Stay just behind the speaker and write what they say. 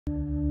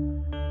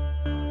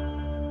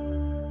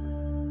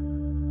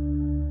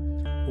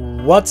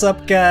What's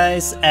up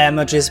guys,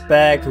 Amaj is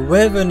back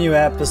with a new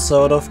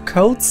episode of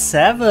Code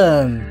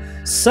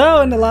 7.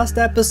 So in the last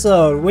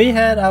episode we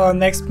had our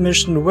next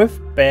mission with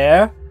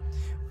Bear.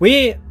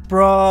 We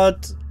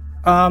brought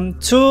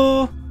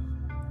two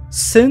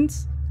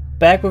synths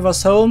back with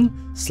us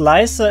home,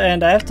 Slicer,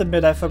 and I have to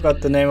admit I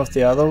forgot the name of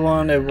the other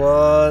one. It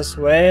was,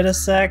 wait a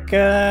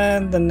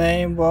second, the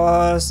name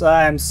was,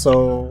 I'm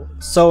so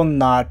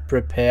not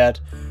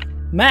prepared.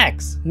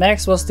 Max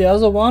was the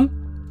other one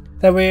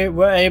that we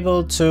were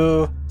able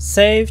to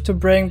save to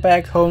bring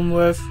back home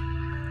with.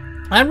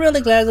 I'm really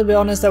glad, to be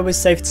honest, that we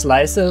saved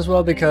Slicer as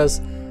well,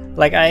 because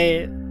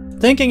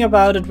thinking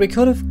about it, we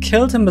could have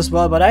killed him as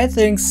well, but I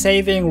think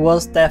saving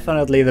was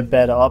definitely the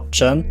better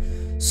option.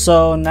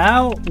 So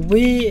now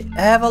we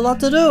have a lot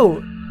to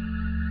do.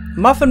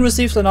 Muffin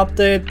received an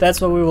update,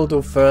 that's what we will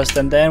do first,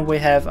 and then we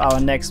have our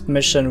next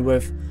mission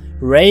with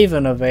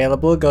Raven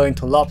available, going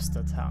to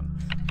Lobster Town.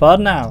 But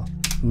now,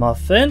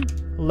 Muffin,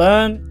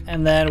 learn,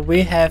 and then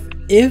we have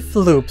if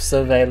loops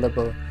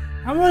available.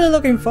 I'm really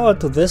looking forward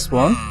to this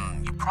one.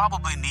 You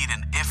probably need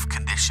an if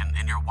condition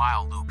in your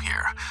while loop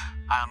here.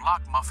 I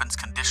unlocked Muffin's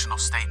conditional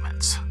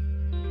statements.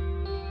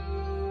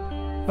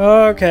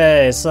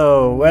 Okay,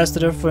 so where's the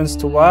difference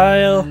to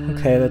while?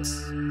 Okay,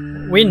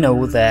 we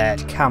know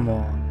that, come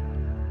on.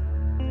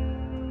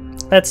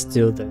 Let's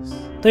do this.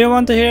 Do you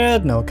want to hear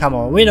it? No, come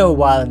on, we know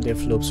while and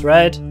if loops,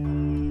 right?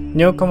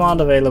 New command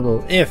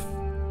available, if.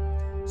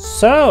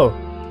 So,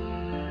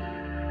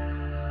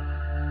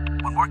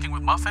 when working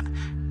with Muffin,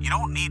 you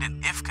don't need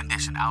an if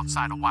condition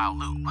outside a while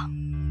loop.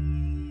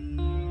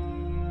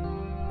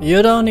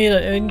 You don't need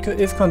an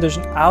if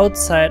condition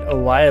outside a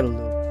while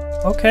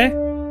loop. Okay.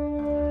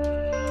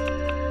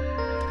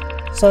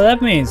 So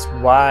that means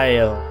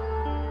while.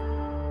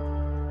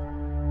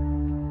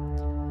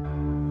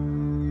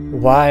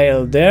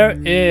 While there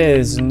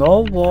is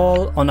no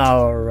wall on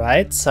our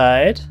right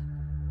side,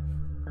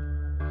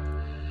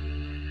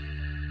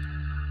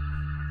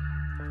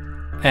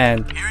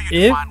 and here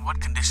you define what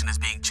condition is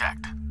being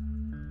checked.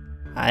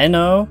 I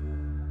know.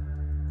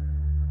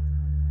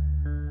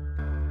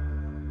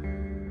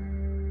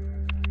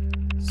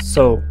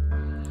 So,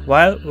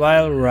 while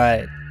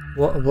right,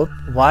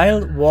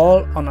 while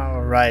wall on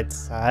our right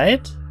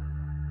side.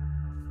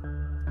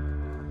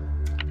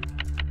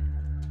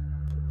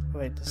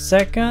 Wait a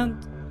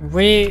second.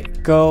 We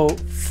go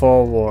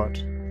forward,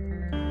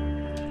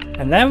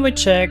 and then we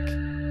check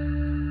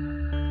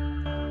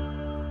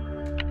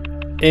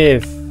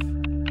if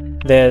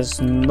there's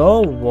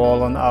no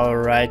wall on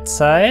our right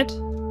side.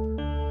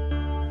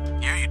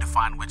 Here you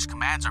define which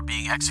commands are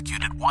being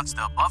executed once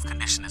the above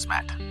condition is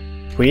met.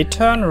 We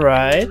turn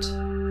right.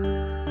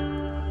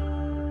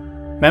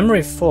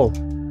 Memory full.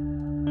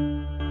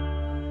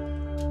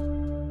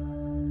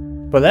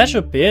 But that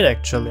should be it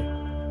actually.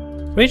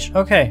 Reach?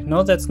 Okay,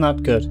 no, that's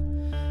not good.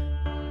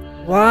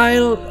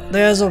 While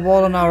there's a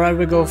wall on our right,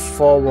 we go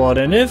forward,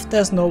 and if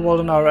there's no wall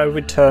on our right,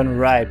 we turn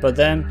right, but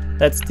then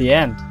that's the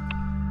end.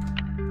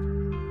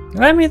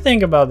 Let me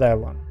think about that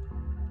one.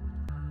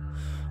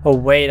 Oh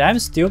wait, I'm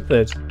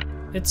stupid.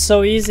 It's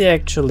so easy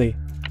actually.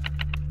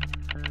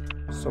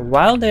 So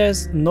while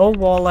there's no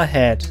wall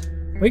ahead,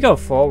 we go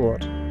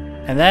forward.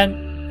 And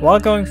then while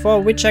going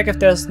forward, we check if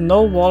there's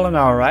no wall on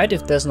our right.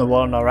 If there's no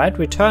wall on our right,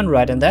 we turn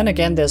right. And then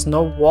again, there's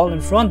no wall in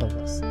front of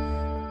us.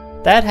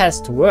 That has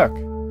to work.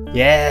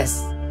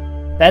 Yes!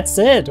 That's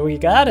it, we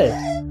got it.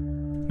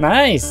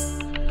 Nice!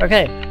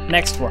 Okay,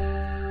 next one.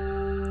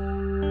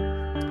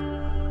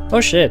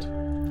 Oh shit.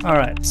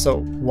 Alright, so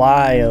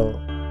while.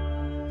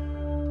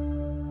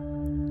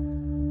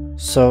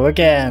 So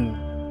again,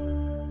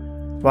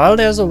 while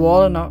there's a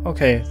wall in our,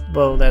 okay,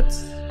 well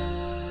that's,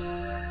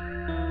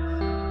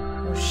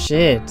 oh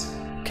shit.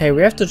 Okay,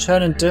 we have to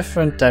turn in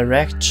different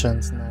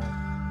directions now.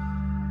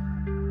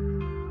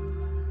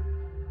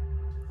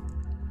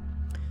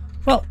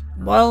 Well,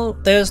 while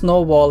there's no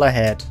wall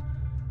ahead,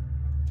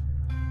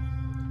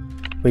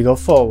 we go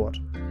forward.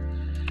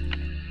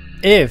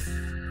 If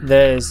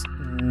there's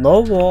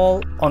no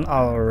wall on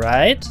our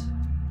right,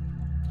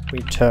 we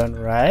turn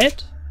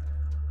right.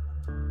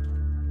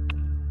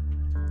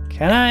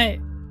 Can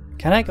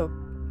I go?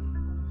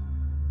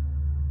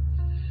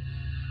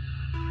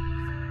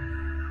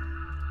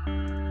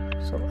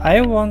 So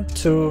I want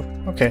to,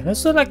 okay,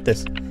 let's do it like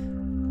this.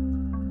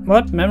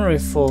 What? Memory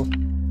full?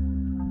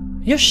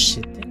 You're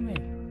shitting me.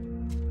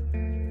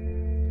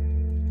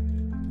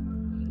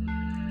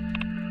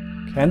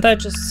 Can't I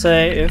just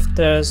say if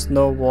there's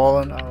no wall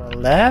on our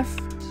left,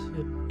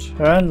 you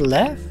turn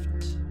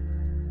left?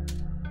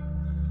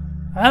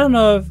 I don't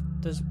know if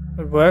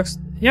it works.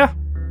 Yeah,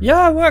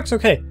 it works,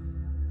 okay.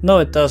 No,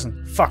 it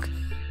doesn't. Fuck.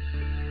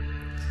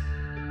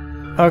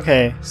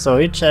 Okay, so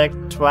we check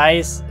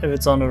twice if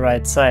it's on the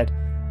right side.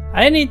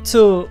 I need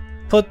to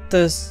put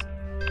this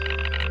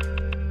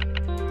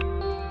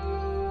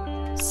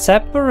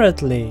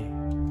separately.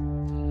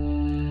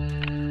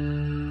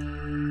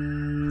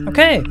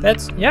 Okay,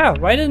 that's, yeah,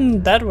 why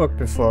didn't that work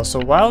before? So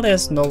while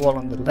there's no wall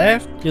on the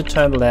left, you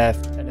turn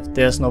left, and if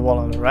there's no wall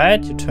on the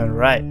right, you turn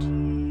right.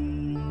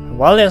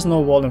 While there's no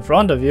wall in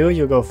front of you,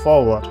 you go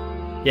forward.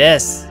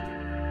 Yes!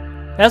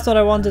 That's what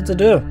I wanted to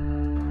do.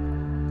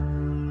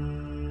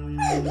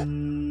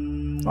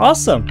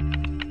 Awesome!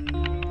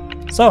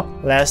 So,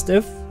 last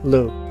if,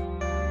 loop.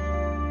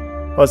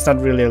 Oh, it's not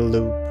really a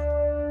loop.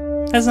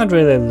 That's not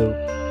really a loop.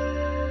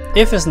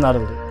 If is not a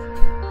loop.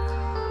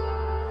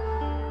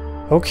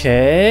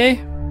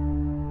 Okay.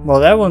 Well,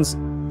 that one's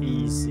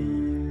easy.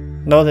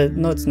 No,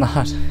 it's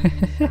not.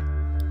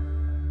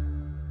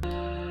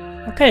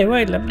 Okay,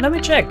 wait, let me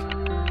check.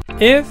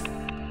 If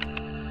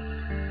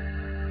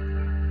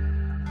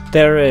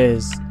there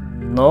is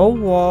no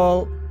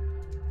wall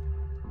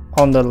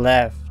on the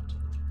left,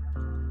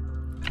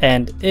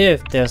 and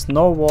if there's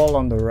no wall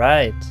on the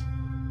right,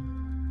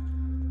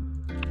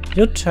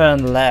 you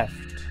turn left.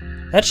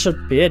 That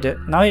should be it.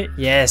 Now,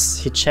 yes,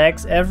 he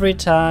checks every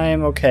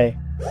time. Okay.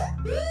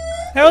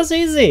 That was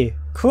easy.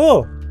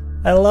 Cool.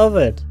 I love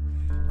it.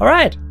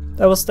 Alright,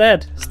 that was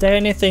that. Is there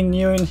anything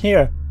new in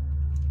here?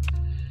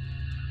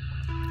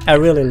 I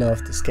really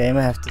love this game,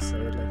 I have to say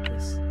it like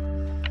this.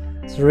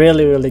 It's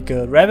really, really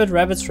good.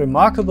 Rabbit's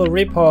remarkable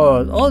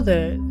report. Oh,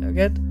 they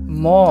get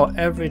more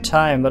every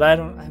time, but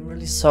I'm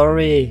really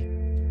sorry.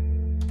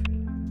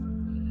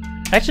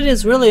 Actually,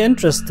 it's really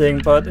interesting,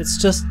 but it's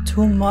just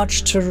too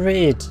much to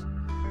read.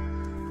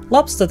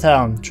 Lobster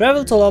Town.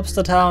 Travel to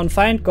Lobster Town,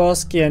 find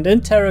Gorski and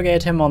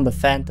interrogate him on the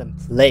Phantom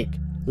Lake.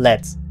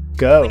 Let's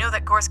go. We know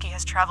that Gorski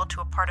has traveled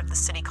to a part of the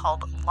city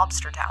called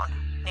Lobster Town,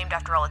 named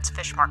after all its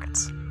fish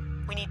markets.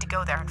 We need to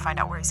go there and find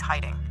out where he's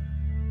hiding.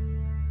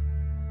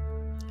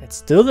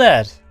 Let's do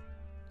that.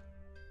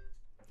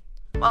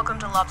 Welcome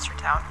to Lobster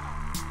Town.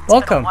 It's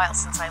Welcome. been a while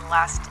since I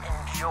last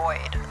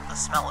enjoyed the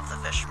smell of the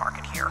fish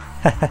market here.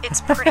 It's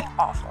pretty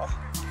awful.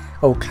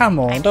 Oh, come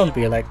on, don't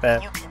be like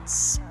that. You can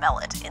smell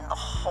it in the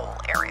whole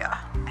area,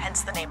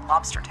 hence the name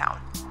Lobster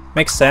Town.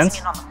 Makes sense.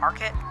 Closing in on the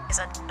market is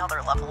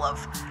another level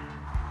of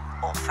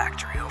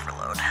olfactory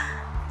overload.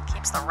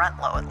 Keeps the rent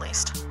low at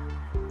least.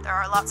 There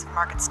are lots of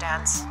market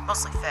stands,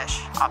 mostly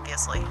fish,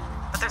 obviously,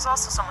 but there's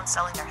also someone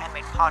selling their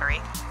handmade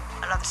pottery,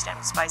 another stand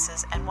with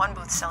spices, and one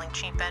booth selling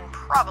cheap and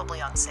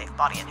probably unsafe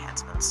body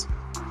enhancements.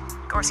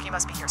 Gorski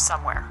must be here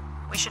somewhere.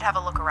 We should have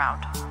a look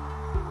around.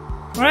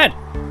 Alright,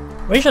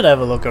 we should have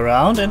a look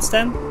around and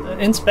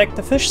inspect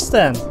the fish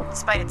stand.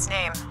 Despite its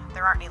name,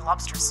 there aren't any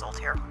lobsters sold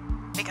here,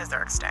 because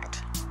they're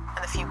extinct.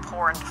 And the few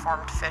poor and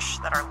deformed fish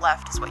that are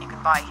left is what you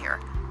can buy here.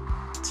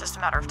 It's just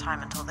a matter of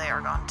time until they are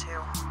gone too.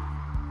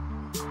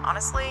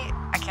 Honestly,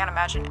 I can't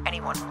imagine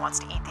anyone who wants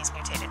to eat these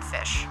mutated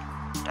fish.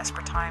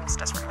 Desperate times,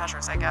 desperate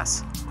measures, I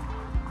guess.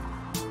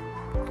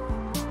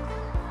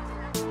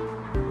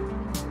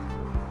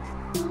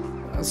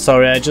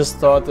 Sorry, I just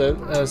thought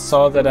that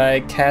saw that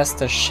I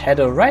cast a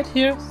shadow right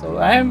here, so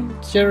I'm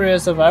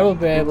curious if I will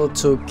be able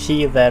to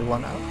key that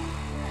one out.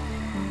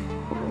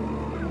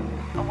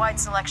 A wide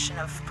selection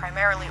of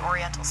primarily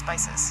oriental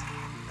spices.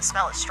 The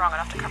smell is strong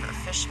enough to cover the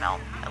fish smell,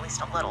 at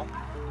least a little.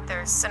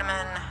 There's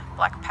cinnamon,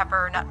 black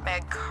pepper,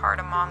 nutmeg,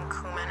 cardamom,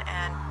 cumin,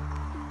 and...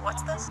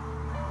 what's this?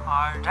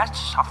 That's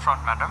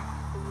saffron, madam.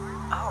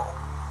 Oh,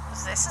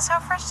 this is how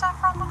fresh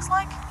saffron looks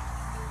like?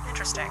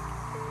 Interesting.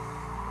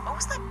 What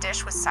was that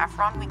dish with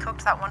saffron we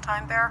cooked that one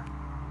time, Bear?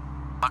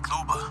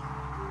 Makluba.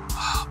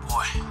 Oh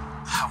boy,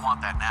 I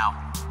want that now.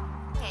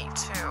 Me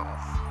too.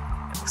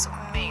 It looks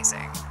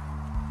amazing.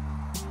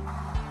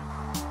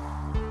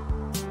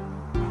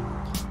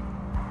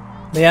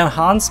 The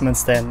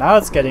enhancements then, now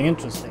it's getting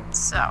interesting.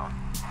 So,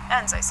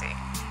 ends I see.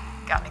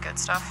 Got any good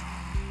stuff?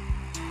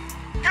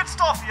 Good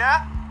stuff,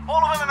 yeah?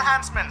 All of them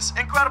enhancements,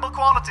 incredible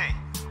quality.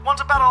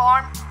 Want a battle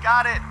arm?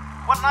 Got it.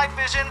 Want night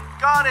vision?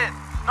 Got it.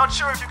 Not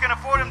sure if you can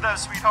afford them though,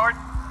 sweetheart.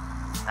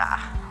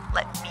 Ah,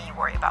 let me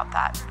worry about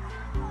that.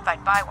 If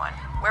I'd buy one,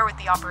 where would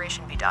the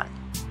operation be done?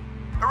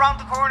 Around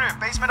the corner,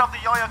 basement of the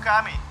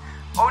Yoyokami.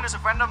 Owner's a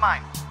friend of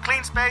mine.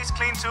 Clean space,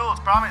 clean tools,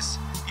 promise.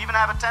 Even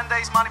have a 10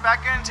 days money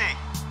back guarantee.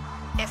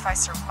 If I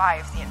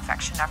survive the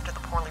infection after the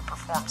poorly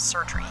performed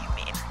surgery, you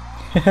mean?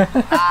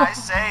 I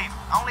safe.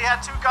 Only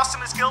had 2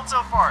 customers killed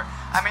so far.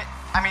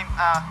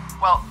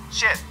 Well,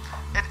 shit.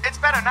 It's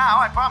better now,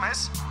 I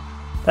promise.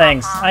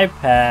 Thanks, I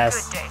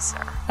pass. Good day,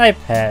 sir. I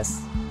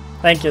pass.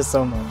 Thank you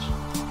so much.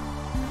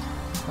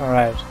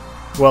 Alright.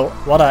 Well,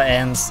 what are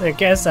ends? I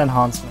guess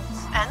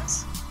enhancements.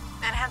 Ends?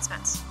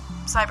 Enhancements.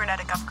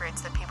 Cybernetic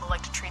upgrades that people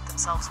like to treat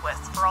themselves with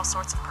for all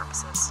sorts of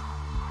purposes.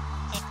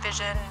 Heat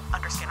vision,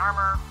 underskin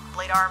armor,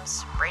 blade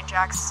arms, brain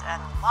jacks,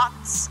 and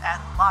lots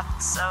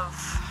of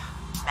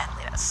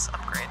manliness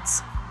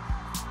upgrades.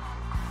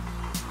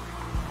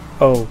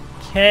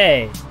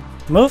 Okay.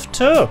 Move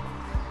 2.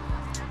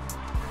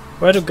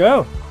 Where to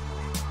go?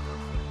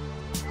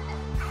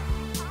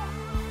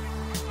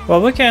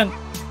 Well, we can...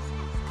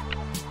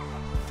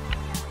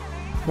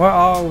 Where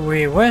are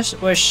we? Where's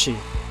she?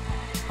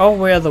 Oh,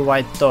 we're the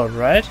white dot,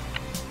 right?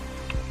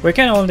 We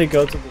can only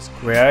go to the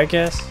square, I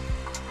guess.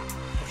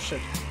 Oh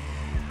shit.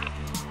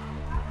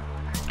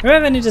 Do we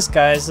have any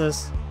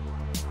disguises?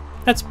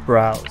 Let's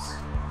browse.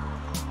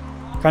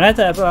 Connect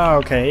the app. Oh,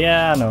 okay,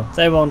 yeah, no.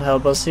 They won't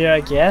help us here,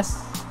 I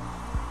guess.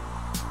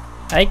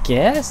 I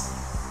guess.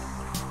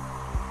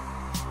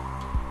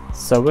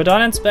 So we're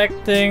done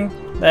inspecting.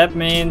 That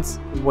means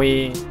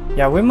we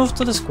move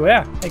to the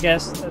square. I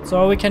guess that's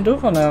all we can do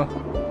for now.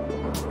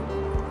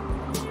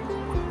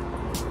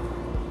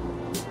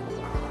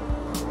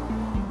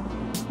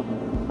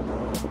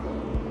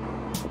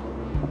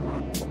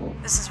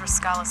 This is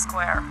Rascala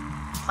Square.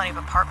 Plenty of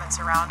apartments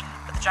around,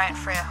 but the giant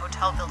Freya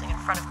hotel building in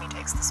front of me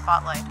takes the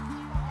spotlight.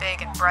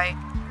 Big and bright,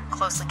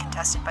 closely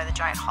contested by the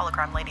giant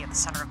hologram lady at the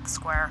center of the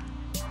square.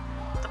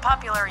 The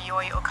popular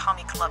Yoi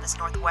Okami Club is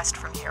northwest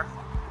from here.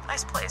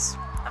 Nice place.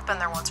 I've been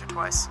there once or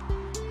twice.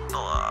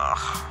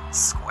 Ugh.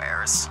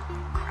 Squares.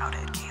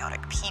 Crowded,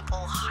 chaotic people,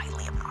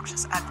 highly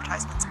obnoxious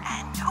advertisements,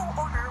 and no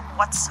order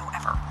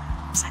whatsoever.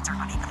 Signs are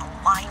not even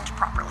aligned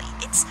properly.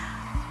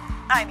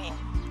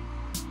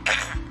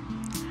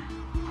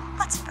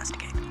 Let's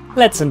investigate.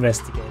 Let's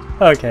investigate.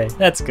 Okay,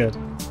 that's good.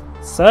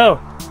 So,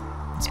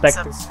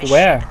 inspect the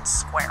square.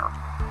 Square.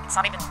 It's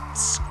not even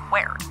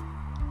squared.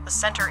 The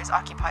center is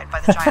occupied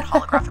by the giant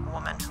holographic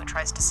woman who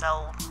tries to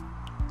sell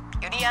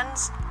beauty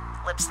ends,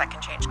 lips that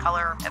can change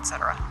color,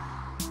 etc.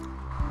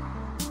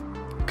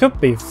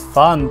 Could be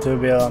fun, to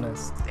be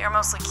honest. They are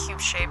mostly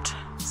cube-shaped,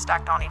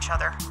 stacked on each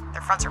other.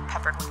 Their fronts are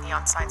peppered with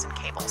neon signs and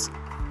cables.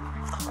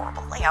 If the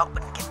horrible layout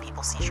wouldn't give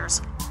people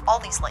seizures, all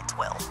these lights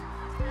will.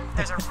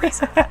 There's a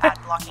reason that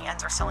ad-blocking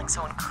ends are selling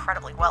so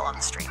incredibly well on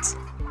the streets.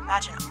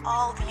 Imagine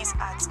all these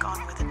ads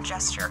gone with a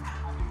gesture.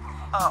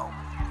 Oh,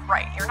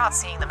 right, you're not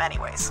seeing them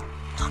anyways.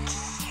 Look,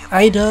 you.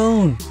 I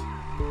don't.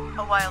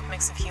 A wild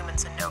mix of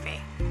humans and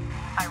Novi.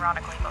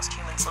 Ironically, most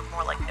humans look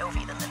more like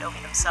Novi than the Novi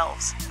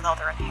themselves, with all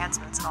their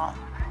enhancements and all.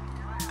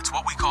 It's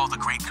what we call the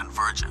Great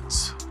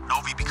Convergence.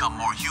 Novi become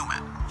more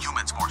human,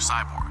 humans more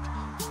cyborg.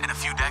 In a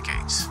few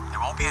decades, there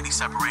won't be any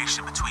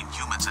separation between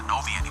humans and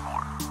Novi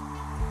anymore.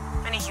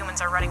 Many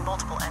humans are running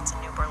multiple ends in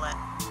New Berlin.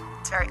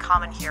 It's very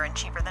common here and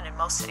cheaper than in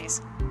most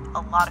cities.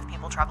 A lot of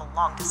people travel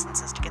long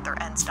distances to get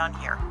their ends done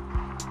here.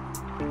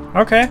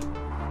 Okay.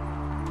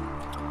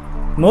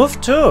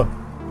 Move 2.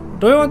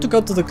 Do we want to go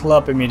to the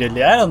club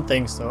immediately? I don't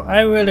think so.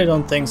 I really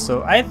don't think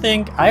so. I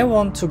think I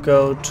want to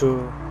go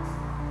to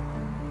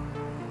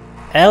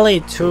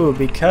Alley 2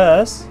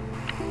 because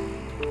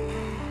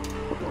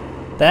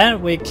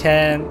then we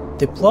can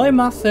deploy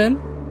Muffin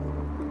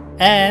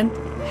and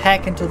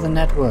hack into the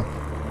network.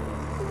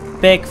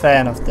 Big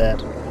fan of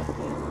that.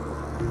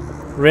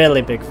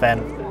 Really big fan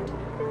of that.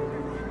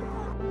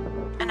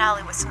 An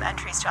alley with some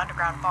entries to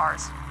underground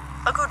bars.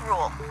 A good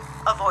rule,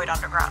 avoid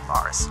underground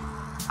bars.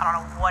 I don't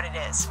know what it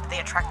is, but they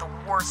attract the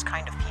worst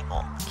kind of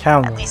people.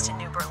 Come At on. least in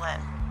New Berlin.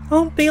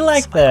 Don't be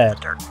like Despite all that.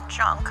 the dirt and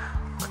junk,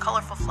 the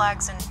colorful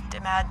flags and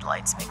dim ad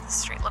lights make the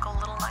street look a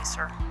little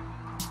nicer.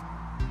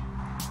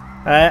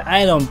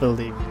 I don't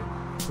believe you.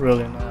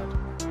 Really not.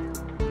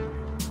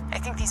 I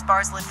think these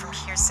bars live from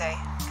hearsay,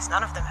 because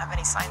none of them have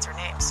any signs or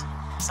names.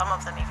 Some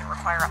of them even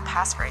require a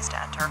passphrase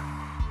to enter.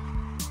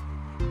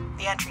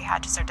 The entry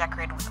hatches are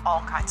decorated with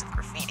all kinds of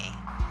graffiti.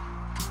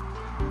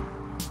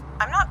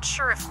 I'm not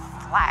sure if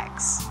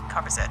flags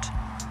covers it.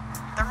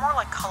 They're more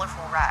like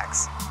colorful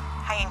rags,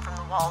 hanging from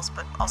the walls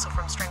but also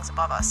from strings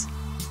above us.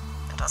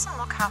 It doesn't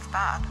look half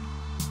bad.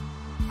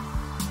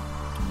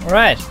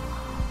 Alright.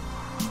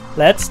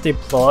 Let's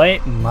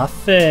deploy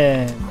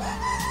Muffin.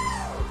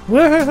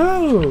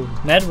 Woohoo!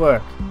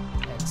 Network.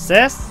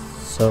 Access.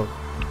 So.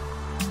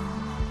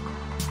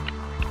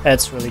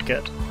 That's really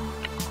good.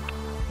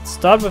 Let's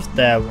start with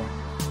that one.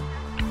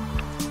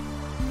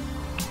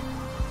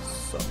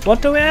 So,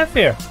 what do we have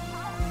here?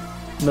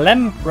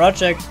 Mlem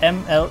Project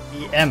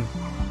MLEM.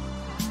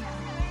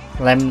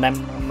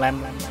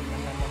 Lem.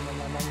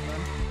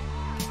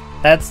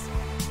 That's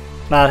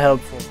not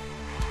helpful.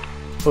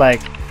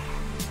 Like,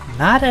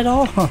 not at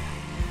all.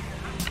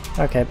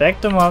 Okay, back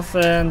to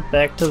Muffin,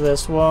 back to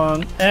this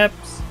one.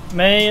 Apps,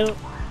 mail.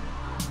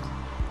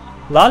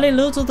 Lolly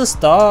to the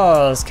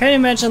stars. Can you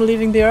imagine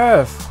leaving the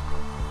Earth?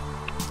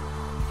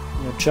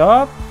 New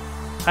job?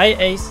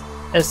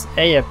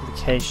 IASA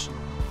application.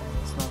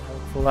 That's not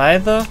helpful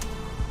either.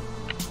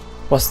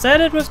 Was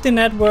that it with the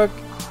network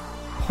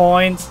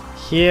points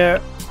here?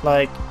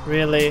 Like,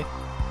 really?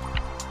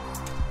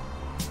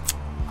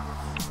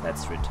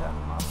 Let's return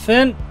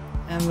Muffin.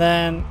 And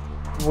then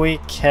we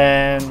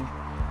can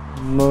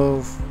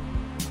move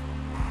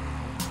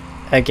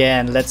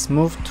again. Let's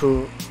move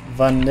to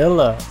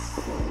Vanilla.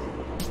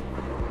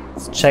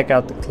 Let's check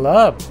out the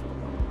club.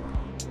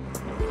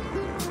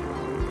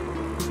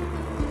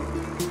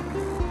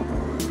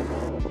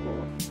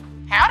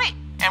 Howdy,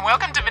 and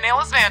welcome to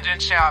Vanilla's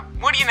Vengeance Shop.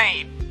 What do you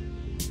need?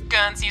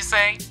 Guns, you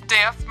say?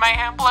 Death,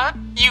 mayhem, blood?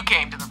 You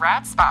came to the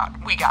right spot.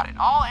 We got it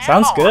all and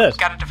Sounds more. good.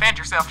 Gotta defend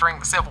yourself during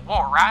the Civil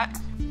War, right?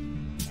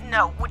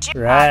 No, would you?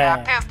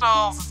 Right.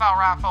 Pistols, assault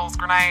rifles,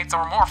 grenades,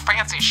 or more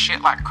fancy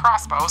shit like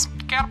crossbows.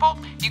 Catapult,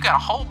 you got a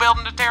whole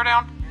building to tear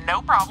down?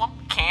 No problem.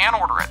 Can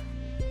order it.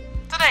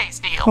 Today's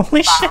deal.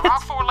 Holy Buy shit. a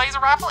Rock 4 laser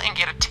rifle and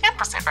get a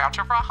 10%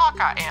 voucher for a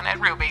Hawkeye and at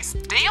Ruby's.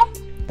 Deal?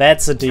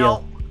 That's a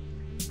deal. No.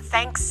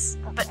 Thanks,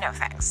 but no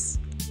thanks.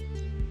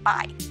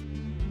 Bye.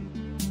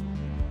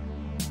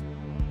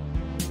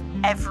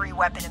 every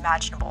weapon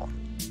imaginable.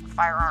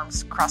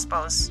 Firearms,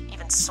 crossbows,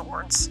 even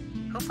swords.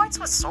 Who fights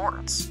with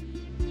swords?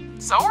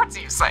 Swords,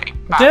 you say?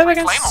 What do you have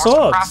against Claymores swords?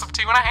 to the price of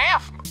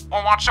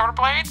 2.5. Want shorter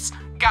blades?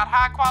 Got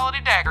high-quality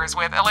daggers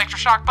with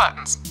electroshock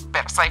buttons.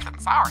 Better safe than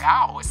sorry,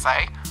 I always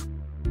say.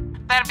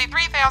 That'd be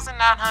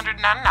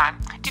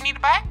 $3,999. Do you need a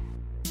bag?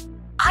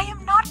 I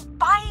am not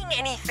buying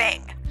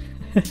anything!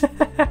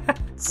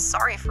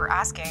 Sorry for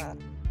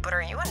asking, but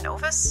are you a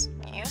novice?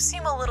 You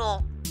seem a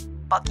little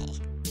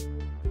buggy.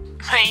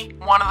 Me?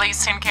 One of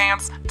these tin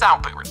cans?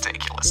 Don't be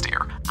ridiculous,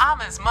 dear.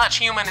 I'm as much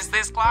human as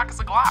this Glock is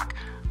a Glock.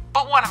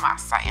 But what am I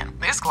saying?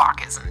 This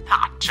Glock is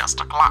not just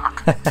a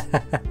Glock.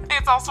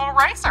 It's also a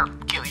racer.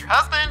 Kill your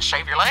husband,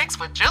 shave your legs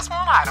with just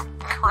one item.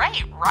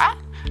 Great, right?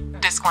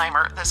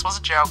 Disclaimer, this was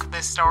a joke.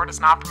 This store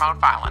does not promote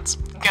violence.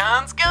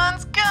 Guns,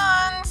 guns,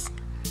 guns!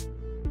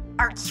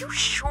 Are you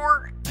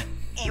sure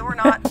you're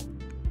not?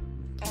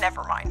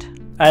 Never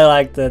mind. I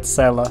like that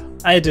seller.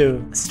 I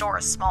do. The store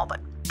is small but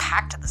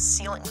packed to the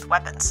ceiling with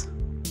weapons.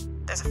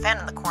 There's a fan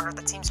in the corner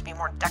that seems to be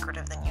more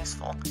decorative than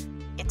useful.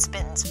 It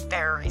spins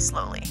very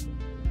slowly.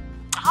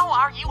 Oh,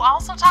 are you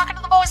also talking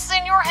to the voices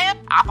in your head?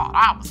 I thought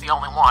I was the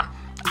only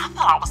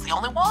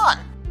one.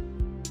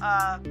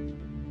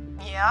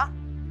 Yeah,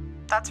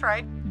 that's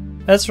right.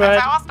 That's right.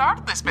 That's how I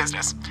started this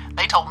business.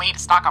 They told me to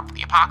stock up for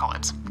the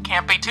apocalypse.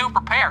 Can't be too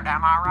prepared,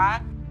 am I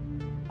right?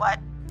 What?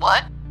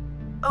 What?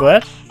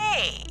 What?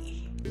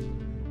 Okay.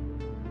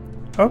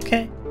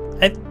 Okay.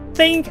 I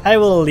think I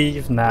will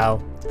leave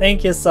now.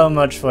 Thank you so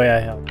much for your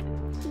help.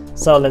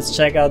 So let's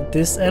check out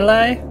this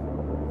alley.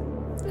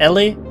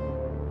 Ellie?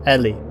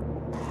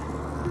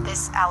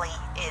 This alley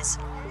is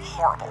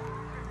horrible.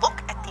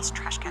 Look at these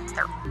trash cans.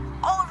 They're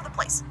all over the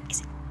place.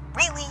 Is it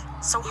really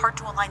so hard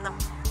to align them?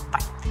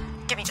 Fine.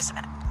 Give me just a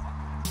minute.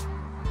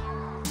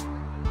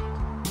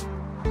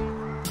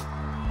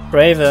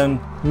 Raven,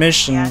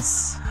 mission.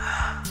 Yes.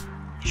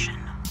 Mission.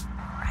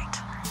 Right.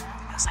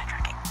 No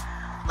sidetracking.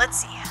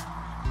 Let's see.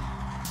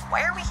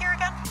 Why are we here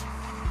again?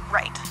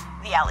 Right.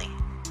 The alley.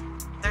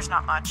 There's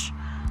not much.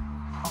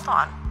 Hold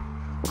on.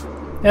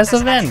 There's a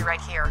an van. entry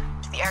right here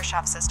to the air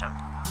shaft system.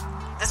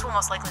 This will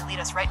most likely lead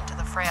us right into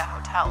the Freya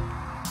Hotel.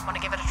 Want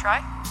to give it a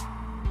try?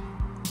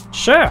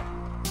 Sure.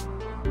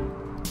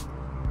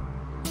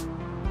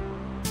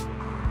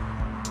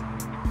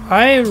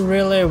 I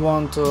really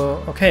want to...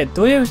 Okay,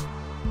 do you...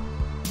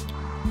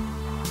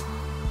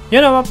 You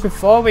know what,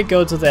 before we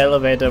go to the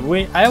elevator,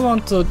 I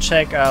want to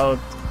check out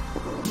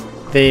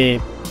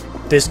the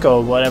disco,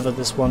 whatever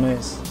this one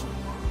is.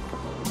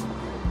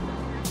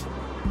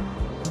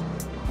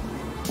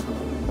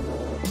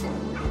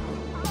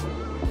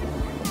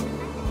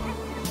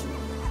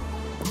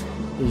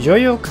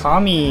 Yo-Yo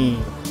Kami.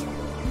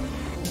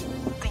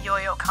 The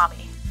Yo-Yo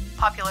Kami.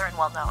 Popular and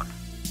well known.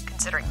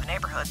 Considering the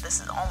neighborhood,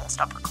 this is almost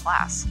upper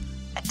class.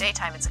 At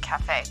daytime it's a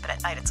cafe, but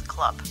at night it's a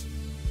club.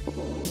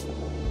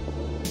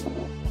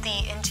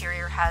 The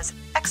interior has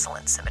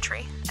excellent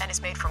symmetry and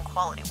is made from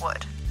quality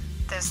wood.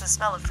 There's the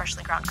smell of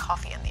freshly ground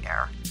coffee in the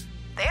air.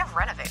 They have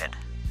renovated.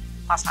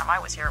 Last time I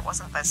was here, it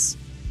wasn't this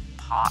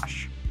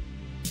posh.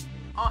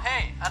 Oh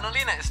hey,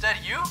 Annalena, is that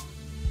you?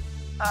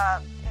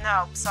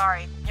 No,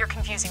 sorry. You're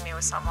confusing me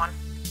with someone.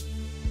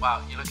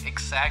 Wow, you look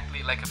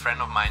exactly like a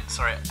friend of mine.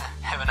 Sorry,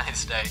 have a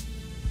nice day.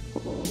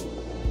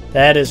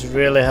 That is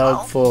really Well,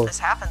 helpful. this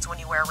happens when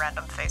you wear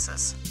random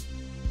faces.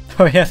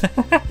 Oh yeah.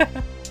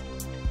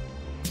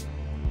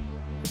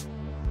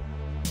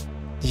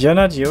 You're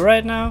not you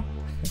right now?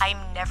 I'm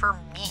never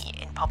me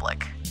in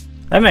public.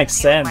 That makes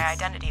Concealing sense. my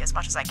identity as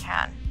much as I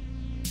can.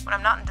 When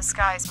I'm not in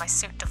disguise, my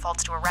suit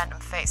defaults to a random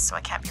face, so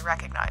I can't be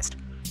recognized.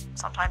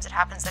 Sometimes it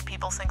happens that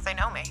people think they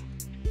know me.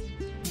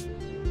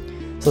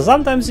 So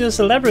sometimes you're a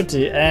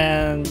celebrity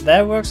and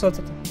that works out.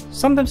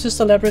 Sometimes you're a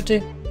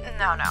celebrity.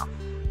 No.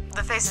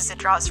 The faces it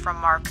draws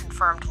from are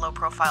confirmed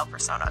low-profile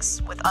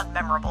personas with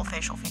unmemorable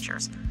facial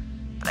features.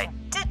 But I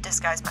did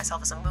disguise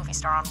myself as a movie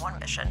star on one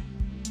mission.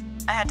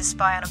 I had to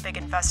spy on a big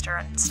investor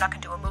and snuck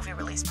into a movie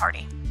release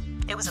party.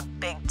 It was a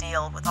big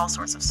deal with all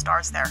sorts of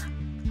stars there.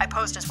 I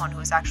posed as one who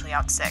was actually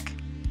out sick.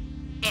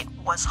 It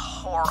was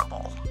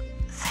horrible.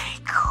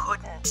 They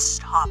couldn't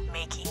stop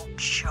making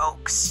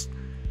jokes.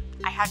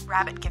 I had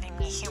Rabbit giving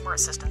me humor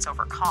assistance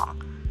over comm.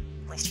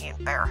 At least he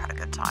and Bear had a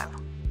good time.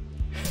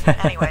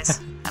 Anyways,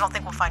 I don't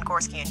think we'll find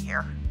Gorski in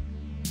here.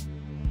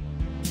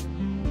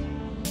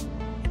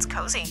 It's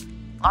cozy.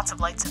 Lots of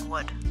lights and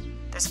wood.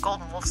 There's a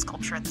golden wolf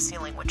sculpture at the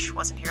ceiling, which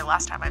wasn't here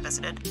last time I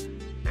visited.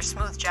 There's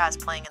smooth jazz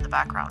playing in the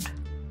background.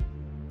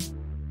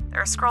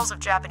 There are scrolls of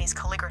Japanese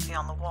calligraphy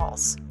on the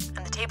walls,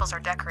 and the tables are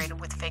decorated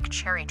with fake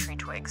cherry tree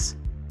twigs.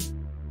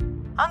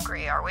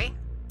 Hungry, are we?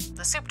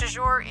 The soup du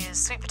jour is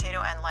sweet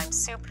potato and lime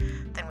soup.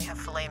 Then we have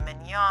filet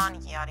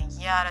mignon, yada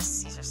yada,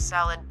 Caesar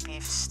salad,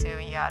 beef stew,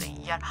 yada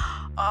yada.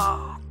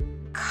 Oh,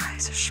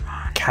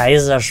 Kaiserschmarrn.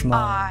 Kaiserschmarrn.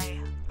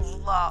 I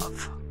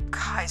love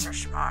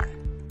Kaiserschmarrn.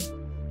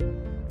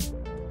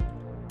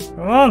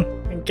 Come on,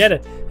 I get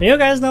it. You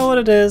guys know what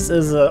it is?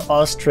 It's an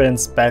Austrian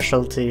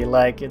specialty.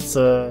 Like, it's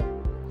a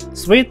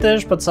sweet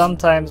dish, but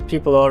sometimes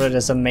people order it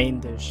as a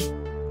main dish.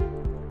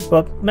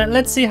 but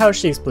let's see how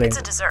she explains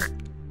It's a dessert.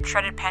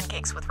 Shredded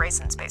pancakes with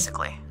raisins,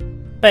 basically.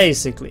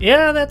 Basically.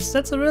 Yeah,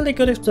 that's a really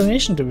good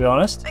explanation, to be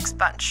honest. Mixed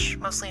bunch,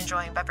 mostly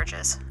enjoying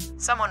beverages.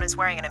 Someone is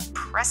wearing an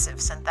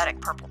impressive synthetic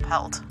purple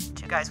pelt.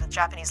 2 guys with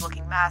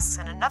Japanese-looking masks,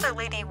 and another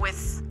lady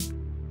with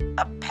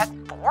a pet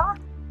boar?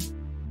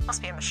 Must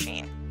be a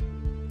machine.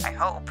 I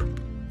hope.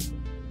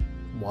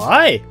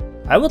 Why?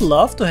 I would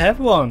love to have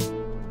one.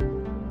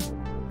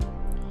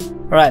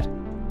 Alright.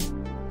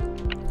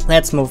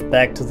 Let's move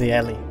back to the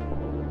alley.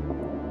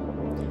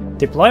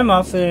 Deploy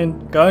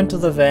Muffin, go into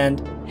the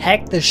vent,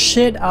 hack the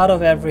shit out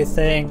of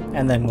everything,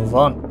 and then move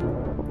on.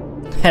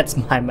 That's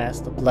my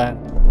master plan.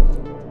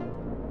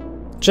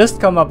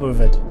 Just come up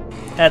with it.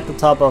 At the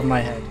top of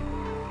my head.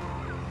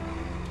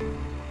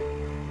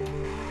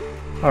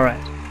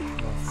 Alright.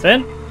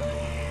 Muffin.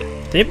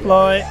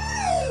 Deploy.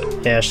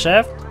 Air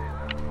shaft.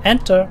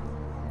 Enter.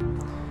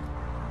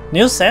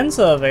 New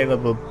sensor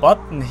available.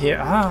 Button here.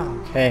 Ah,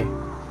 okay.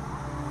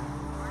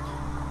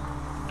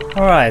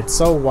 Alright,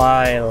 so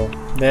while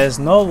there's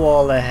no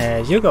wall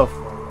ahead, you go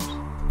forward.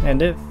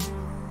 And if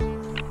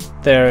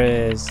there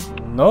is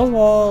no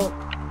wall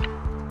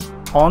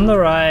on the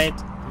right,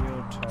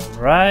 you turn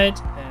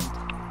right and...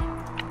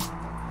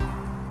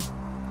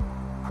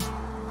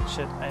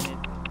 Shit, I need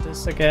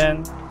this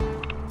again.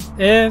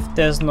 If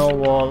there's no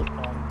wall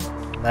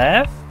on the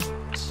left,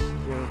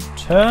 you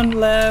turn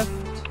left.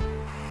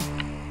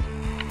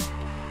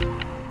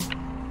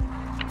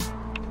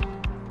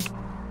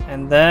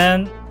 And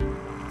then...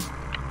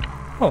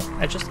 Oh,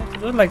 I just have to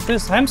do it like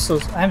this. I'm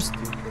stupid.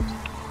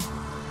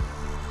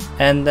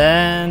 And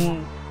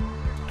then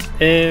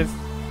if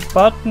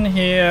button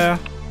here,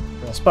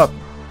 press button.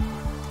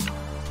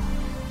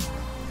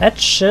 That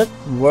should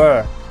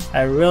work.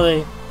 I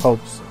really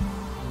hope so.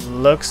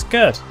 Looks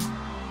good.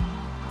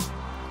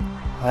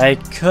 I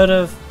could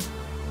have...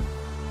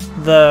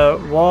 The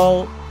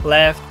wall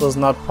left was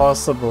not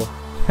possible.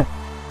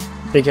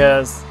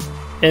 Because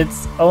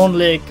it's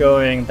only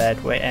going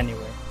that way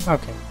anyway.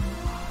 Okay.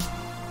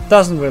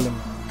 Doesn't really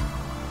matter.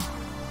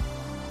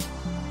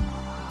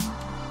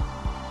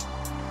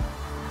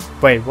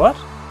 Wait, what?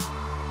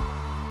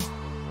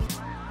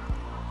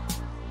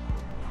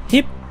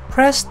 He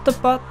pressed the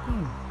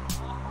button.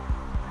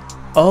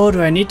 Oh,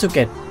 do I need to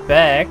get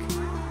back?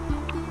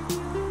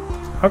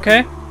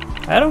 Okay,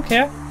 I don't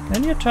care.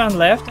 Then you turn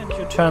left and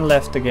you turn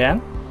left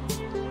again.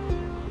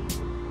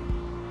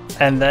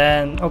 And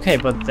then, okay,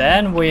 but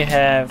then we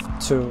have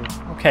to...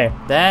 Okay,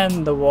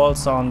 then the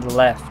wall's on the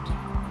left.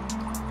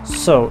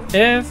 So,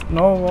 if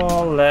no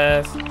wall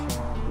left,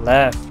 turn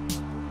left.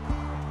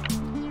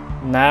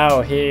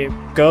 Now he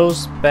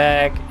goes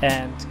back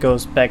and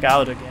goes back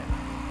out again.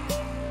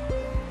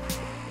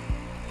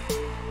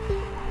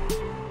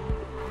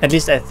 At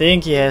least I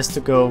think he has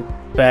to go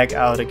back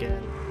out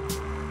again.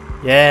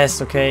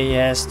 Yes, okay, he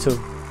has to.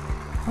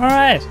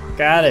 Alright,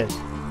 got it.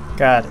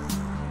 Got it.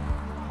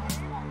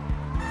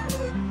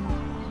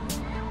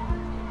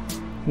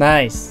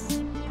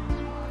 Nice.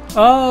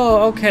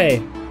 Oh,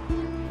 okay.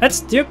 That's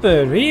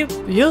stupid. We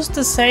used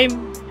the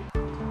same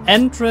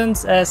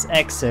entrance as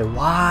exit.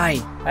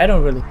 Why? I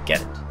don't really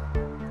get it.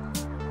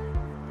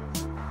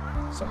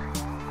 So.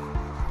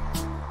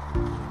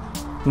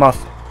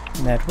 Muffin.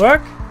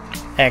 Network.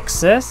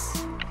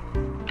 Access.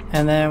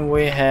 And then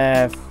we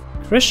have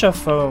Krisha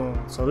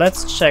phone. So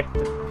let's check the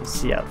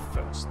PC out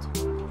first.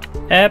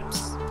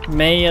 Apps.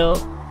 Mail.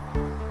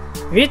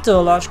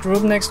 Vito, large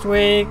group next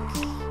week.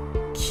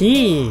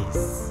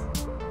 Keys.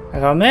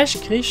 Ramesh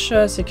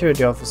Krisha,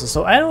 security officer.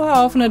 So I know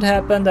how often it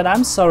happened and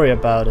I'm sorry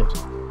about it.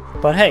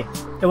 But hey,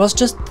 it was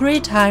just 3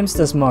 times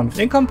this month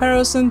in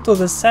comparison to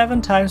the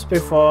 7 times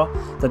before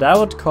that I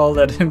would call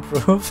that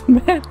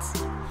improvement.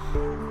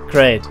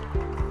 Great.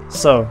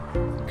 So,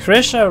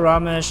 Krisha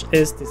Ramesh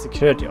is the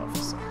security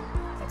officer.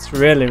 That's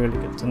really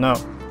good to know.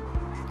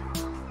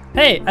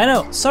 Hey, I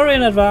know, sorry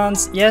in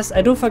advance. Yes,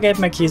 I do forget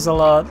my keys a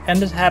lot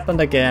and it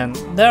happened again.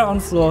 They're on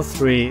floor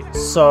 3.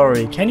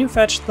 Sorry, can you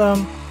fetch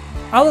them?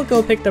 I will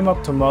go pick them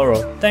up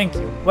tomorrow. Thank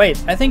you.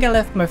 Wait, I think I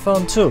left my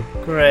phone too.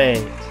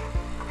 Great.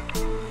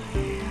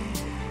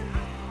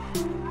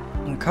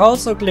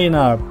 Also clean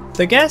up.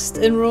 The guest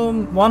in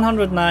room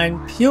 109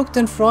 puked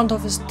in front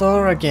of his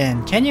door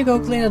again. Can you go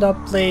clean it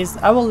up, please?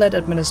 I will let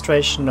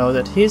administration know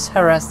that he's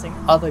harassing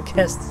other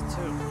guests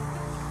too.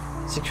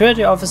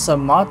 Security officer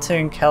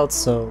Martin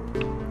Kelso.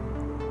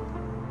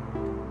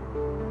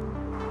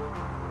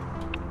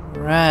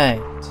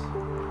 Right.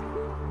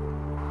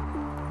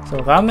 So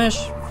Ramesh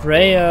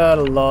Freya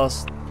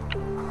lost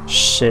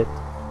shit.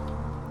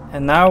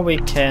 And now we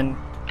can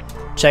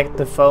check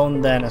the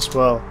phone then as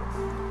well.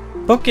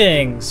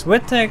 Bookings,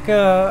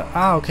 Whittaker.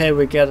 Ah, okay,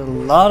 we get a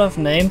lot of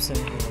names in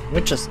here,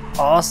 which is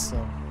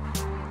awesome.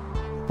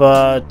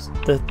 But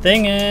the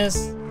thing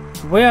is,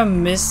 we're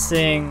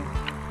missing.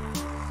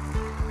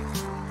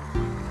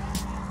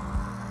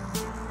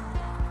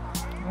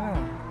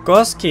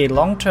 Gorski,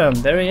 long term,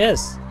 there he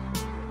is.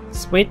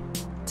 Sweet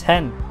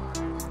 10.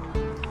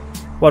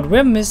 What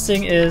we're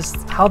missing is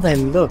how they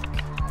look.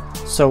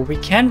 So we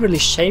can't really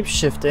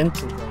shapeshift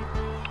into them.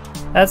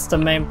 That's the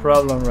main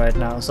problem right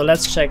now. So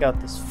let's check out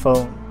this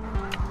phone.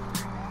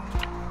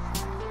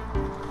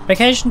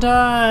 Vacation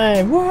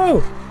time! Whoa!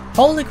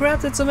 Holy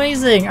crap, that's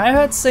amazing! I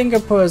heard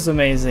Singapore is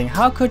amazing.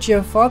 How could you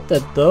afford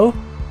that though?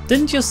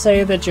 Didn't you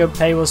say that your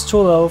pay was too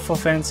low for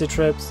fancy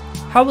trips?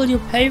 How will you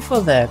pay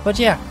for that? But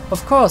yeah,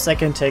 of course I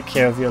can take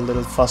care of your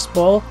little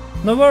fuzzball.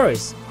 No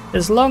worries.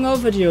 It's long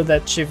overdue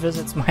that she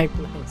visits my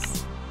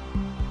place.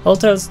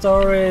 Hotel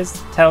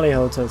stories, tally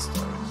hotel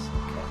stories.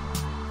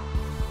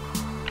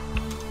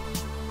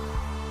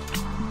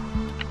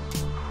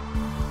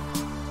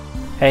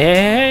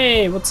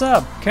 Hey, what's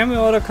up? Can we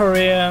order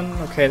Korean?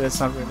 Okay, that's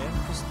not really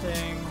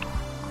interesting.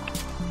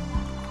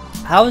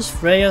 How is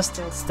Freya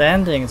still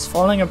standing? It's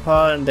falling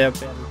apart and there are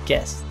barely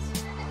guests.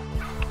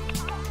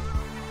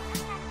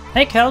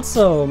 Hey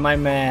Kelso, my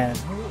man.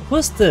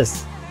 Who's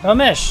this?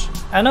 Ramesh,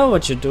 I know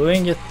what you're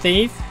doing, you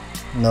thief.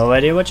 No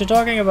idea what you're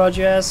talking about,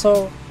 you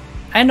asshole.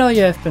 I know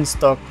you have been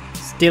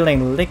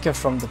stealing liquor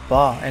from the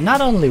bar, and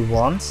not only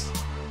once.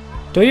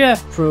 Do you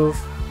have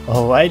proof?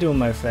 Oh, I do,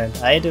 my friend,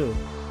 I do.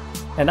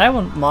 And I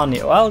want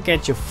money or I'll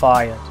get you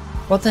fired.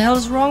 What the hell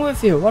is wrong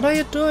with you? What are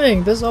you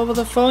doing? This over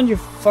the phone, you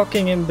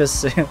fucking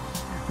imbecile.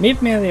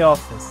 Meet me in the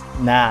office,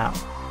 now.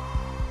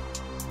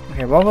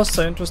 Okay, what was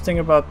so interesting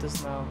about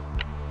this now?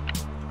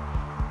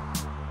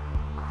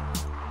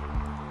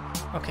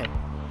 Okay.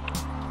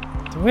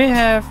 Do we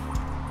have...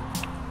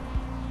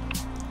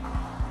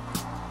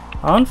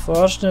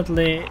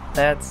 Unfortunately,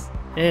 that's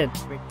it.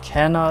 We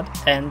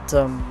cannot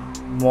enter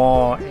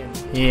more in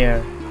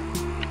here.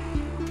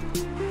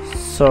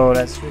 So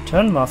let's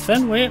return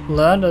Muffin. We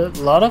learned a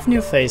lot of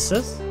new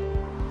faces.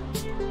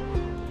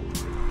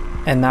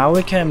 And now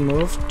we can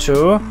move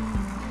to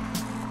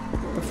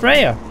the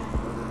Freya.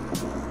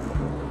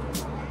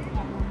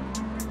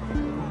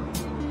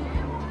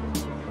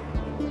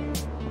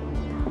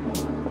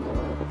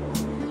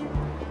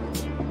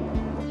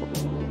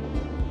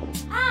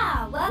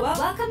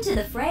 Welcome to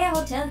the Freya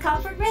Hotel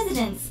Comfort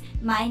Residence.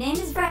 My name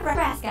is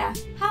Nebraska.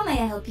 How may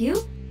I help you?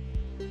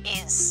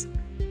 Is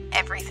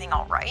everything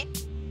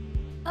alright?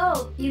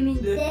 Oh, you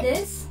mean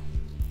this?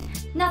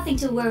 Nothing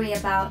to worry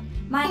about.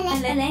 My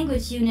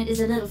language unit is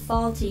a little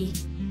faulty.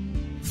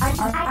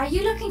 Are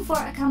you looking for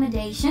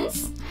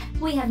accommodations?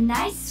 We have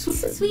nice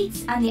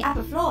suites on the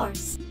upper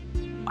floors.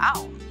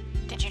 Wow.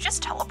 Did you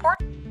just teleport?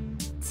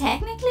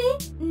 Technically,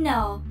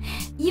 no.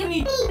 You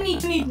need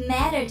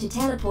matter to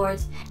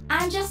teleport.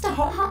 I'm just a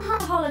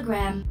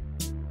hologram.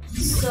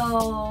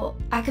 So,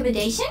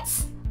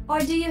 accommodations? Or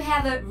do you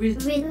have a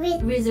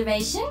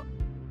reservation?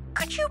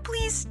 Could you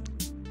please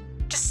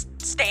just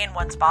stay in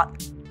one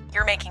spot?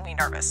 You're making me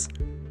nervous.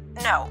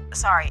 No,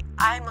 sorry.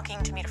 I'm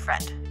looking to meet a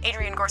friend.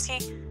 Adrian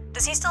Gorski.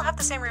 Does he still have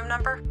the same room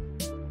number?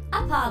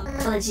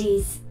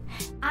 Apologies.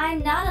 I'm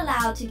not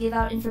allowed to give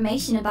out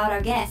information about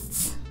our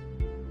guests.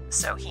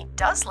 So he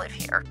does live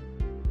here.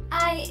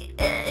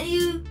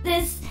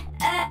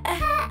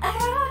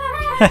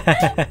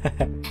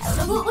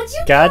 Would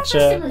you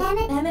Gotcha.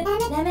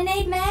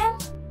 lemonade, ma'am?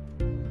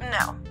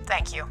 No,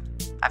 thank you.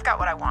 I've got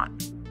what I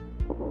want.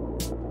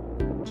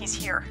 He's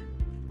here.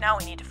 Now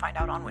we need to find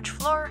out on which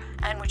floor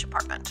and which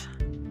apartment.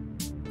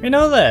 We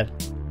know that.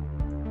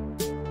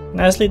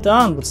 Nicely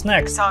done. What's I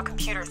next? saw a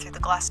computer through the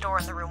glass door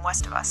in the room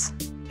west of us.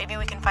 Maybe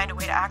we can find a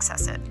way to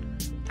access it.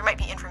 There might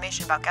be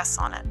information about guests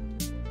on it.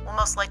 We'll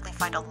most likely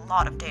find a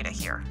lot of data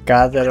here.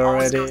 Got that We can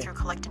always already. go through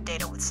collected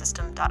data with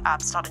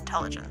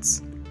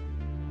system.apps.intelligence.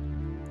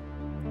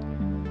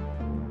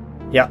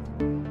 Yeah.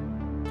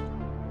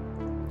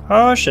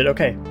 Oh shit,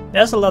 okay.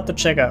 There's a lot to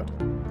check out.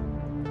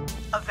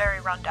 A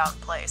very rundown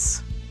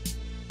place.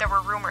 There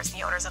were rumors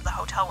the owners of the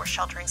hotel were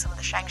sheltering some of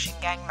the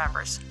Shangxing gang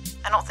members.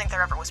 I don't think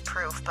there ever was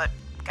proof, but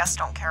guests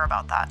don't care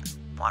about that.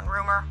 One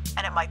rumor,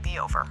 and it might be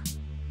over.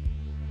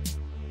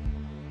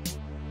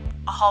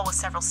 A hall with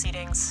several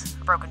seatings.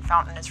 A broken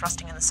fountain is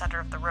rusting in the center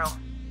of the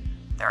room.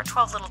 There are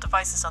 12 little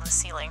devices on the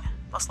ceiling,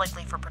 most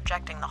likely for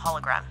projecting the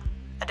hologram.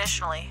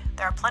 Additionally,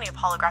 there are plenty of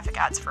holographic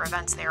ads for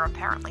events they are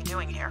apparently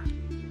doing here.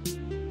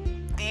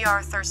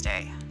 VR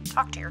Thursday.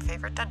 Talk to your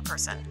favorite dead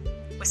person.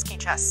 Whiskey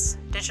chess.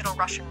 Digital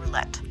Russian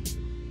roulette.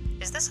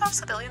 Is this how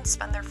civilians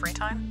spend their free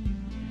time?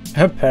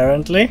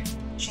 Apparently.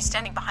 She's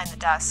standing behind the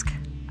desk.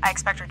 I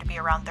expect her to be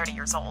around 30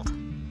 years old.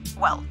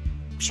 Well,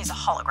 she's a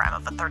hologram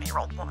of a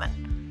 30-year-old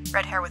woman.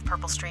 Red hair with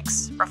purple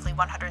streaks, roughly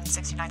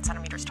 169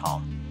 centimeters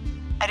tall.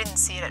 I didn't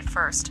see it at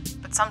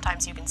first, but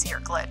sometimes you can see her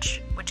glitch,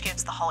 which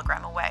gives the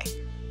hologram away.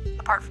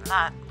 Apart from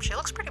that, she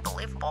looks pretty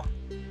believable.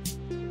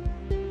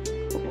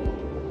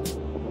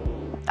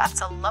 That's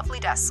a lovely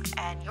desk,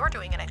 and you're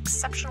doing an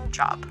exceptional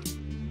job.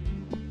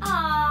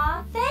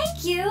 Aw,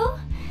 thank you.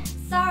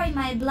 Sorry,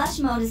 my blush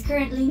mode is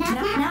currently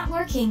not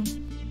working.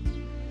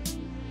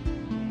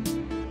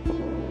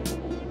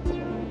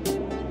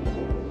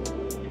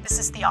 This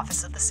is the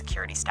office of the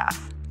security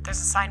staff. There's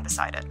a sign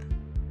beside it.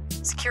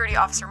 Security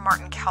Officer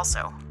Martin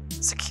Kelso.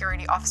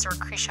 Security Officer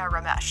Krisha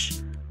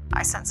Ramesh.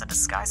 I sense a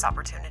disguise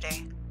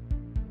opportunity.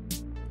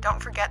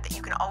 Don't forget that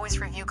you can always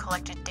review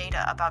collected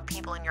data about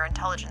people in your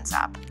intelligence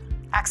app.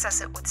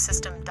 Access it with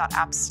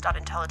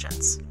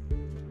system.apps.intelligence.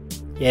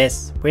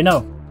 Yes, we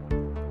know.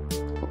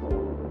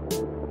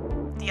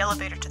 The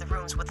elevator to the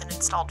rooms with an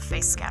installed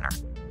face scanner.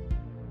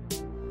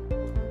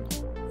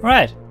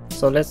 Right,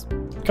 so let's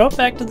go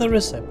back to the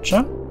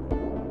reception.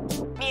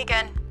 Me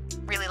again.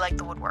 Really like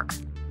the woodwork.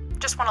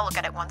 Just want to look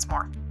at it once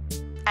more.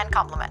 And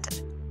compliment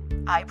it.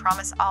 I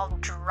promise I'll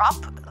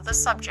drop the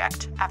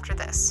subject after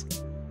this.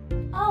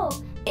 Oh,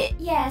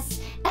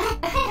 yes.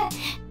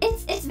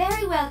 It's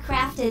very well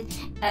crafted,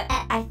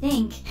 I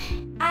think.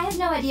 I have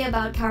no idea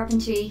about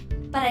carpentry,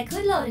 but I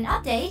could load an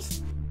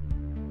update.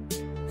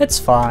 It's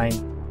fine.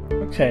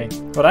 Okay,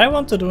 what I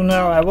want to do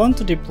now, I want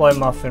to deploy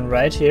Muffin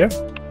right here.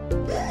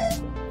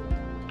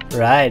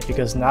 Right,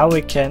 because now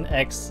we can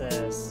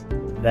access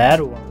that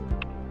one.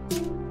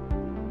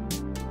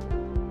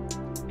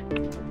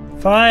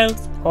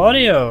 Files,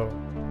 audio.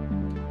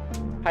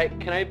 Hi,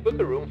 can I book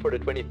a room for the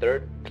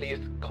 23rd? Please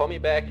call me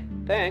back.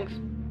 Thanks.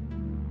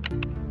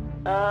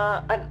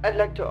 I'd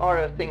like to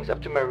order things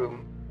up to my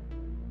room.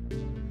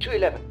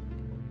 211.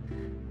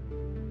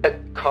 A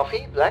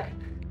coffee, black.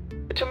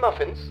 2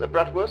 muffins, a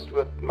bratwurst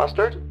with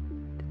mustard.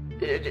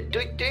 Do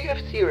you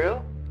have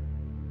cereal?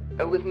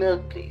 With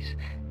milk, please.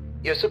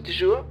 Your soup du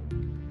jour?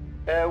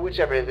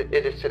 Whichever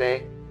it is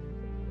today.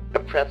 A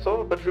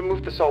pretzel, but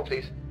remove the salt,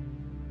 please.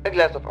 A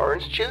glass of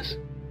orange juice.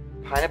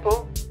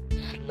 Pineapple,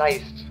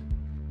 sliced.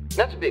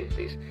 Not too big,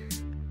 please.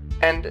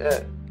 And a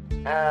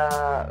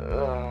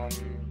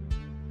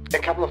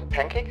couple of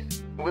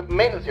pancakes with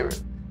maple syrup.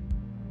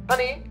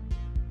 Honey,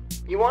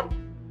 you want?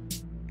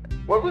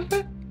 What was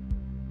that?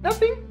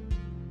 Nothing?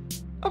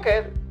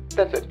 Okay,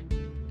 that's it.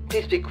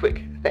 Please be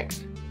quick,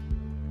 thanks.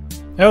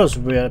 That was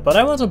weird, but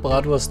I want a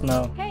bratwurst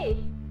now. Hey,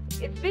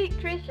 it's Big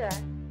Trisha,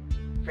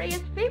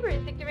 Freya's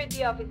favorite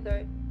security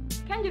officer.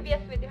 Can you be a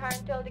sweetheart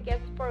and tell the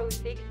guest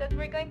 406 that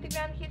we're going to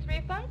grant his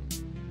refund?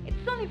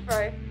 It's only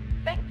fair.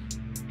 Thanks.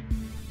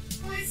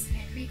 Voice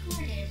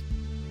recorded.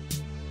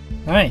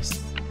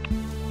 Nice.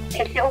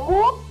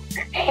 Hello?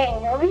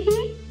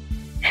 Henry?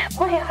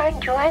 Why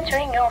aren't you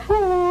answering your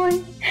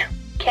phone?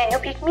 Can you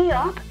pick me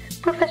up?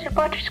 Professor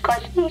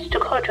Butterscotch needs to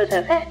go to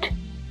the vet.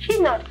 She's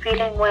not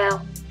feeling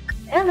well.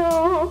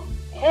 Hello?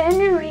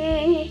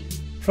 Henry?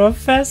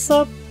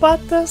 Professor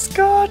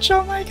Butterscotch,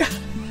 oh my god.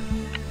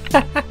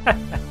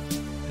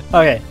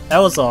 Okay, that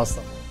was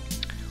awesome.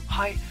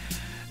 Hi,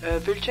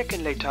 we'll check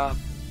in later.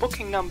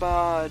 Booking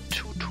number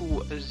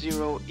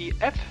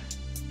 220EF.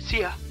 See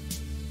ya.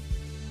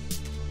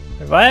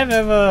 If I have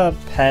ever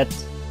a pet,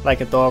 like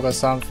a dog or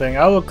something,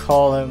 I will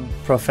call him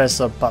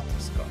Professor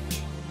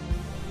Butterscotch.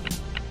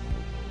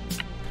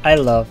 I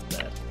love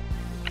that.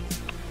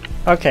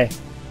 Okay,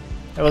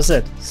 that was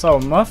it. So,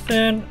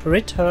 Muffin,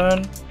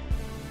 return,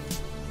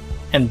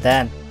 and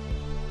then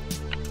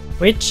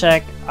we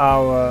check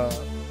our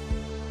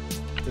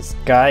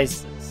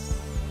disguises.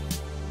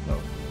 No,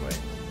 wait,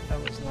 that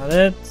was not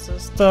it.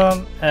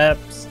 System,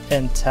 apps,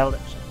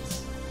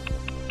 intelligence.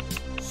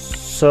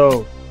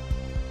 So,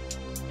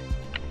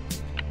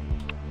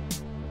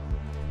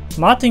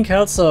 Martin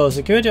Kelso,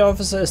 security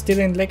officer, is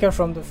stealing liquor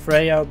from the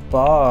Freya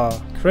bar.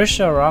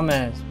 Krisha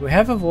Ramet, we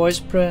have a voice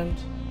print.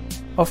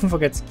 Often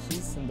forgets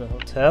keys in the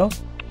hotel.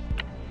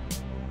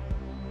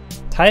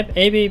 Type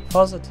AB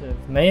positive,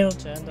 male,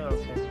 gender,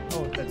 okay.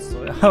 Oh, that's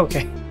so,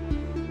 okay.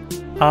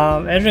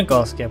 Adrian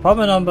Goski,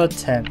 apartment number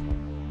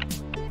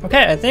 10.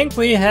 Okay, I think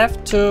we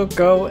have to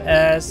go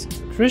as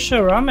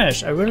Krisha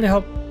Ramesh. I really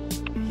hope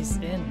he's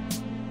in.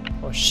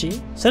 Or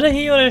she? Is it a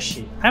he or a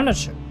she? I'm not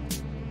sure.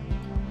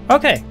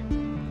 Okay.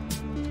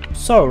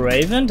 So,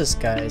 Raven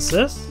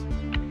disguises.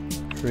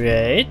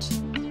 Create.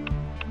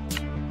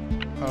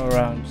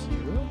 Around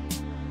you.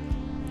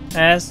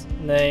 As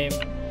name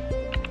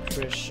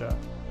Krisha.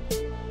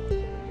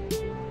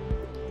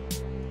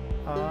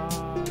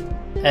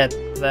 Add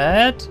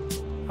that.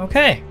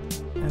 Okay.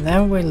 And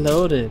then we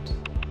load it.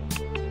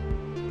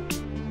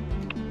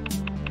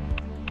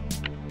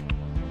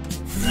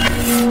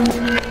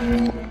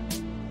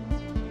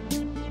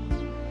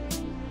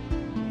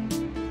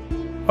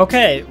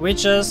 Okay, we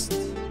just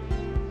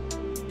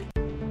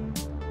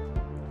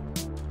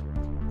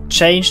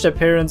changed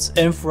appearance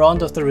in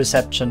front of the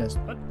receptionist,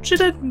 but she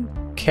didn't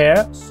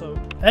care, so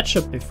that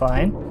should be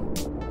fine.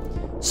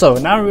 So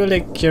now I'm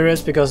really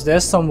curious because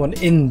there's someone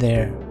in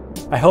there.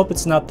 I hope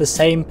it's not the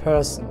same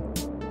person.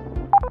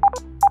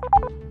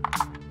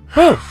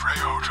 Whew.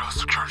 Freya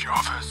security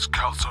office,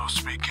 Kelso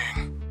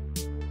speaking.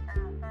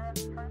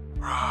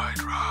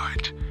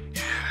 Right,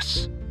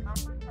 yes.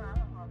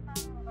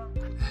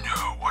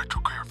 No, I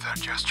took care of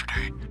that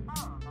yesterday.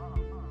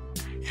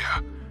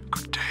 Yeah,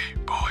 good day,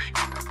 boy.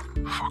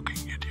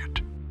 Fucking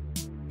idiot.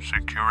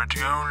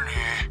 Security only.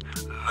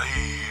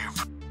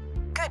 Leave.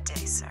 Good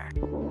day, sir.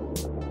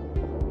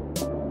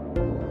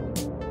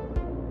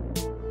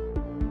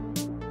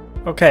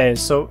 Okay,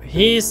 so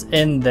he's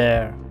in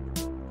there.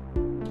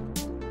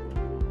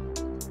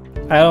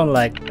 I don't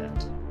like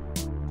that.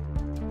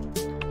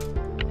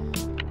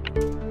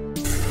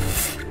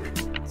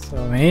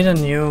 So we need a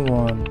new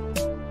one.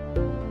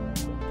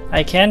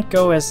 I can't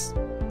go as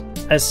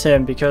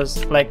him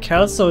because like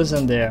Kelso is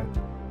in there.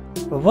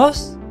 But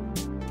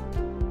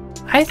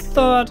I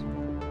thought...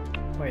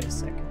 Wait a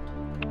second.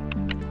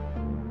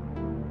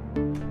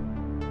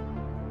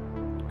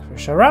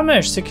 Krisha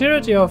Ramesh,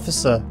 security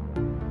officer.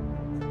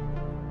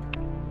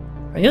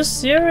 Are you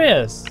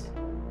serious?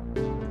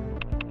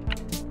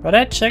 But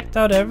I checked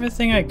out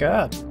everything I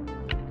got.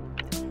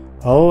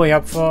 Oh, yeah,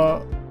 for...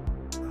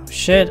 Oh,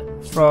 shit,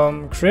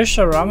 from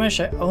Krisha Ramesh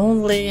I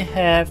only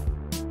have...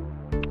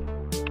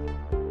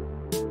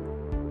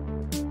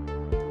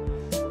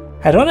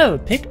 I don't have a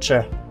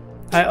picture.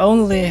 I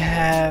only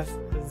have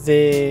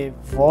the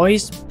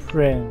voice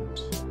print.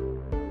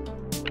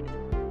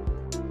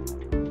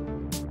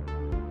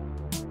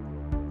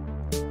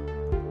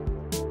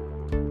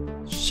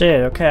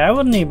 Shit, okay, I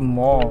would need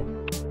more.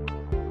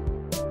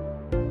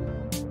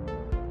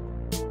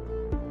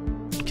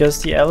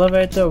 Because the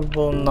elevator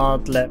will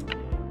not let me.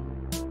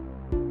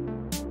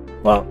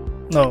 Well,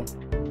 no.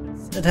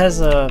 It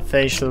has a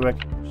facial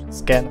recognition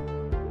scanner.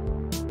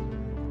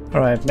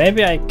 Alright,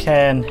 maybe I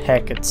can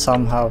hack it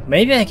somehow.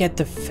 Maybe I get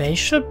the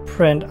facial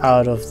print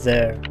out of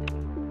there.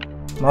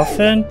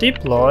 Muffin,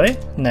 deploy,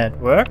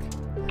 network.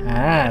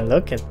 Ah,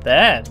 look at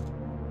that.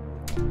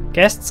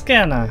 Guest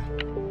scanner.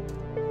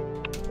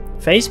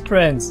 Face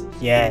prints,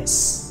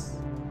 yes.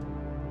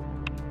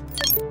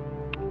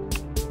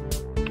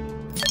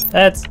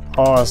 That's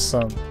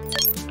awesome.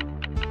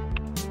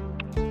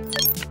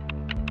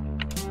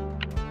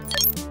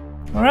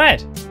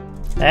 Alright,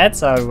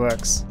 that's how it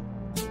works.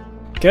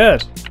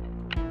 Good.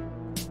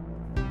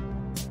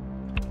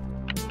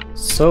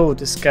 So,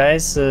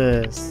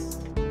 disguises.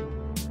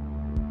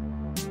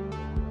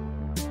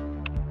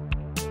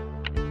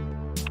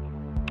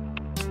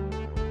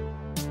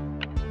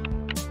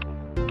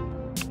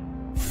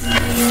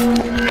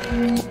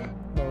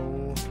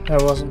 No,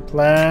 that wasn't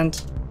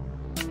planned.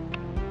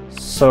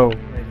 So,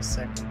 wait a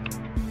second.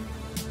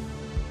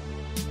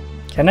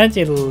 Can I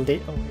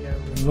delete? Oh yeah,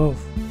 remove.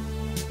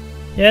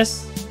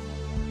 Yes.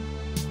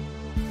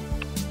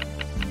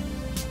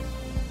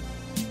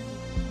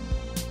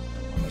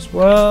 As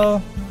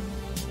well.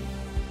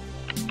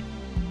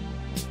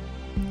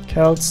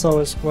 Kelso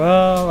as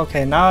well.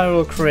 Okay, now I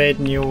will create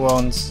new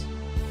ones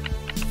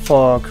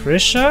for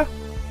Krisha.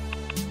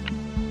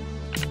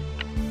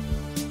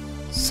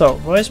 So,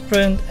 voice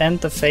print and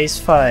the face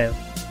file.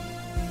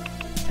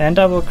 And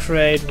I will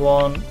create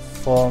one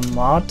for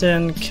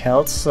Martin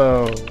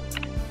Kelso.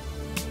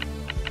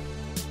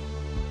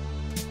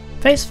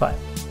 Face file.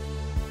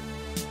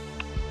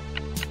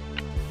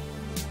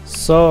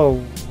 So,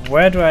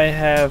 where do I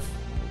have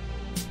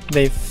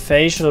the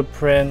facial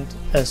print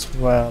as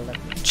well? Let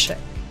me check.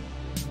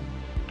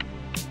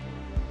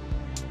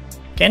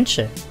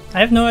 Genshin. I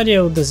have no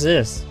idea who this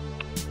is.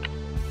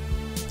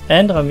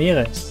 And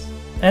Ramirez.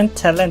 And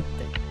Talente.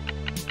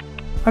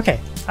 Okay,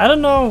 I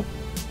don't know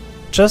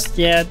just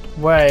yet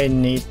where I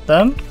need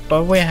them,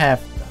 but we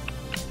have them.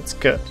 It's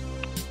good.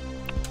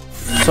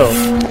 So,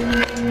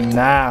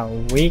 now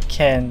we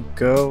can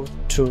go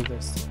to the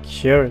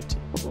security.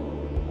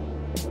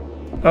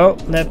 Oh,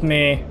 let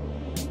me...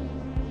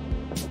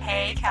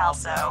 Hey,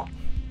 Kelso.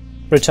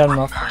 Return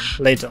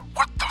muffin later.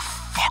 What the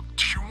fuck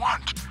do you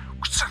want?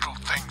 We settle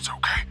things,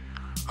 okay?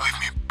 Leave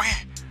me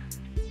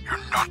be. You're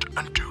not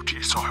on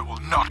duty, so I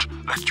will not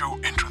let you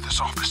into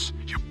this office,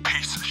 you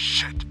piece of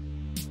shit.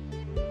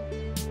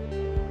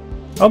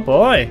 Oh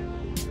boy.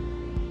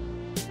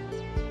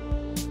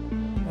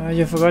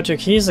 You forgot your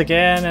keys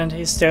again and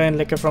he's stealing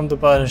liquor from the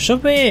bar.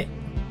 Should we?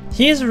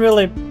 He's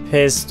really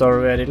pissed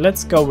already.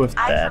 Let's go with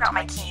I that. forgot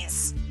my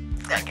keys.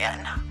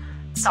 Again.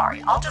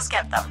 Sorry, I'll just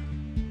get them.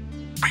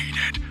 Beat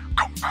it.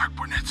 Come back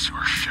when it's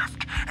your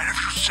shift. And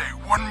if you say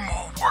one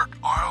more word,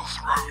 I'll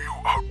throw you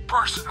out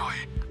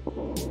personally.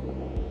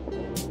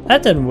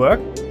 That didn't work.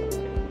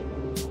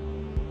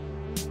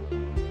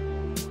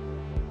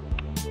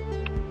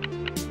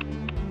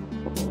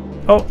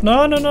 Oh,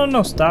 no, no, no,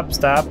 no. Stop,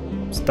 stop,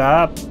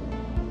 stop.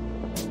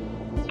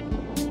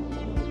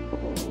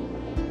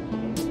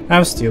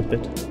 I'm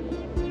stupid.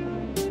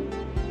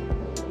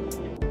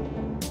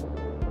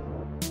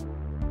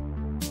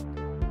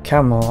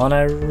 Come on,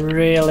 I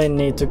really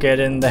need to get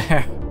in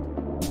there.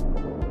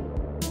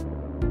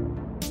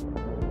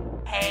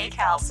 Hey,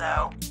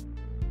 Kelso.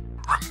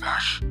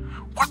 Ramesh,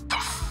 what the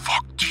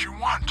fuck do you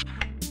want?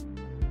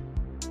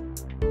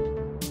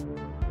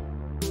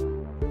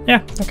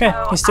 Yeah, okay,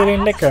 Oh, he's stealing I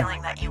have liquor. a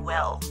feeling that you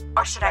will.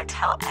 Or should I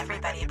tell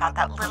everybody about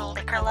that little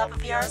liquor love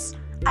of yours?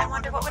 I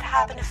wonder what would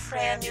happen if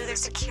Freya knew their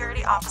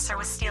security officer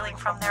was stealing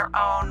from their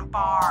own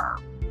bar.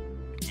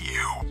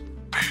 You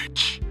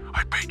bitch.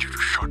 I paid you to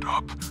shut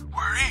up.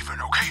 We're even,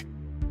 okay?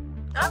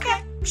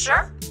 Okay,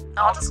 sure.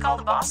 I'll just call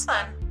the boss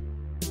then.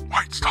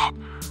 Wait, stop.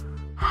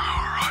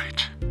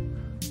 Alright.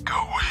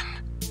 Go in.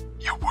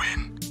 You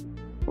win.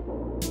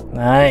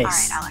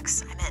 Nice. Alright,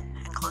 Alex, I'm in,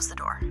 and close the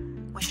door.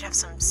 We should have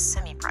some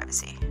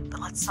semi-privacy,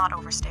 but let's not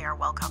overstay our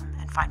welcome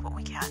and find what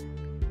we can.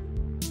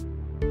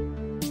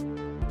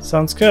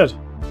 Sounds good.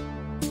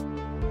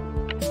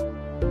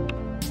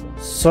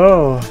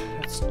 So,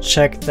 let's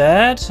check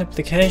that.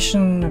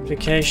 Application,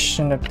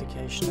 application,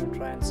 application. I'm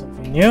trying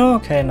something new.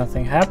 Okay,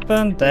 nothing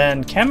happened.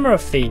 Then camera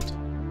feed.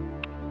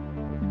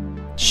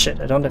 Shit,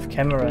 I don't have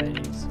camera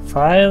IDs.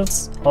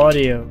 Files,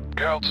 audio.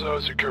 Kelso,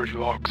 security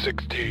log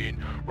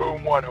 16.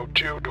 Room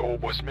 102 door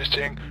was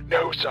missing.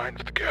 No sign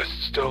of the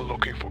guests. Still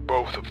looking for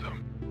both of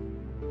them.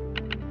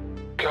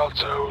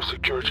 Kelso,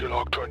 security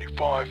log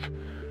 25.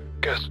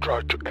 Guest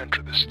tried to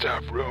enter the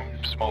staff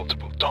rooms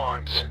multiple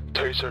times.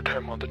 Tasered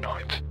him on the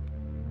 9th.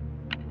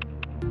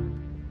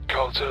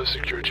 Kelso,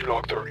 security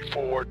log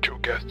 34. 2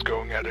 guests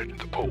going at it in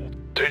the pool.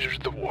 Tasered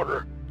to the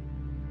water.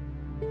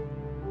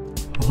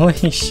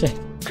 Holy shit.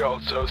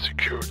 Kelso,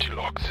 security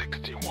log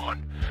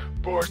 61.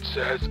 Board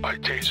says I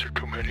tasered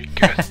too many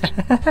guests. Took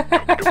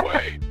it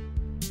away.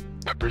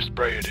 Pepper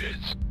spray it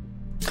is.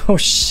 Oh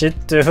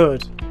shit,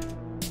 dude.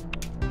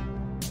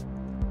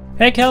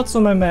 Hey Kelso,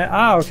 my man.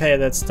 Ah, okay,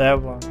 that's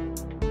that one.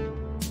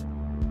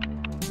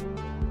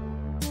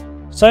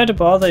 Sorry to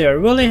bother you. I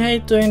really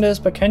hate doing this,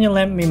 but can you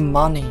lend me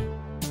money?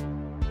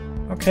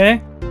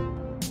 Okay.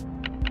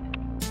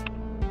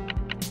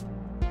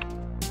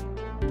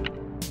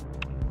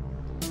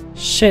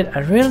 Shit, I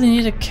really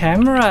need a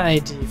camera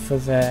ID for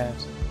that.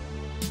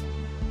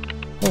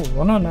 Oh,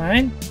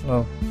 109?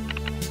 No.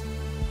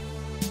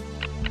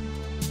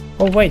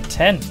 Oh wait,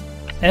 10.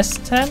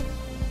 S10?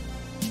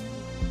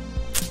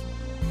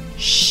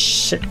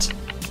 Shit.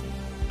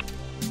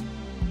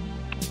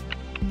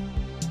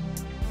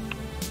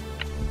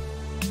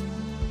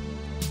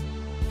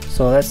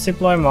 So let's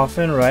deploy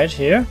Muffin right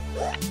here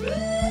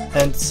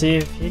and see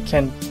if he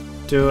can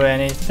do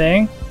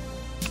anything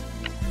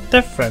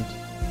different.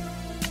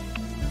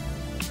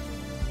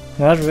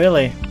 Not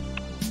really.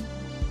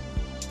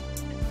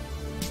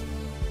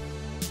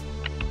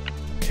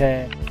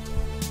 Okay.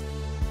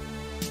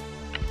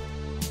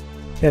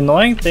 The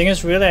annoying thing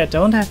is really I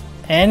don't have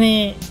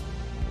any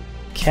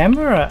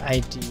camera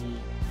ID.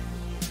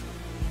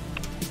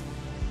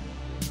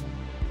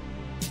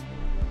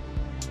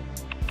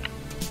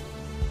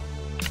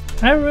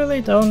 I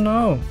really don't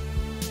know.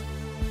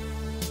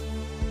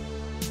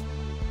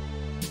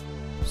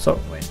 So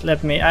wait,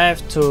 I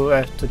have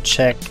to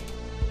check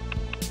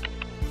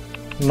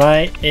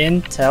my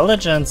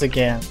intelligence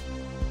again.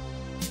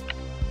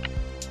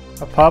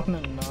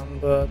 Apartment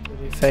number to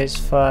the face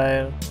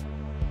file.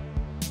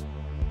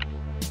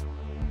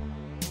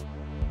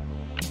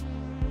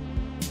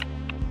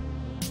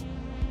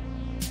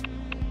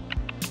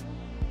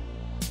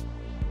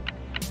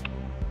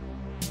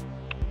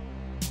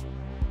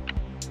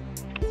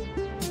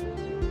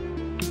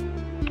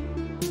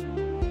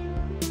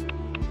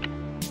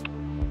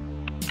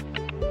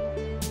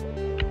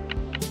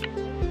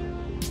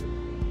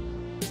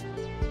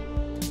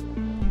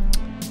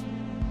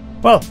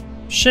 Well,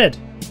 shit.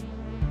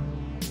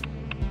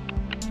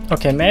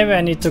 Okay, maybe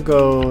I need to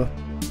go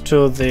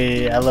to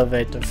the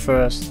elevator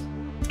first.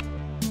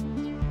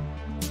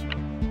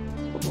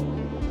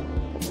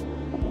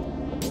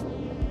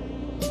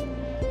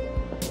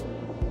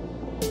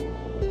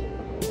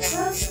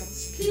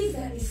 Please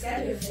let me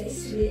scan your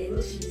face to be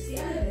able to use the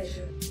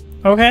elevator.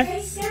 Okay.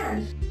 Face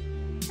scanned.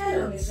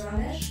 Hello, Miss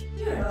Ramesh.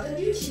 You are not on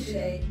duty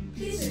today.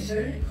 Please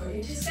return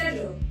according to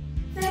schedule.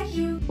 Thank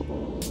you.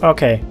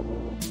 Okay.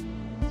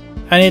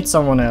 I need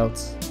someone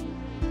else.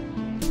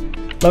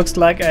 Looks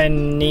like I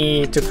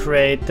need to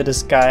create the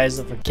disguise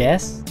of a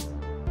guest.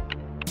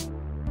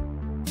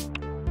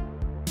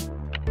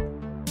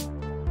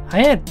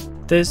 I had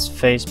this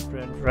face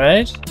print,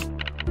 right?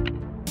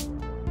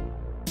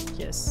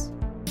 Yes.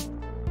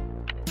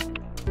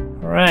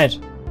 Alright.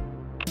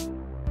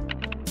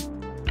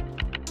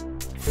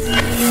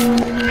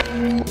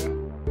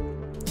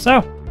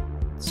 So,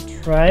 let's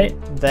try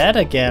that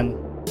again.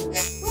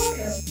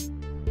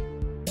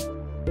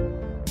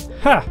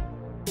 Ha!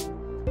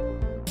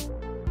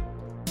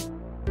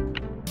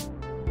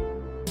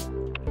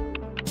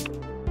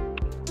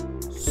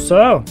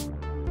 So,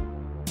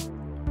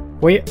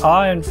 we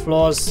are in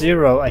floor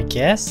 0, I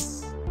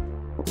guess?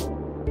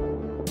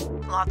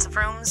 Lots of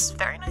rooms,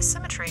 very nice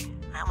symmetry.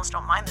 I almost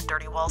don't mind the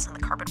dirty walls and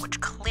the carpet, which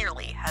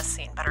clearly has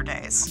seen better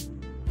days.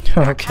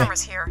 There are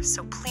cameras here,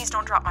 so please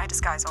don't drop my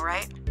disguise,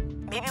 alright?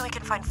 Maybe we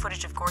can find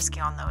footage of Gorski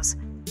on those.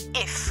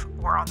 If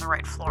we're on the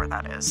right floor,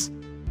 that is.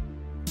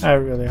 I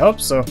really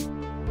hope so.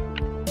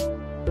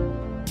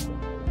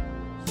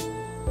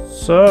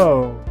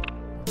 So,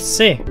 let's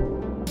see.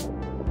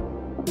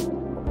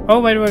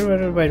 Oh, wait.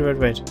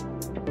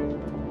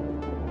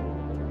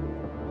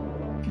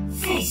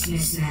 Face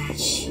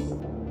mismatch.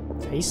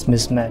 Face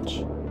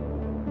mismatch.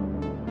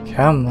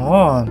 Come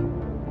on.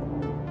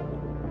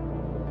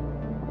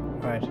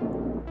 Right.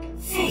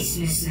 Face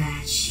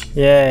mismatch.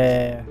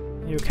 Yeah,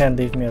 you can't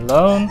leave me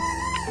alone.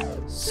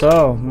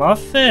 So,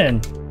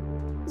 Muffin.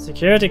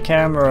 Security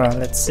camera,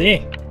 let's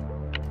see.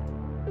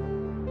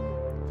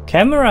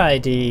 Camera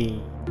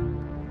ID.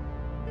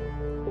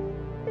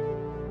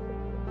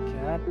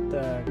 Got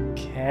the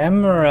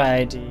camera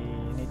ID.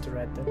 Need to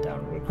write that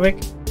down real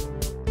quick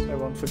so I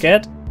won't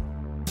forget.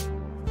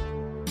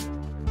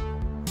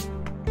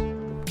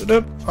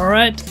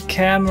 Alright,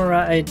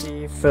 camera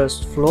ID,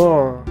 first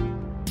floor.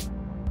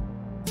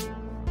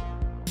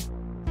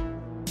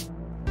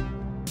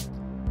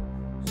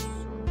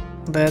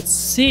 let's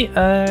see.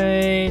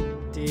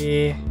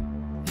 ID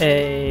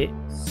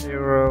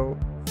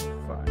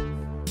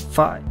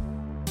A055.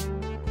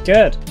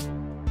 Good.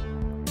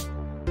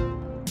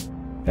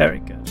 Very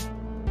good.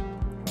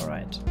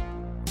 Alright.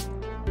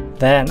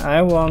 Then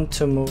I want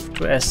to move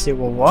to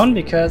S01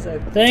 because I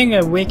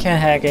think we can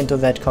hack into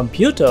that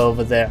computer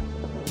over there.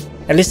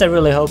 At least I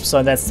really hope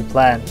so, that's the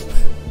plan.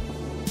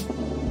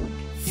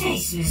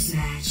 Face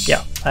mismatch.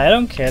 Yeah, I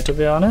don't care to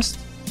be honest.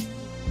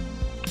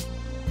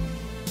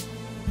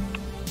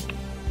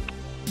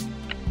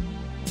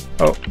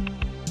 Oh.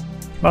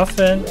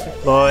 Muffin,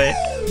 deploy,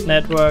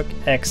 network,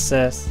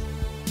 access.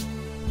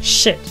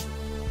 Shit.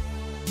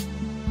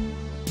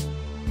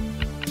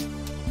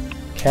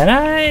 Can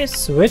I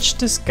switch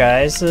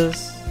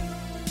disguises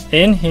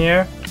in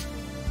here?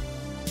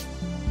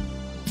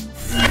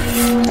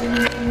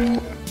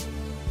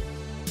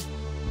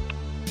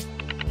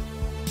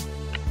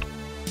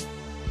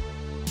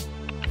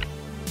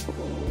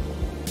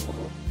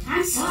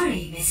 I'm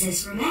sorry,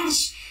 Mrs.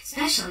 Ramesh.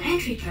 Special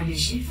entry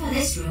permission for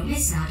this room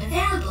is not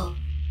available.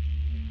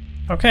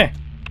 Okay.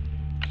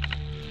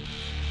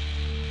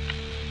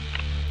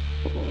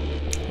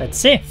 Let's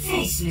see.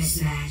 Face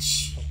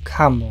mismatch.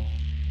 Come on.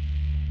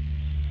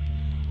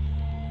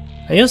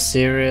 Are you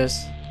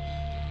serious?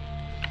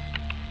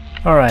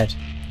 Alright,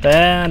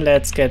 then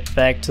let's get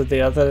back to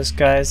the other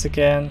guys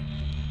again.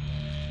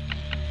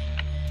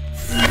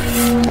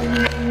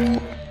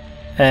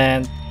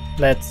 And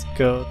let's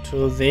go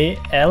to the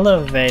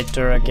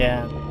elevator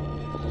again.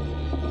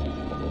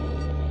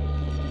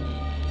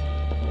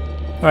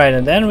 Alright,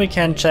 and then we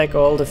can check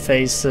all the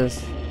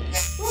faces.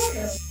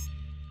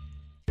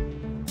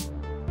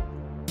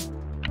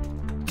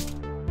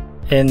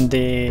 In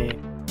the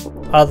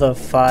other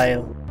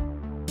file.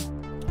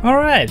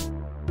 Alright.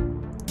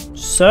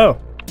 So,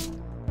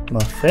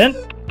 Muffin,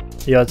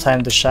 your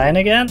time to shine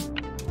again.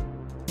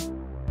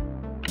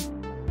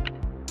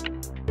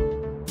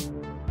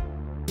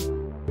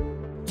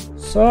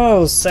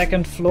 So,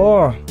 second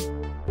floor.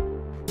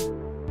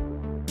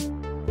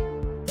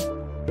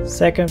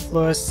 Second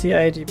floor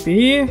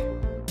CIDB.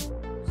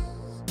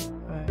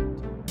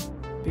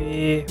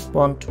 CIDB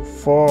 1 to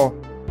 4.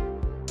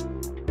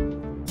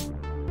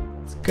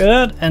 That's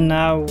good. And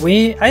now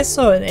I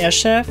saw an air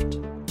shaft,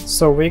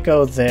 so we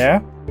go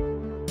there.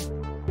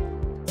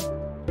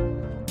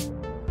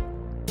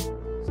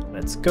 So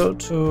let's go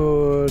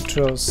to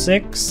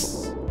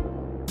 206.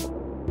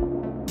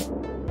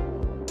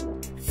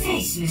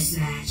 Face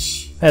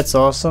mismatch. That's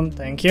awesome,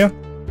 thank you.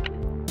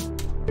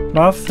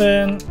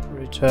 Muffin,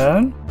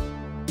 return.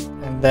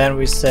 And then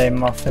we say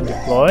Muffin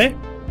deploy.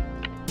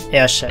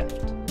 Air shaft.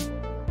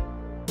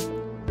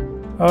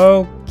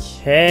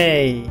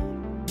 Okay.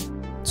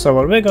 So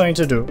what we're going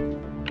to do,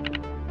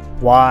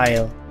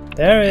 while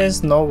there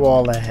is no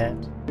wall ahead,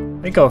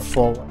 we go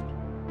forward.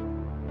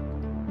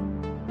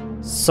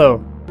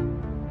 So,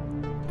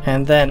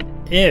 and then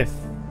if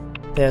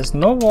there's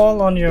no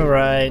wall on your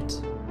right,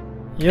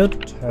 you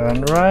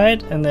turn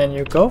right and then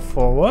you go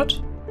forward.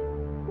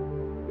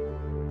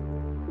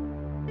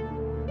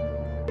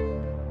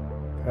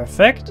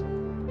 Perfect.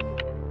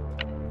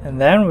 And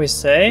then we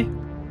say,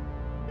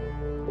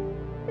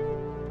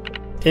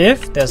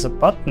 if there's a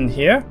button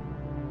here,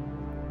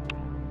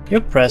 you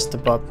press the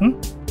button.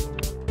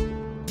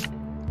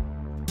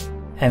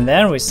 And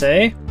then we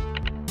say,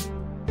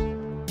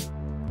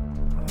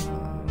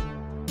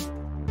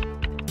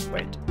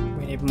 wait,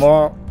 we need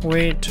more.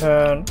 We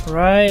turn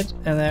right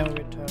and then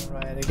we turn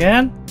right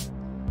again.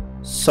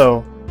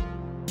 So,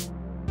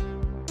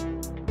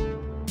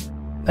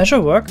 that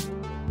should work.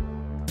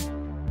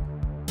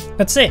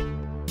 Let's see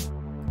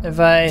if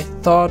I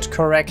thought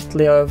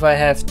correctly or if I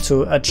have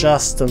to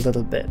adjust a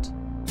little bit.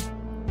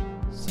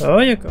 So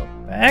you go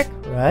back,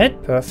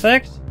 right,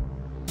 perfect.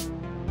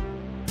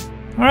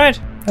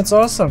 Alright, that's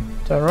awesome.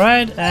 Turn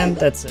right and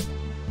that's it.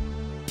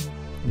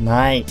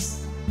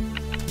 Nice.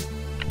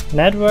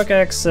 Network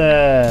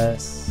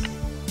access.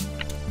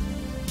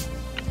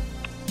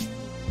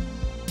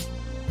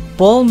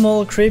 Bull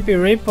Mole creepy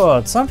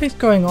report. Something's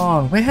going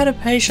on. We had a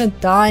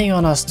patient dying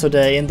on us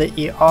today in the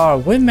ER.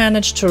 We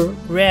managed to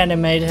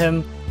reanimate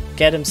him,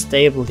 get him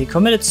stable. He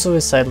committed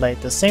suicide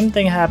late. The same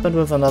thing happened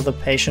with another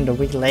patient a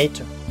week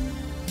later.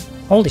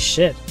 Holy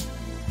shit.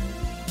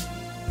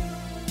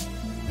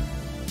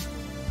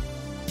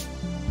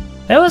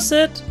 That was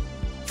it.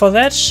 For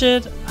that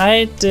shit,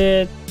 I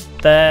did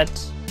that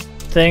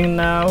thing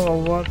now,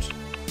 or what?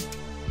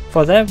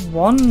 For that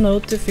one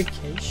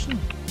notification.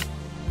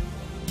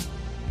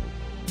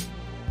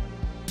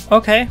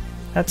 Okay,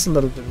 that's a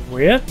little bit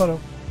weird, but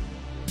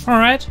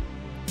alright.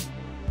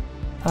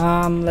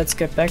 Let's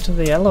get back to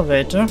the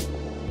elevator.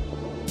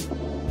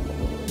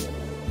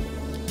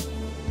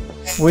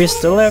 We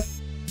still have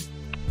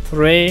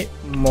 3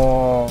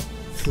 more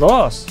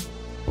floors.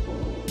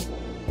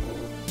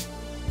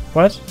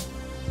 What?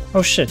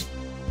 Oh shit.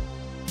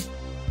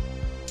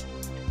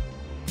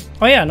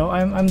 Oh yeah, no,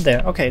 I'm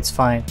there. Okay, it's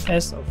fine.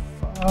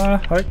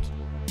 SO5 hurt.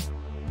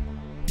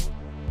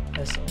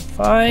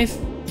 SO5.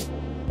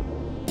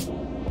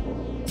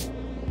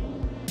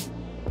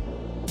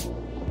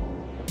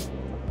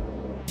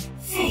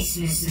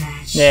 Face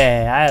mismatch.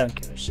 Yeah, I don't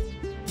give a shit.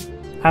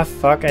 Ah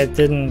fuck, I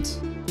didn't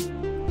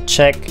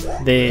check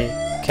the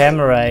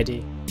camera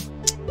ID.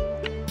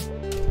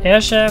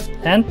 Airshaft,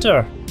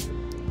 enter.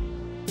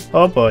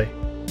 Oh boy.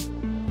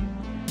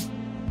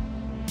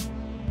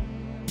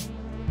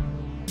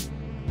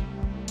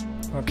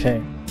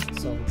 Okay,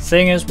 so the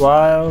thing is,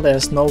 while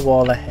there's no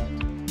wall ahead,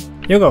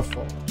 you go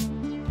forward.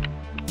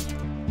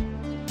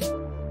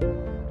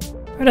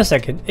 Wait a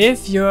second,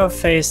 if you're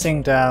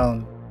facing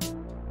down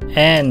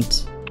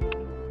and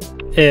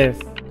if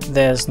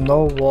there's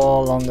no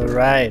wall on the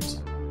right,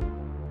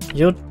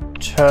 you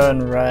turn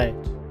right.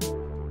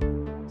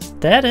 Is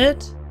that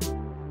it?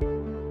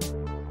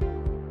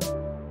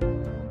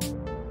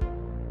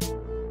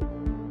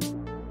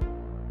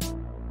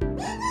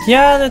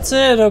 Yeah, that's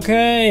it,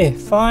 okay,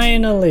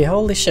 finally,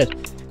 holy shit.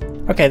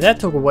 Okay, that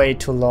took way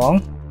too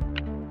long.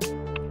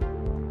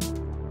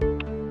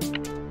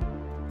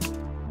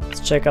 Let's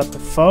check out the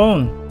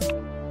phone.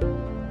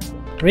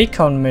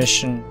 Recon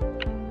mission.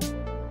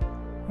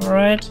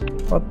 Alright,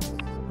 what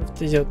with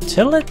the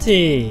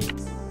utility?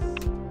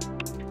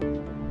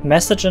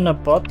 Message in a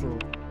bottle.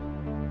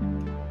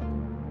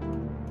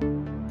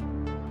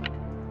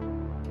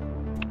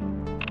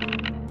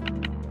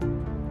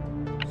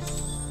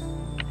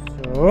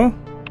 So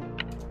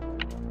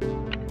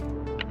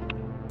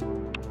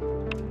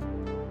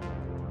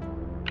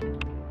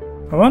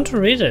I want to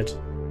read it.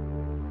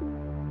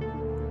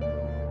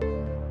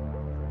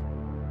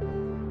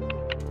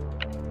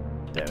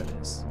 There it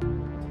is.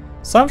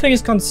 Something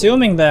is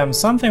consuming them,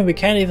 something we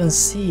can't even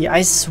see.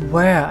 I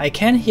swear, I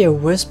can hear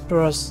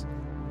whispers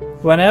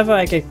whenever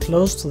I get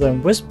close to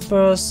them.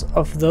 Whispers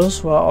of those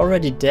who are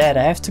already dead.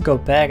 I have to go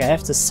back, I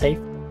have to save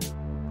them.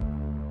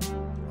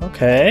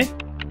 Okay.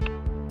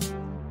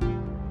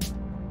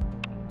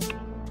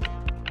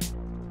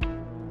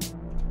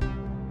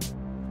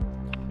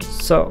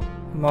 So,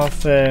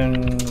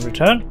 muffin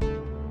return.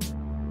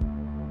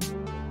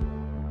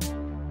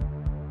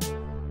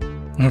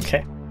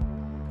 Okay.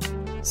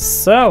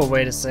 So,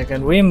 wait a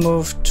second, we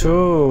moved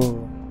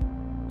to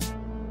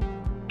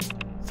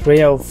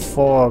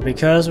 304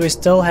 because we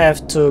still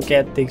have to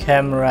get the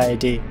camera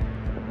ID.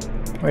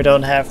 We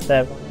don't have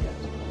that one yet.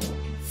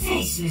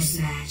 Face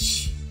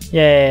mismatch.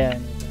 Yeah,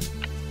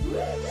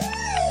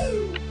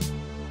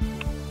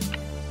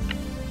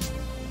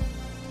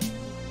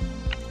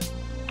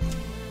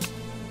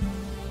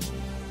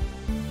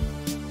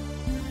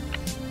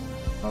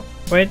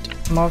 wait,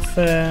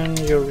 muffin,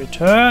 you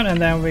return,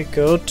 and then we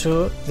go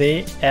to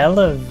the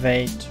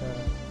elevator.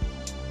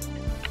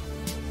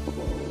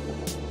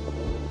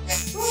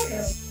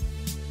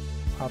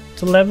 Up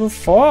to level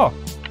 4.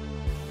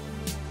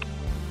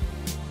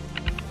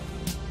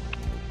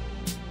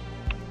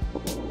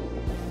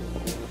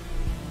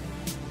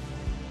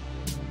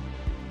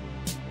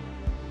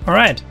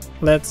 Alright,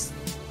 let's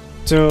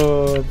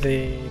do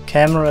the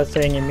camera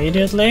thing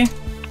immediately.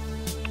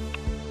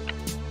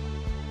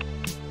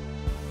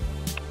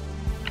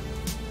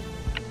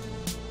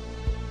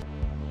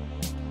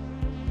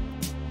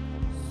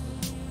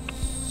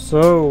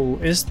 So,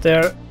 is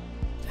there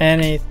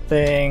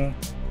anything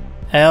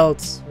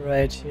else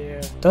right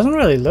here? Doesn't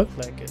really look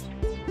like it.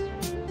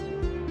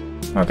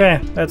 Okay,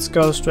 let's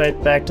go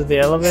straight back to the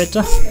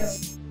elevator.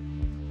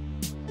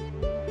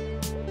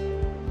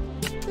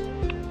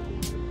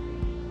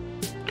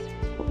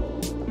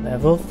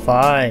 Level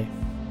 5.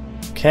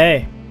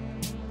 Okay.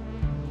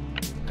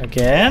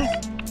 Again.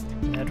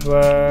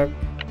 Network.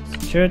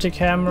 Security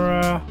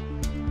camera.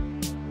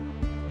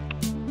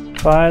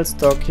 Files,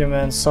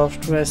 documents,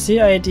 software,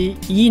 CID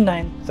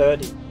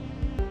E930.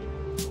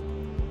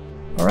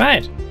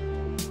 Alright.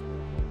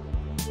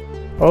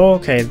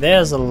 Okay,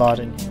 there's a lot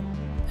in here.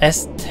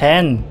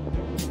 S10.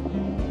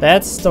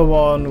 That's the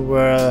one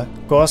where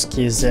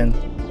Gorski is in.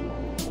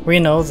 We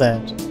know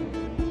that.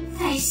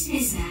 Face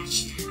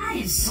mismatch. I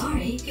am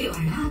sorry, you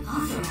are not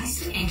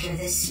authorized to enter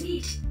this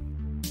suite.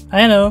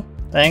 I know,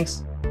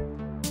 thanks.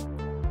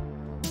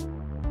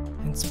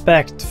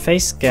 Inspect,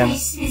 face scan.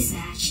 Face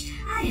mismatch.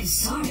 I am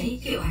sorry,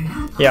 you are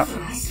not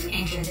authorized to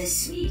enter this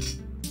suite.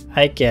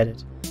 I get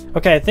it.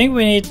 Okay, I think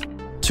we need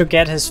to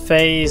get his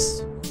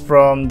face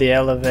from the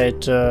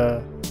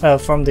elevator,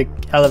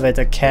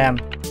 cam.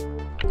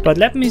 But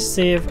let me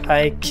see if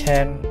I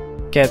can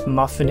get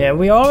Muffin here.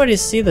 We already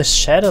see the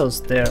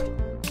shadows there.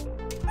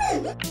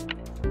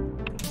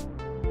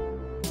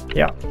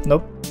 Yeah,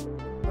 nope.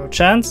 No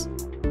chance.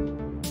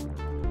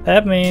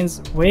 That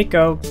means we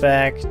go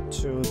back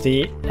to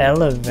the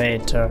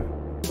elevator.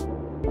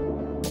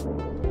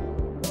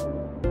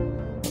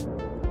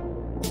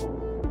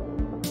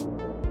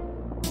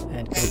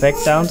 Go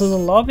back down to the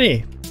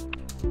lobby.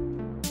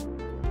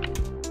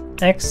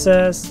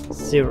 Access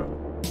 0.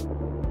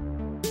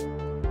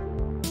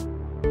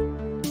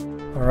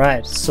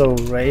 Alright, so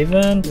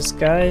Raven,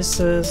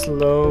 disguises,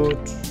 load,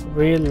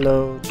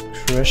 reload,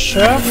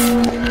 Trisha.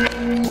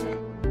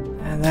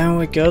 And then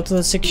we go to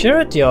the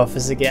security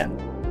office again.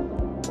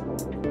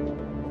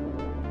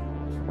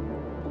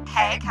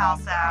 Hey,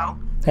 Kelso.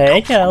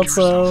 Hey,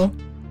 Kelso.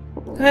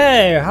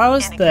 Hey,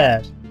 how's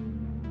that?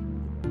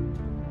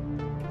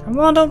 Come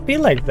on, don't be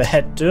like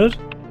that, dude.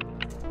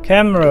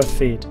 Camera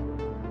feed.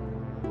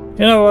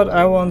 You know what,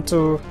 I want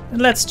to...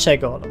 Let's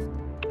check all of them.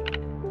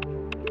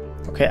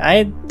 Okay,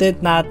 I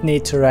did not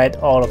need to write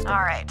all of them.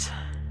 Alright.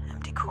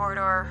 Empty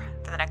corridor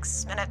for the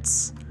next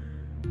minutes,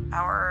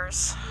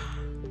 hours.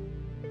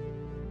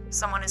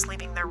 Someone is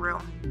leaving their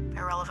room.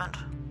 Irrelevant.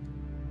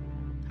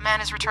 A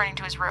man is returning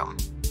to his room.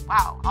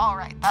 Wow,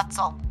 alright, that's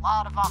a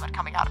lot of vomit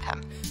coming out of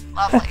him.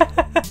 Lovely.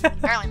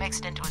 Barely makes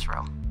it into his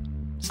room.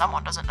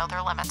 Someone doesn't know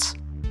their limits.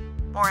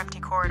 More empty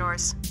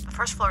corridors. The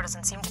first floor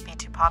doesn't seem to be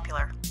too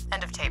popular.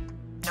 End of tape.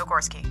 No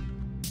Gorski.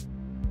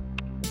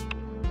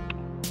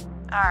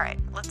 Alright,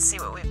 let's see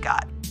what we've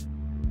got.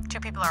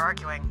 2 people are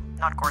arguing,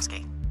 not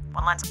Gorski.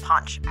 One lands a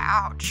punch.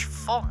 Ouch.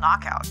 Full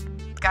knockout.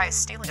 The guy is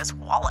stealing his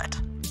wallet.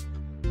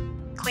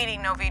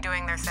 Cleaning, Novi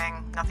doing their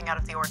thing. Nothing out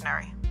of the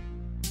ordinary.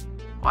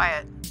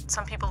 Quiet.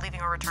 Some people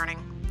leaving or returning.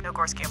 No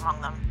Gorski among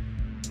them.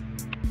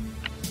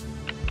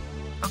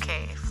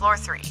 Okay, floor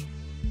 3.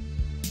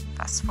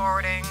 Fast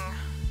forwarding.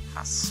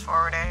 Fast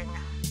forwarding.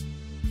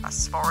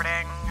 Fast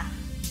forwarding.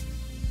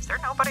 Is there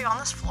nobody on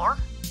this floor?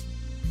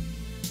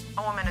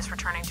 A woman is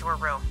returning to her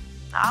room.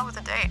 Ah, with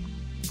a date.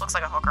 Looks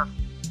like a hooker.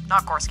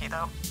 Not Gorski,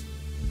 though.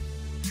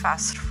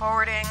 Fast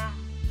forwarding.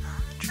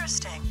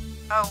 Interesting.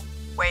 Oh,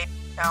 wait.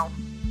 No.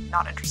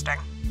 Not interesting.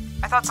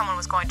 I thought someone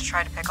was going to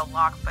try to pick a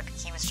lock, but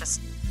he was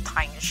just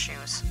tying his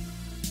shoes.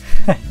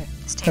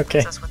 This tape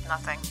leaves us with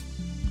nothing.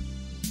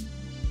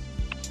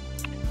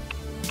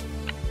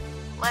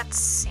 Let's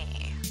see.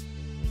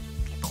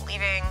 People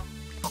leaving,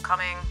 people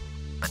coming,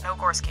 but no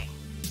Gorski.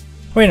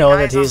 We know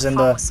that he's in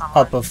the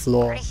upper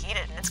floor. Pretty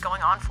heated, and it's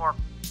going on for,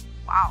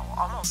 wow,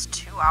 almost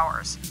 2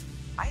 hours.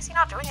 Why is he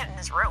not doing it in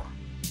his room?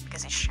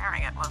 Because he's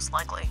sharing it, most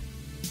likely.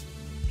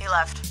 He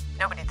left.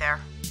 Nobody there.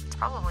 It's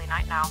probably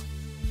night now.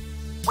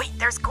 Wait,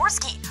 there's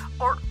Gorski!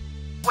 Or,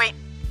 wait,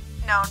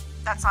 no,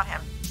 that's not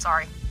him.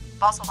 Sorry.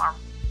 False alarm.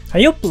 Are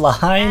you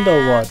blind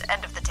or what?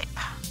 End of the tape.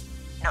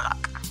 No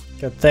luck.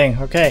 Good thing.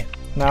 Okay,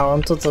 now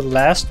on to the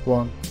last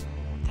one.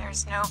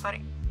 There's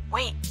nobody.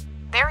 Wait,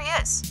 there he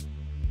is.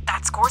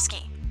 That's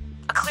Gorski.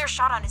 A clear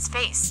shot on his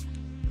face.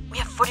 We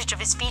have footage of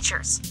his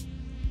features.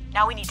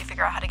 Now we need to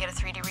figure out how to get a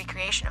 3D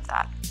recreation of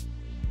that.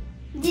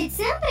 Did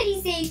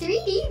somebody say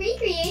 3D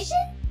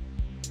recreation?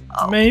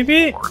 Oh,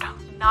 maybe? Lord.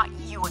 Not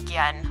you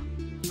again.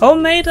 Oh,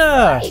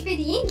 Maida! Sorry for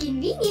the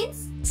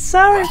inconvenience.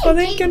 Sorry for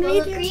the capable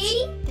of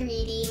inconvenience. creating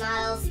 3D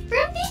models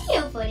from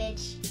video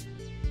footage.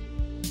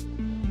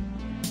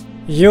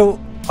 You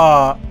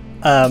are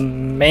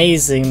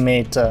amazing,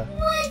 Maida.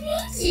 Why,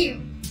 thank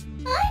you.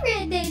 I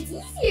read that it's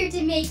easier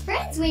to make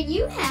friends when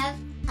you have,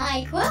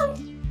 I quote,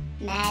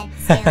 mad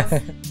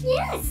skills.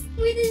 Yes,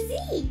 with a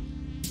Z.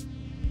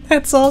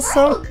 That's I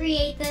awesome. will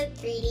create the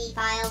 3D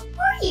file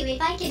for you if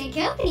I can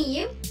accompany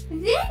you.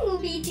 Then we'll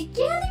be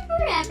together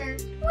forever.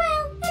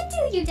 Well,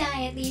 until you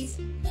die at least.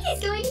 It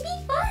is going to be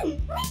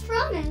fun, I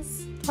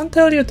promise.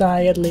 Until you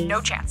die at least. No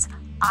chance.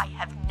 I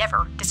have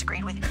never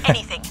disagreed with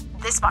anything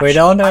this much. We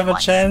don't have a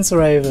life. chance,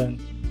 Raven.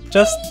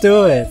 Just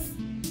do it.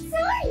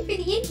 Sorry for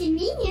the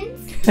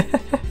inconvenience.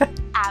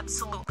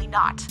 Absolutely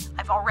not.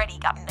 I've already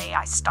got an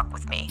AI stuck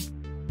with me.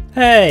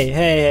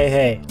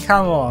 Hey.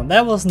 Come on,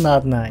 that was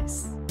not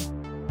nice.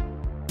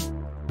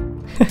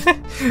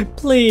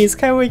 Please,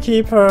 can we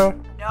keep her?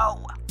 No.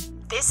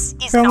 This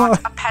is Come not on.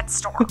 a pet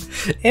store.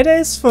 It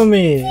is for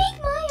me.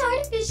 Take my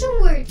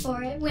artificial word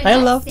for it when I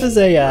love say this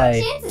AI.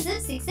 your chances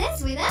of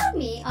success without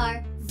me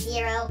are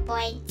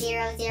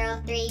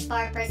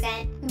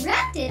 0.0034%.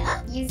 Wrapped it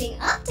up using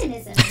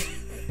optimism.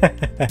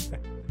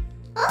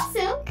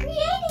 Also,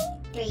 creating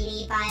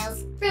 3D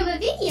files from a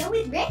video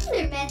with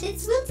regular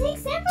methods will take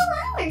several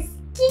hours.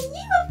 Can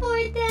you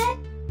afford that?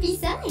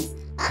 Besides,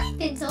 I've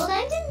been told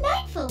I'm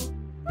delightful.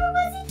 Or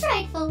was it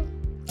frightful?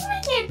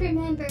 I can't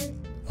remember.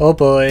 Oh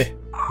boy.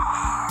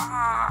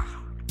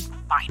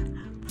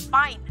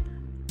 Fine.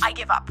 I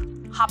give up.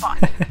 Hop on.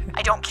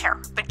 I don't care,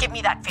 but give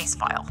me that face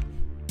file.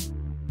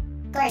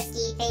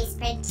 Gorski face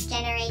print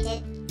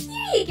generated.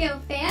 Here you go,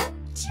 fam.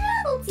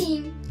 Travel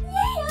team.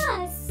 Yay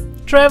us.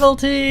 Travel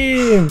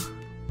team!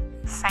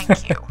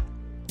 Thank you.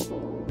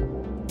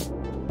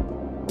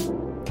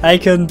 I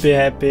couldn't be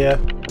happier.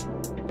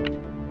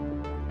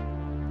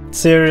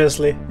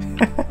 Seriously.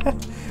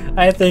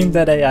 I think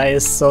that AI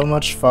is so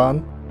much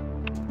fun.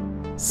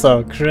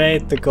 So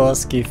create the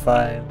Gorski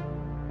file.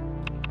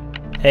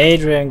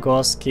 Adrian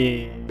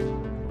Gorski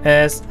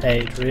as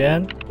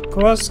Adrian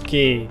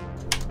Gorski.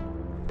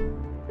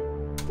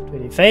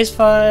 3D face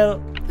file,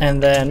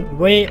 and then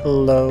we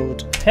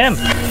load him.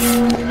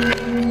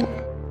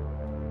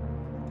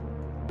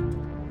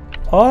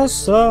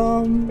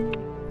 Awesome!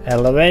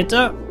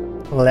 Elevator,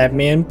 let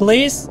me in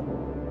please.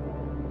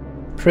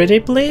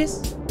 Pretty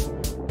please.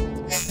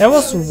 There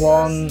was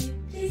one.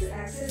 Please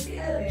access the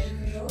elevator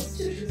controls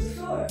to choose a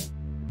floor.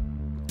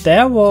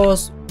 There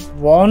was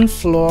one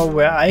floor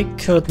where I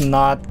could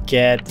not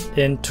get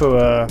into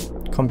a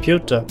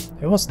computer.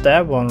 It was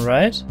that one,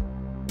 right?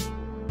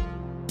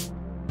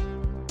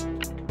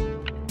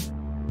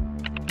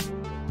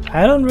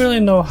 I don't really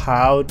know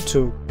how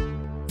to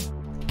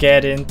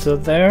get into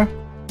there.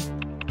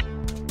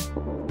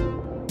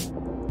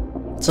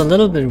 It's a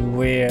little bit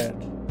weird.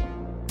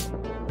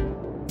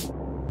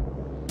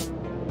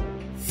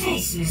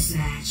 Face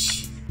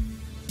mismatch.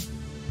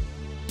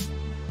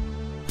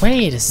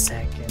 Wait a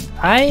second.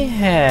 I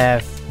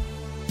have...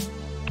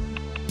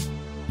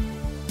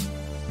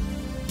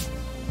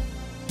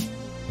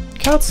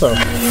 Council.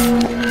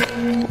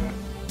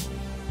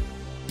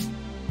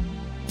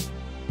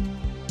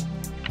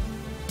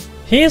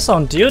 He is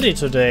on duty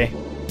today,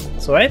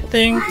 so I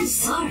think... I'm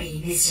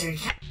sorry, Mr.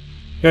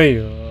 Here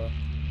you are.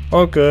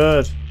 All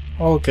good.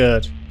 All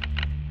good.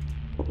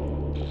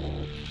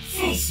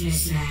 Face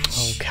mismatch.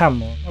 Oh,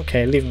 come on.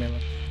 Okay, leave me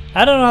alone.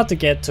 I don't know how to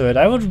get to it.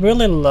 I would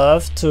really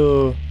love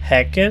to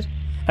hack it.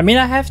 I mean,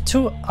 I have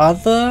two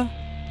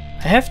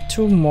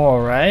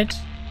more, right?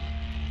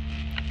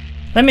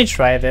 Let me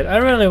try that. I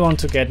really want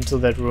to get into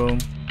that room.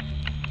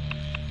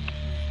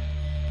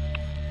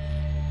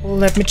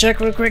 Let me check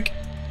real quick.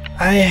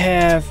 I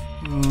have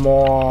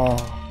more.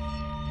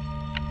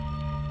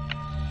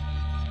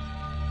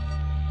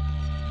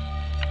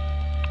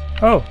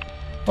 Oh.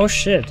 Oh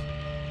shit.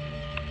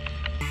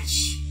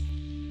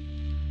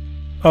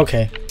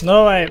 Okay.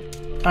 No, I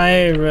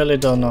really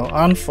don't know.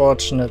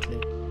 Unfortunately.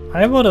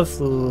 I would have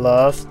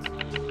loved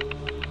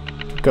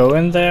to go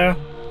in there,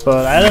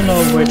 but I don't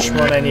know which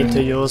one I need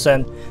to use,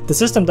 and the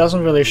system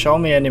doesn't really show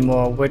me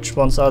anymore which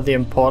ones are the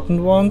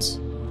important ones.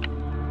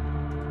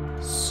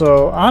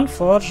 So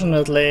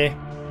unfortunately,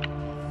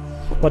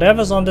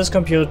 whatever's on this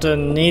computer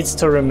needs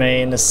to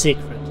remain a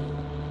secret.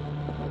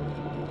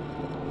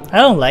 I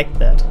don't like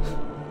that.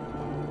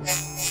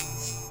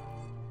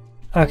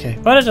 Okay,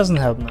 but it doesn't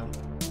help now.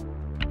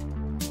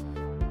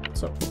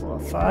 So 4,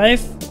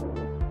 5,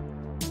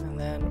 and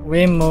then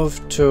we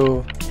move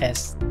to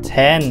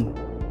S10.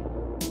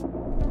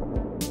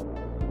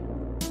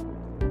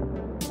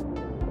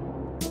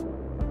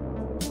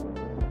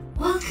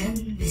 Welcome,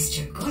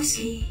 Mr.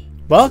 Gorski.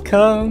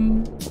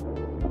 Welcome!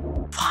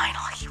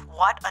 Finally,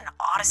 what an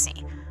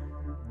odyssey.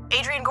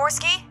 Adrian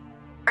Gorski?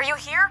 Are you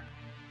here?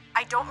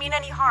 I don't mean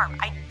any harm.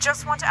 I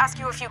just want to ask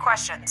you a few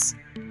questions.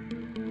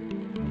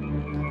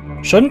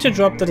 Shouldn't you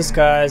drop the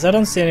disguise? I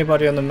don't see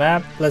anybody on the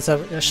map. Let's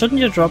have.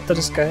 Shouldn't you drop the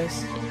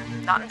disguise?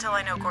 Not until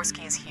I know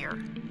Gorski is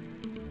here.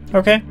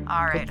 Okay.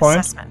 Alright, good point.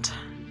 assessment.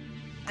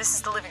 This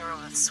is the living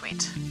room of the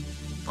suite.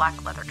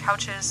 Black leather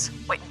couches,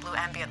 white and blue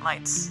ambient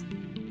lights.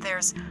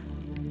 There's...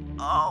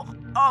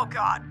 oh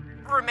god.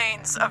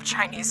 Remains of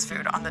Chinese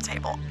food on the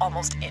table,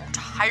 almost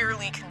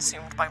entirely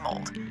consumed by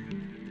mold.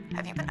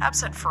 Have you been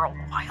absent for a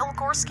while,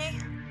 Gorski?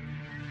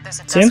 There's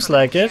a desk Seems with a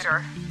like it.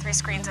 computer, 3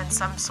 screens and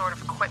some sort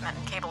of equipment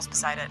and cables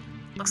beside it.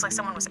 Looks like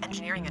someone was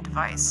engineering a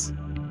device.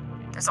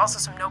 There's also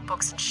some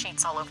notebooks and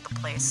sheets all over the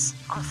place.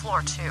 On the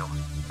floor, too.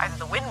 Either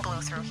the wind blew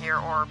through here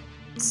or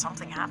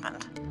something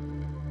happened.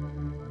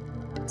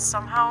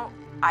 Somehow,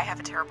 I have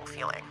a terrible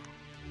feeling.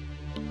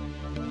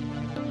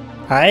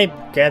 I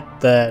get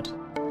that.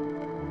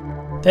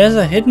 There's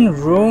a hidden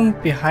room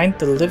behind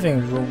the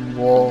living room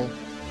wall.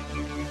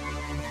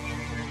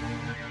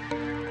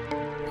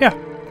 Yeah,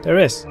 there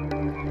is.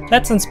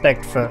 Let's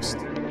inspect first.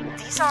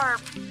 These are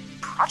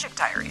project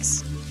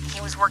diaries.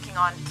 He was working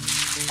on...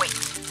 Wait,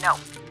 no.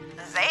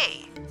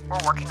 They were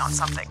working on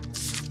something.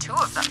 2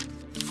 of them.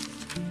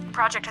 The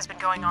project has been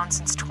going on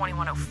since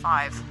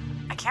 2105.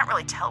 I can't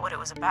really tell what it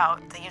was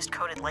about. They used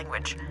coded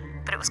language,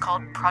 but it was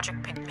called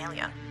Project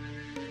Pygmalion.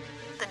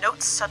 The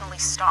notes suddenly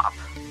stop.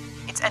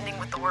 It's ending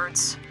with the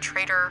words,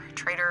 traitor,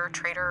 traitor,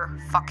 traitor,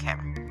 fuck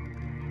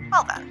him.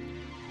 Well then.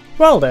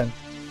 Well then.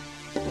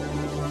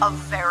 A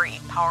very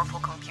powerful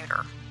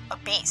computer. A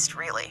beast,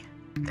 really.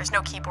 There's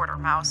no keyboard or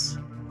mouse.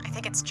 I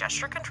think it's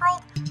gesture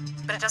controlled,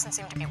 but it doesn't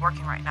seem to be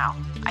working right now.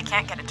 I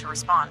can't get it to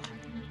respond.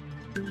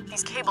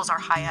 These cables are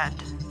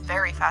high-end,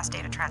 very fast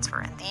data transfer,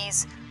 and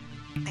these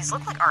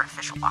look like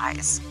artificial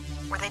eyes.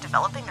 Were they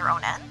developing their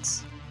own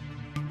ends?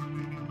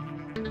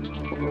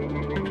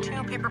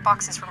 2 paper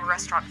boxes from a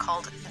restaurant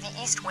called The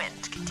East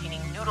Wind,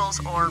 containing noodles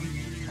or,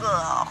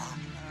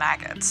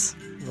 maggots.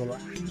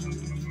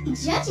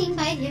 Judging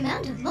by the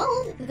amount of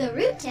mold, the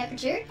room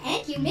temperature,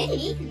 and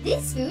humidity,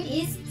 this food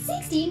is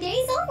 16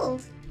 days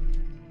old.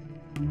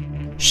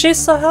 She's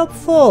so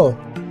helpful.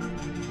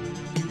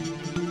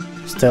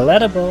 Still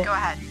edible. Go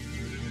ahead.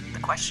 The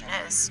question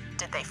is,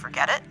 did they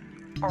forget it?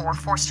 Or were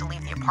forced to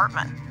leave the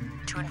apartment?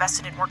 Too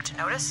invested in work to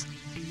notice?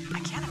 I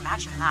can't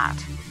imagine that.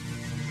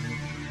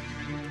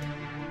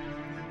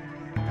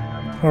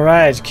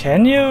 Alright,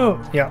 can you...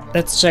 Yeah,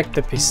 let's check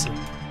the PC.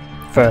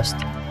 First,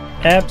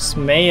 apps,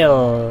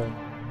 mail.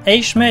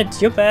 Hey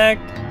Schmidt, you're back!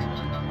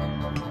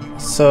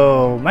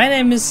 So, my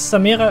name is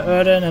Samira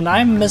Erden and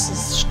I'm Mrs.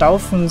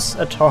 Staufen's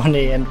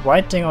attorney and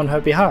writing on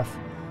her behalf.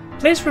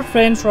 Please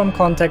refrain from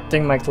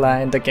contacting my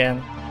client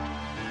again.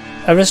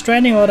 A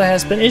restraining order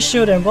has been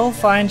issued and we'll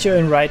find you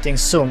in writing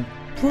soon.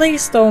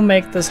 Please don't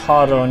make this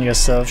harder on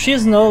yourself. She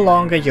is no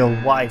longer your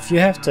wife. You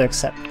have to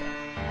accept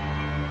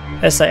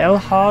that. SIL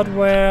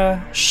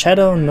hardware,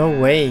 Shadow, no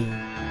way.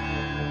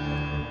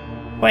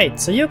 Wait,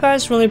 so you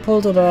guys really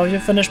pulled it off? You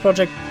finished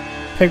project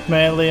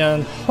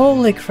Pygmalion.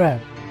 Holy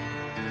crap.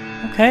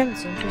 Okay,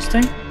 that's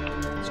interesting.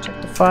 Let's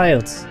check the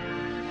files.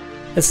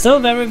 It's still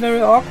very,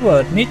 very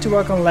awkward. Need to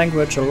work on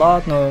language a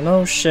lot.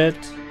 No, shit.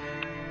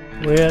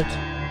 Weird.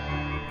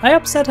 I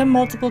upset him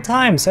multiple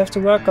times. Have to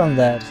work on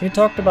that. He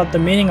talked about the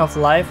meaning of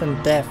life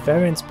and death.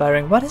 Very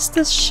inspiring. What is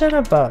this shit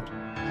about?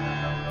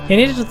 He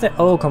needed to think.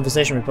 Oh,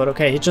 conversation report.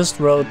 Okay, he just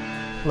wrote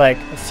like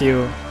a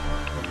few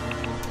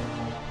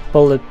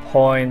bullet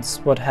points.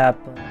 What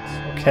happened?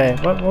 Okay,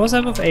 what was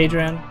that with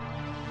Adrian?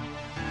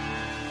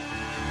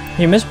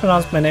 He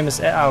mispronounced my name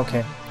as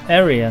okay,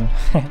 Arian.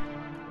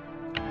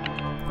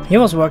 He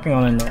was working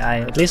on an AI.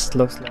 At least it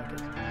looks like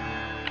it.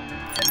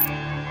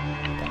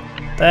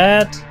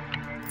 That.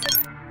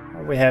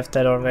 We have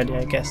that already,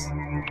 I guess.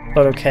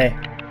 But okay.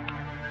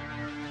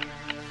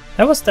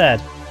 That was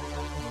that.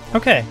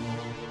 Okay.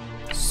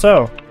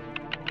 So.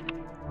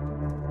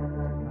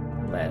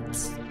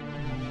 Let's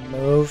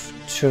move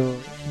to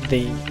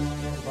the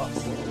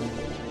closet.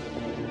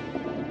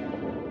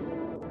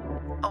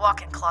 A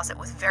walk-in closet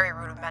with very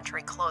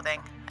rudimentary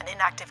clothing, an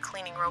inactive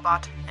cleaning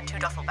robot, and 2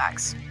 duffel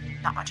bags.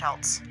 Not much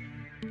else.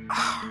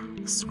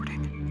 Ugh,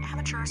 sorting.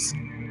 Amateurs.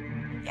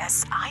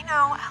 Yes, I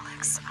know,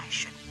 Alex. I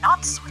should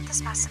not sort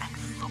this mess and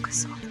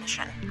focus on the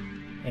mission.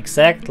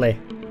 Exactly.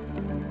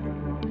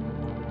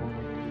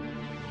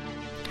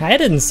 I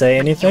didn't say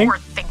anything. You were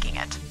thinking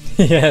it.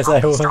 Yes, I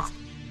was. Stop.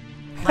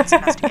 Let's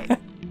investigate.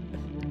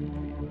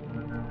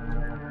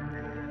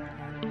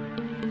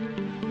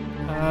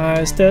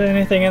 Is there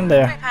anything in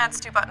there? 3 pants,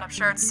 2 button-up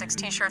shirts, 6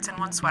 t-shirts, and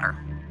 1 sweater.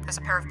 There's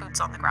a pair of boots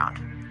on the ground.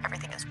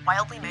 Everything is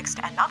wildly mixed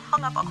and not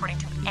hung up according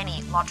to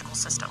any logical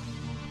system.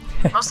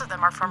 Most of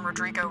them are from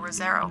Rodrigo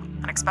Rosero,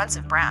 an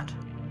expensive brand.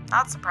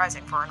 Not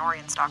surprising for an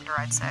Orient's doctor,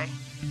 I'd say.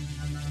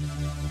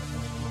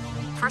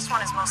 First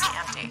one is mostly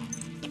empty.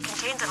 It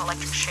contains an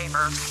electric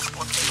shaver, a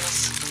couple of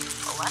tables,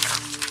 a letter.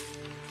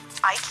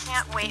 I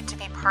can't wait to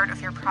be part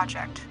of your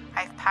project.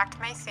 I've packed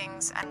my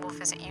things and will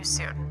visit you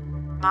soon.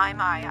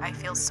 My, I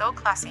feel so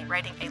classy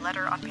writing a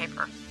letter on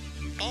paper.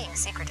 Being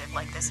secretive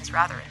like this is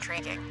rather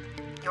intriguing.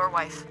 Your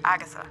wife,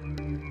 Agatha.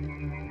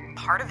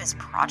 Part of his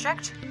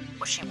project?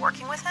 Was she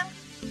working with him?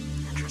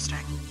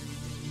 Interesting.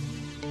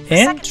 The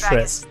second bag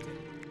is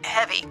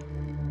heavy.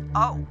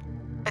 Oh,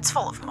 it's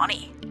full of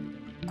money.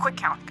 Quick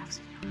count.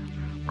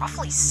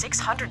 Roughly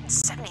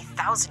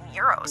 670,000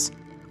 euros.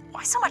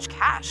 Why so much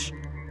cash?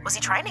 Was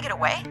he trying to get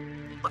away?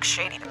 Looks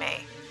shady to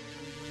me.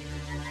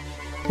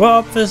 We're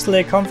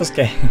obviously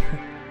confiscating.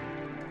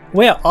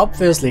 We're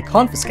obviously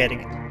confiscating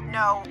it.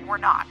 No, we're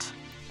not.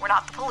 We're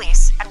not the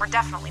police, and we're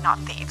definitely not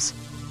thieves.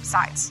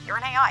 Besides, you're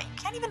an AI. You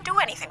can't even do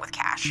anything with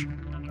cash.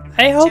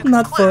 I hope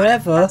not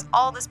forever. That's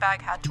all this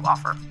bag had to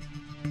offer.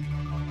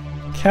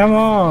 Come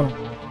on.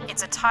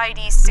 It's a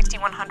Tidy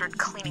 6100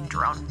 cleaning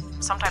drone.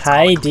 Sometimes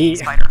Tidy. called a cleaning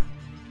spider.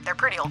 They're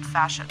pretty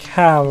old-fashioned.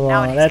 Come on,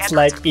 Nowadays, that's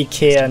like androids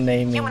IKEA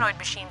naming. Humanoid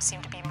machines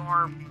seem to be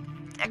more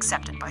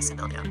accepted by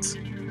civilians.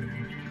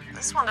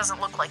 This one doesn't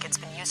look like it's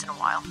been used in a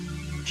while.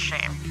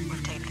 Shame.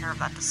 We've taken care of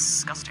that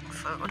disgusting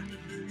food.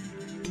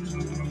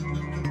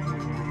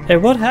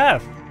 It would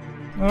have.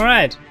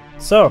 Alright,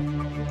 so.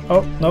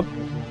 Oh, nope.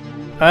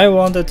 I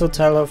wanted to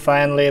tell her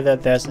finally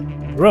that there's a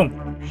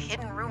room. A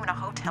hidden room in a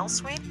hotel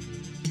suite?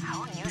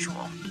 How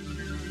unusual.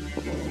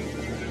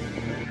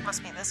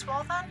 Must be this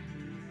wall then?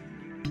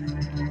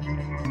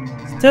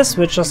 Is there a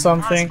switch or Not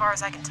something? as far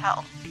as I can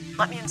tell.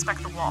 Let me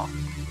inspect the wall.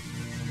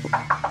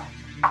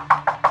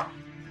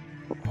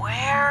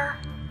 Where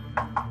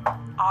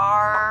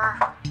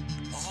are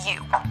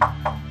you?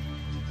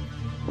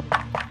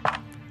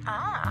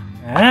 Ah.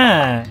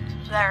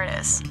 There it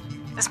is.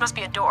 This must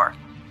be a door.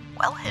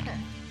 Well hidden.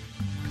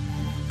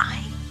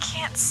 I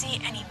can't see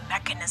any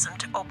mechanism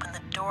to open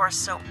the door,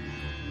 so...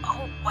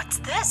 Oh, what's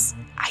this?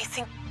 I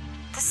think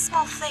this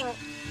small thing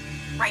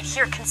right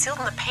here concealed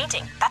in the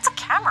painting. That's a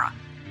camera.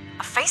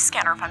 A face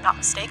scanner, if I'm not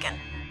mistaken.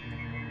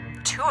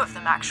 2 of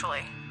them,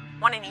 actually.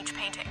 1 in each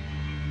painting.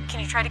 Can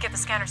you try to get the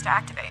scanners to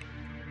activate?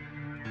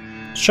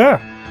 Sure.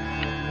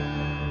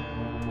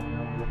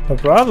 No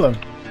problem.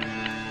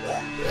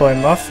 Boy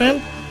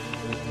Muffin?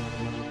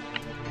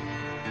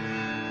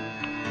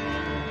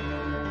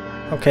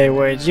 Okay,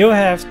 wait, you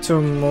have to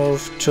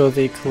move to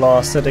the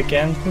closet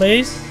again,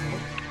 please.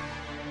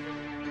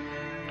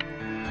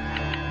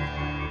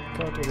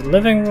 Go to the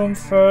living room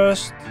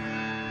first,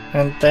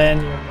 and then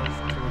you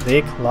move to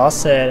the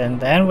closet, and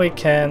then we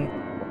can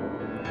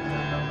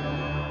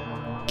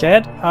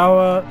get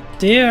our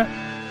dear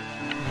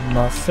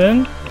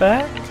Muffin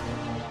back.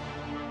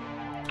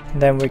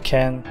 Then we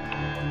can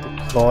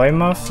deploy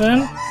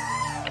Muffin,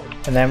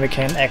 and then we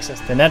can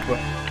access the network.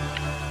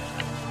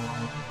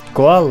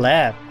 Go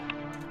lab.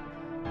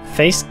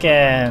 Face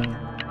scan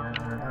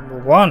number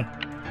 1.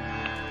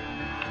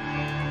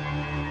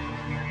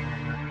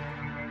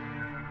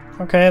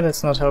 Okay,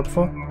 that's not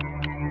helpful.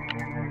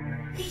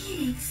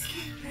 Beginning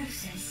scan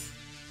process.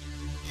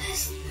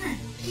 Person 1,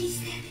 please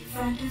step in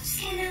front of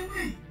scanner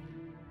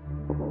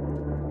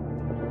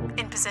 1.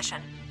 In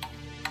position.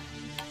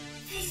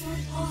 Phase 1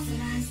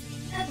 authorized.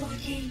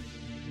 Aborting.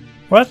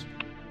 What?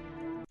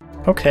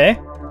 Okay.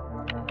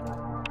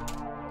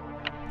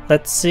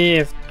 Let's see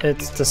if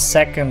it's the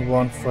second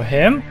one for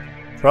him.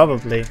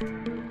 Probably.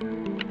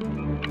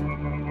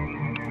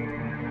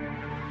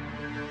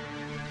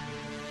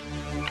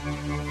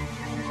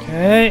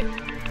 Okay.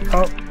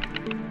 Oh.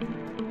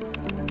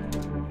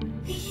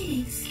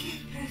 Beginning scan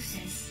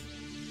process.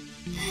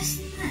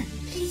 Person 1,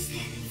 please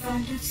stand in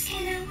front of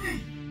scanner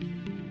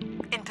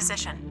 1. In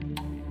position.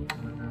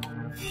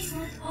 Please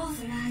not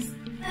authorize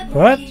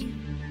What? aborting.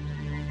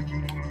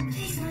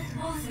 Please not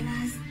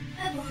authorize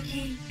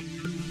aborting.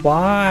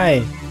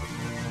 Why?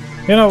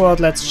 You know what?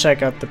 Let's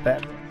check out the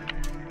bed.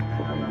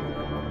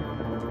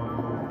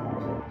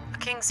 A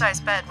king-size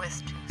bed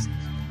with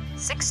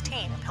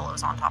 16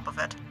 pillows on top of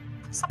it.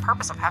 What's the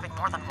purpose of having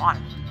more than one?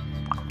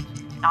 Well,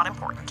 not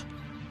important.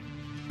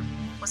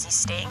 Was he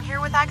staying here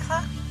with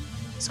Agatha?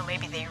 So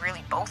maybe they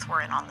really both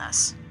were in on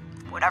this.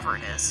 Whatever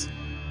it is.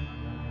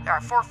 There are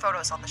 4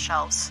 photos on the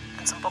shelves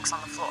and some books on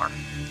the floor.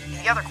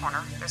 In the other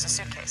corner, there's a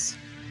suitcase.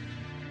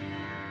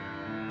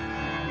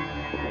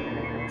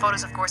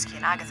 Photos of Gorski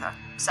and Agatha.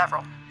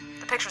 Several.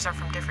 The pictures are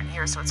from different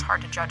years, so it's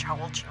hard to judge how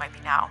old she might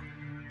be now.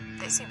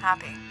 They seem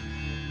happy.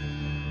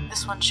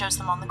 This one shows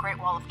them on the Great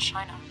Wall of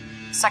China.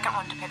 The second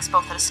one depicts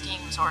both at a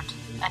skiing resort,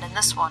 and in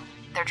this one,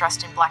 they're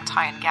dressed in black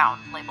tie and gown,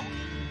 labeled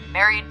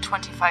Married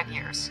 25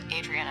 years,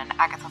 Adrian and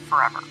Agatha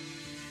forever.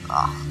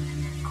 Ugh,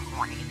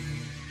 corny.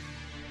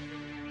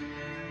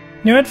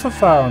 New info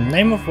found.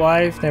 Name of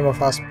wife, name of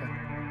husband.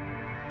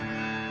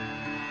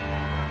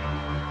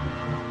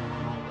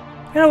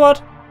 You know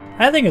what?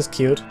 I think it's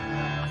cute.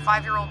 A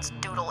 5-year-old's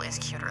doodle is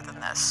cuter than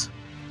this.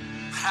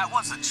 That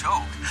was a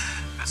joke.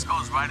 This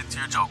goes right into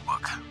your joke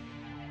book.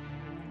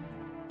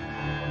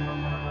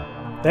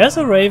 There's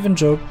a Raven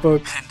joke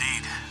book.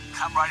 Indeed.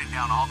 I'm writing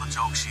down all the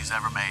jokes she's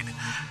ever made.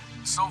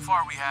 So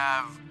far we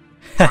have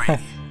 3.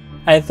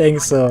 I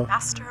think so.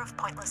 Master of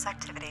pointless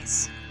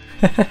activities.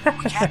 We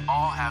can't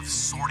all have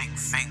sorting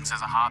things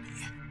as a hobby.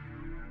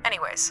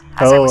 Anyways,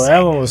 as I Oh, was that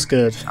saying, one was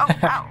good. oh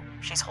wow,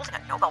 she's holding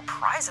a Nobel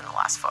Prize in the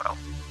last photo.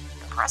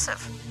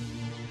 Impressive.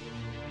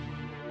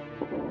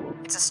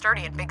 It's a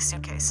sturdy and big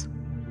suitcase.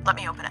 Let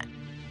me open it.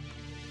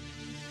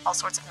 All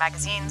sorts of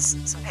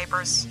magazines, some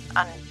papers,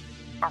 an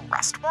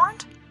arrest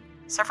warrant?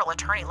 Several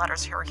attorney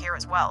letters are here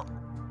as well.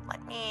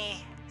 Let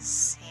me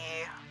see.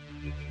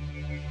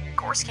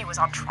 Gorski was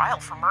on trial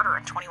for murder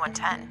in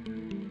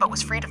 2110, but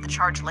was freed of the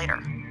charge later.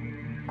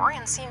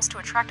 Orion seems to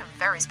attract a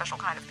very special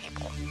kind of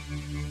people.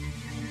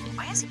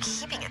 Why is he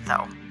keeping it,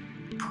 though?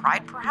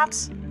 Pride,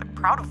 perhaps? But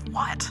proud of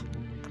what?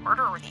 The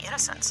murderer or the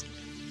innocents?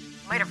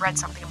 You might have read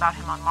something about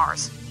him on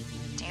Mars.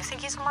 Do you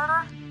think he's a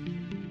murderer?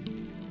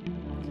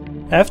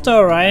 After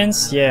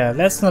Orion's, yeah,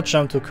 let's not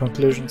jump to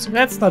conclusions.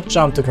 Let's not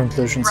jump to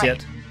conclusions Right.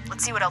 yet.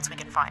 Let's see what else we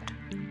can find.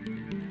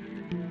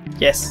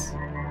 Yes.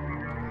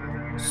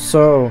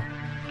 So,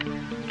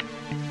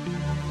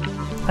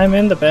 I'm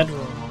in the bedroom.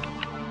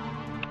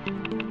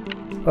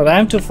 But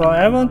I'm too far.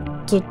 I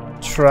want to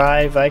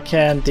try if I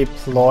can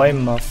deploy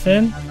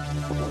Muffin.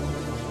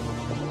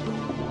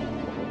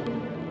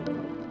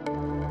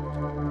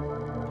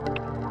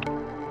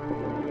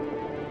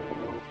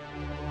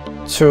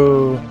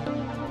 To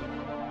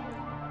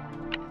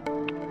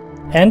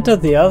enter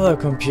the other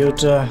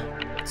computer.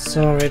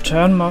 So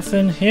return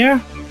Muffin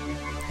here?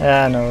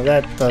 Ah, no,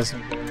 that doesn't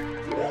work.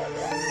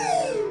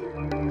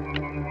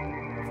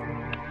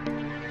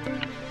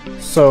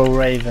 So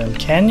Raven,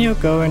 can you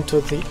go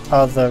into the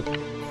other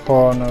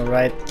corner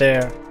right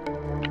there?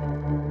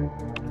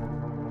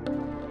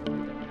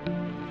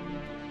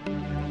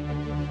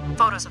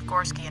 Photos of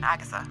Gorski and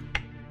Agatha.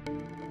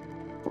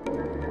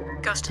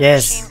 Ghost of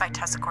Yes. the Machine by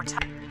Tessa Cortez.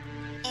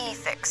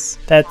 Ethics.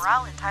 That's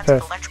Morale in Times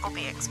perfect. of Electrical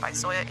Beings by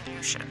Zoya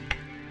Ilyushin.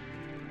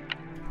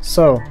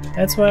 So,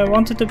 that's where I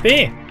wanted to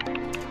be.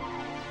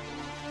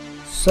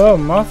 So,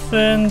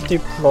 Muffin,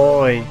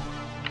 deploy.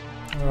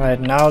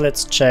 Alright, now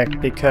let's check,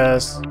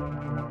 because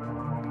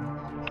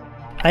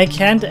I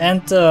can't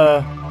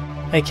enter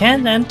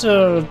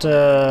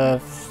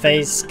the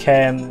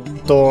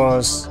facecam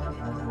doors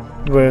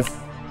with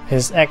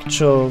his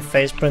actual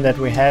faceprint that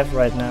we have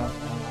right now.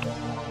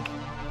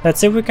 Let's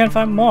see if we can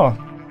find more.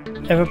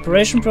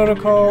 Evaporation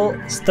protocol,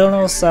 still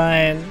no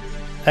sign.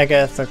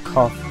 Agatha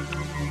cough.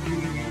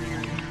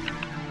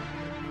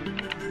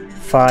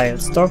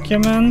 Files,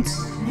 documents.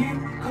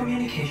 New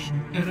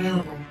communication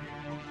available.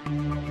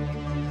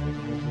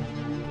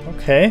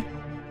 Okay.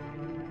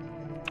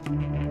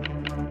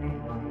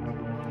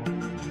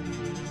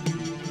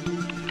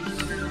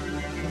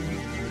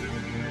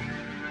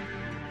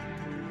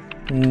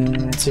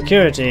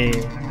 Security.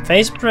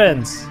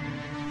 Faceprints.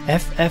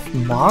 FF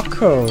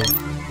Marco.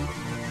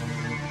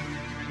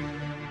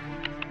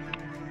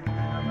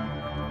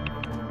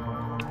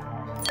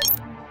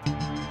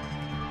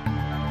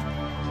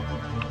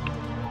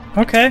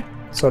 Okay,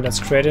 so let's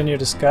create a new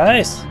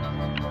disguise.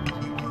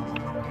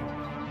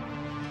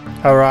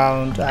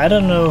 Around, I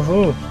don't know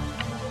who.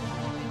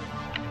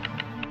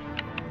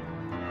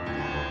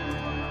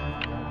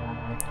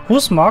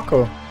 Who's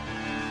Marco?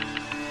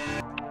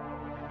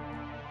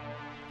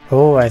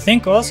 Oh, I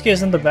think Gorski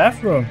is in the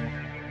bathroom.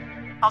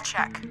 I'll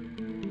check.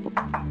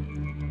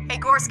 Hey,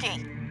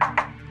 Gorski.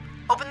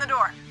 Open the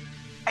door.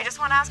 I just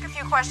want to ask a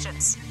few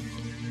questions.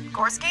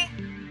 Gorski?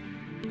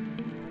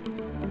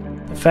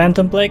 The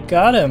Phantom Blake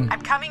got him.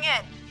 I'm coming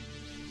in.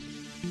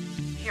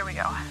 Here we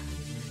go.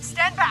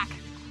 Stand back.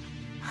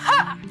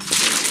 Ha!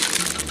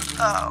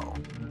 Oh.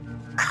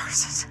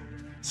 Curses.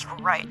 You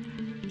were right.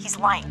 He's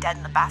lying dead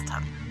in the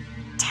bathtub.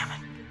 Damn it.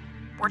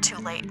 We're too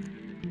late.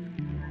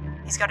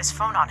 He's got his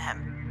phone on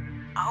him.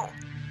 Oh.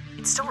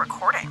 It's still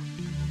recording.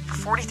 For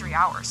 43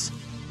 hours.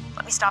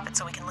 Let me stop it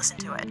so we can listen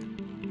to it.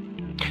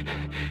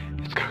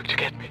 It's going to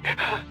get me.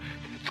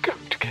 It's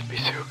going to get me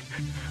soon.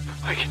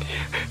 I can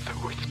hear the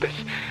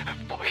whispers of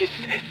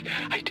voices.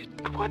 I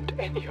didn't want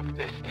any of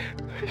this.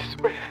 I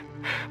swear.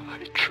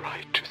 I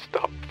tried to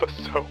stop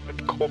Vassaux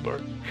and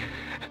Colbert.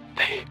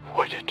 They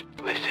wouldn't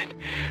listen.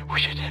 We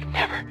should have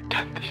never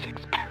done these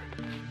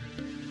experiments.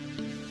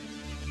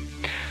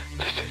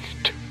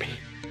 Listen to me.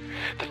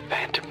 The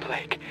Phantom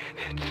Blake,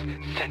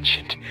 it's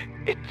sentient.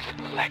 It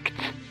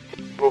selects.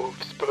 It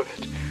moves, but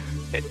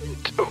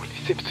it only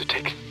seems to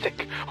take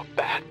sick or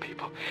bad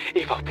people,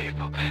 evil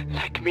people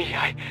like me.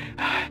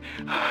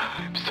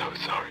 I'm so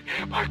sorry,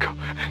 Marco.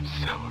 I'm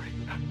sorry.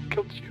 I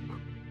killed you.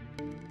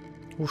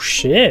 Oh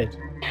shit.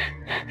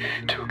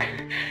 Duke,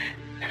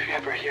 if you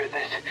ever hear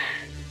this,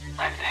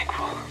 I'm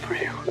thankful for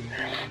you,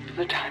 for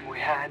the time we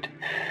had.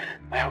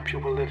 I hope you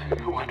will live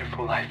a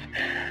wonderful life.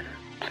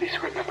 Please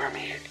remember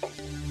me.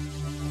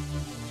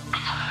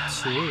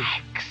 Sweet.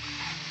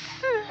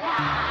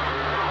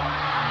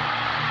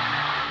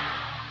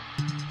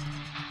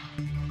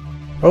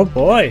 Oh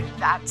boy.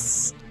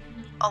 That's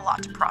a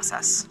lot to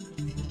process.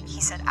 He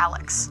said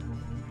Alex.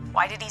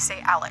 Why did he say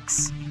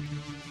Alex?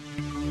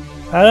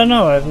 I don't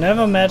know, I've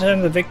never met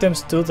him. The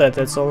victims do that,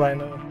 that's all I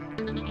know.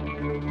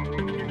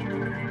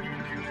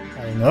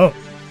 I know.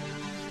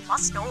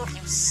 Must know of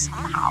you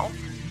somehow.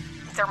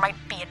 There might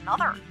be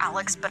another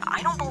Alex, but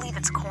I don't believe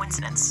it's a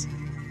coincidence.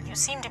 You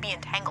seem to be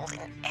entangled in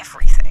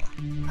everything.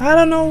 I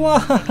don't know why.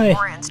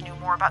 Morians knew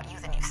more about you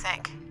than you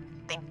think.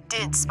 They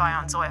did spy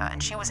on Zoya,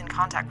 and she was in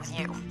contact with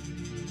you.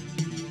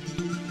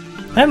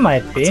 That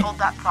might be. Let's hold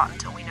that thought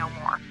until we know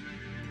more.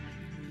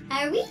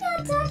 Are we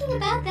not talking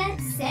about that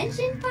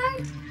sentient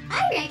part?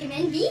 I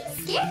recommend being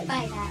scared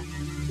by that.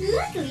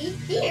 Luckily,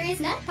 fear is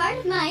not part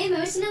of my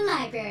emotional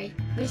library,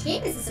 which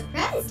came as a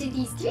surprise to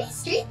these 3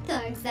 street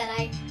thugs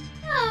that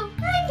Oh,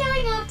 I'm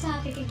going off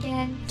topic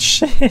again.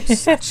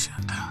 Sentient.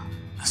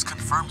 This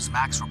confirms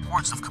Mac's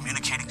reports of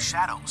communicating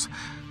shadows.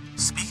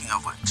 Speaking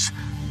of which,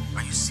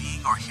 are you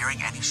seeing or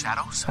hearing any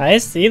shadows? I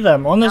see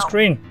them on the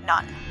screen.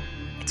 None.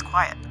 It's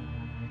quiet.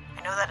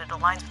 I know that it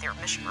aligns with your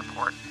mission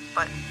report,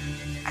 but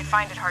I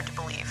find it hard to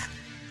believe.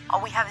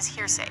 All we have is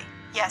hearsay.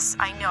 Yes,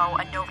 I know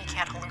a Novi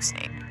can't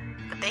hallucinate,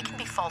 but they can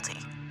be faulty.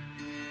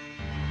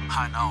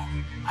 I know.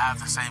 I have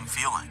the same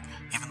feeling,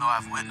 even though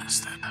I've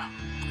witnessed it.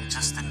 It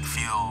just didn't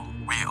feel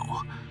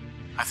real.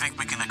 I think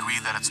we can agree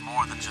that it's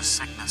more than just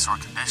sickness or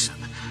condition.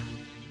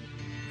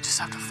 We just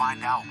have to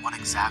find out what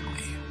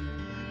exactly.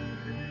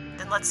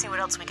 Then let's see what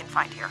else we can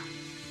find here.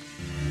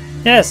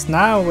 Yes,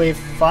 now we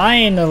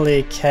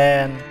finally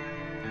can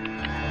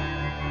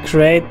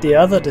create the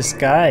other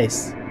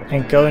disguise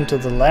and go into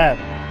the lab.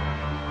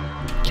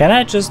 Can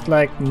I just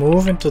like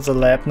move into the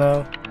lab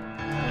now?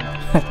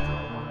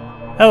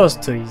 That was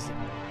too easy.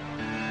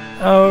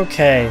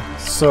 Okay,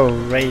 so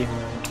Raven.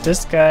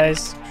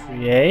 Disguise,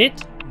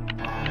 create,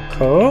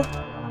 Marco.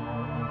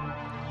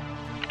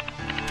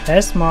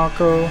 As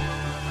Marco.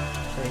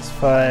 Face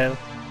file.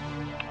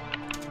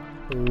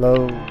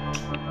 Load.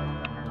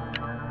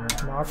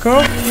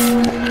 Marco.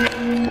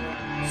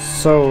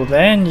 So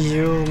then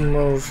you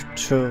move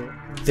to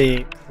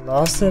the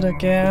closet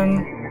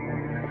again.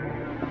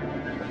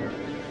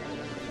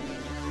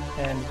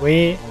 And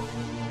we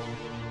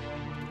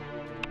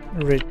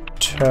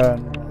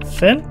return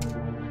Muffin.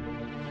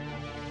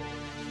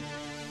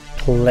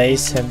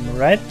 Place him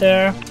right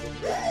there.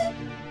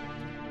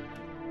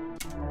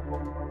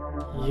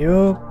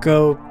 You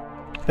go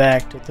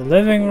back to the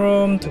living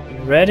room to be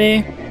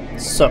ready.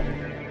 So,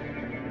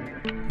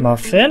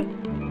 Muffin.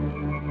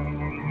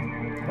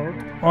 Hold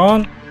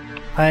on.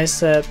 I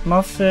said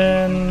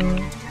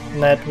Muffin.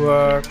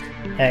 Network.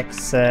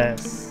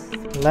 Access.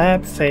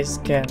 Lab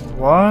facecam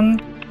 1.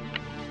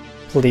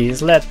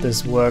 Please let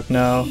this work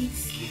now.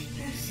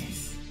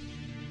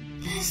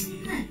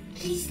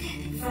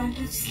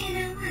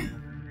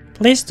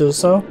 Please do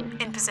so.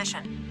 In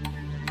position.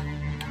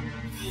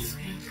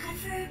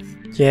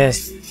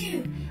 Yes.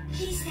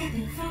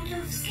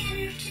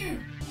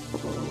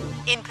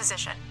 In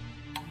position.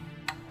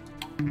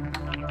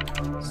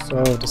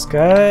 So,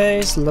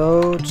 disguise,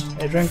 load,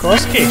 Adrian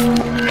Gorski.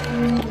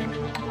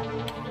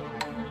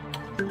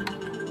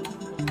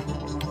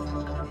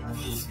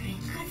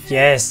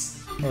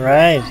 Yes,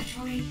 right.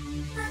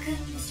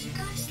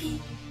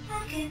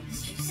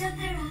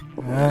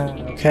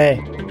 Okay.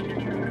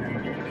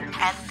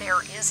 And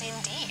there is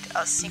indeed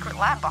a secret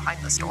lab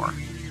behind the store.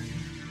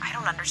 I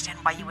don't understand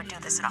why you would do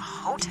this in a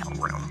hotel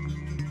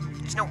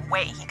room. There's no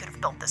way he could have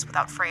built this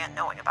without Freya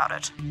knowing about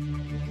it.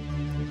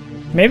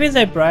 Maybe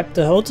they bribed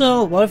the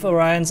hotel? What if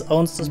Orion's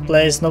owns this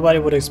place? Nobody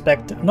would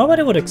expect it.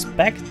 Nobody would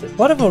expect it.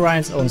 What if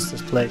Orion's owns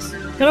this place?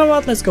 You know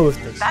what? Let's go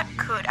with this. That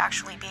could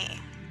actually be.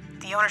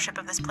 The ownership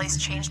of this place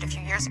changed a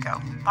few years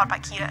ago, bought by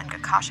Kita and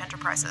Gakash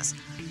Enterprises.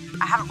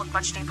 I haven't looked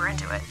much deeper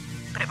into it,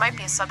 but it might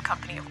be a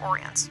sub-company of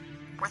Orion's.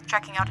 Worth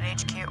checking out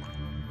at HQ.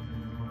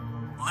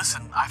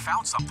 Listen, I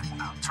found something.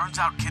 Turns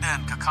out Kita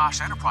and Gakash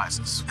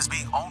Enterprises is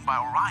being owned by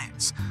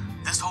Orion's.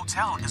 This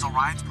hotel is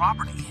Orion's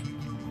property.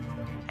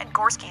 And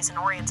Gorski is an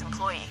Orion's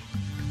employee.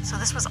 So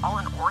this was all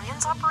an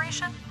Orion's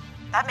operation?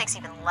 That makes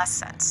even less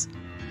sense.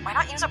 Why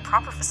not use a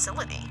proper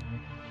facility?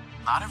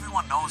 Not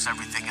everyone knows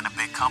everything in a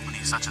big company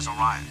such as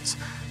Orion's.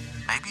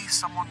 Maybe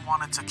someone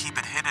wanted to keep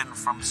it hidden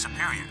from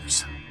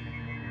superiors.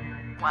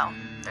 Well,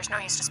 there's no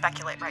use to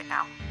speculate right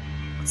now.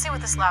 Let's see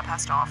what this lab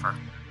has to offer.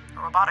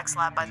 A robotics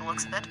lab by the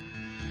looks of it.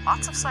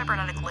 Lots of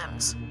cybernetic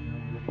limbs.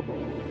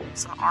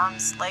 Some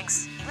arms,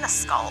 legs, even a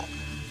skull.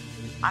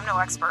 I'm no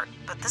expert,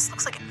 but this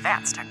looks like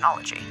advanced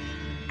technology.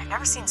 I've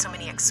never seen so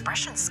many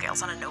expression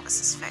scales on a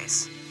Novus's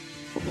face.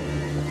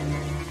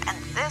 And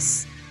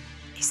this...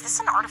 is this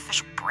an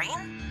artificial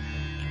brain?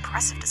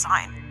 Impressive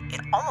design.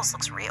 It almost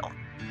looks real.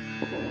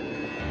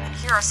 And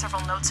here are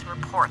several notes and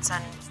reports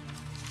and...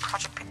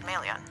 Project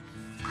Pygmalion.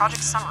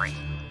 Project summary.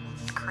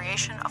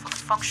 Creation of a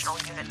functional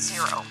Unit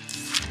 0.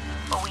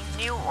 Well, we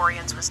knew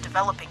Orion's was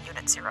developing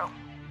Unit 0.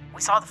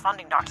 We saw the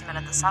funding document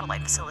at the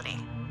satellite facility.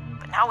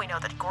 But now we know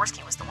that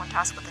Gorski was the one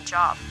tasked with the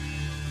job.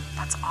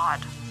 That's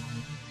odd.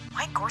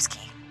 Why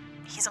Gorski?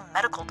 He's a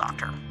medical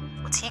doctor.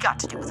 What's he got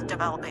to do with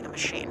developing a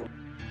machine?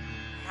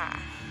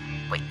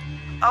 Wait.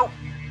 Oh!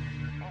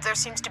 There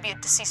seems to be a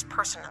deceased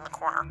person in the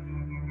corner.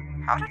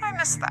 How did I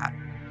miss that?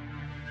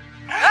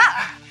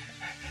 Ah!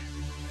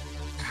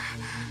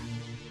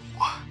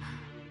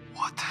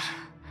 Water.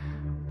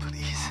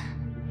 Please.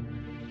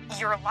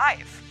 You're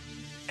alive.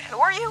 Who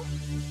are you?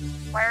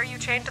 Why are you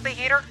chained to the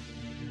heater?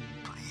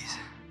 Please.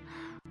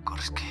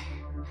 Gorski.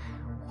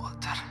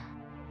 Water.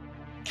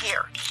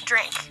 Here,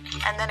 drink,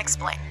 and then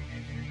explain.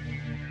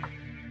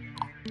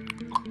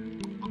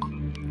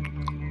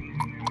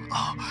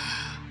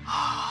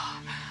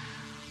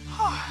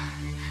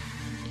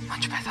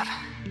 Much better.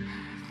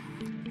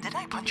 Did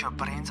I punch your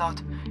brains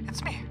out?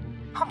 It's me,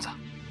 Hamza.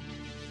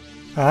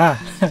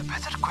 Ah. The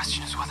better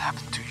question is what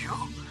happened to you?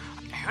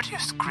 I heard you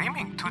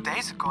screaming 2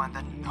 days ago and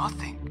then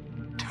nothing.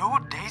 2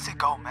 days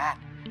ago, man.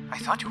 I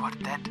thought you were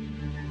dead.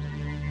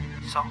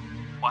 So,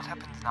 what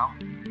happens now?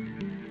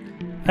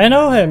 I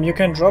know him, you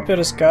can drop your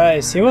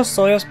disguise. He was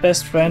Sawyer's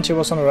best friend, he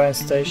was on Orion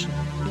Station.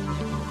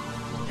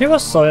 He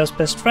was Sawyer's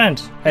best friend,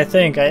 I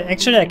think. I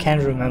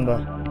can't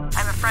remember.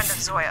 I'm a friend of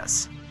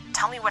Zoya's.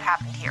 Tell me what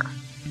happened here.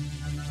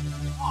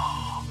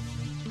 Whoa,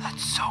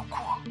 that's so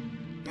cool.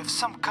 You have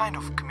some kind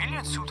of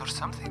chameleon suit or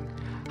something?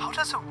 How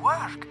does it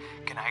work?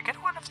 Can I get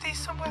one of these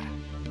somewhere?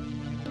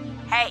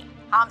 Hey,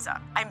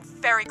 Hamza, I'm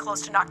very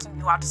close to knocking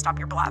you out to stop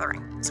your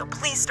blathering. So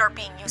please start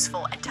being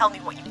useful and tell me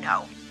what you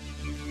know.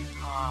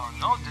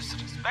 No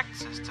disrespect,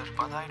 sister,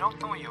 but I don't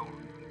know you.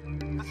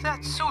 With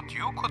that suit,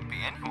 you could be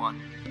anyone.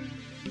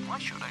 Why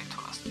should I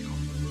trust you?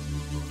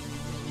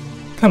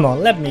 Come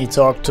on, let me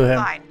talk to him.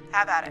 Fine,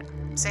 have at it.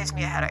 Saves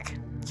me a headache.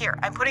 Here,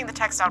 I'm putting the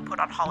text output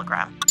on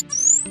hologram.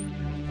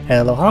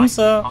 Hello,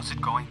 Hamza. How's it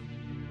going?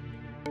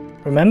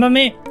 Remember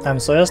me? I'm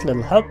Sawyer's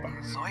little helper.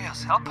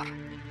 Zoya's helper?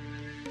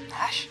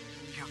 Nash,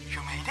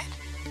 you made it?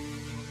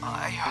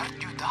 I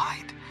heard you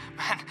died.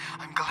 Man,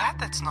 I'm glad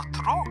that's not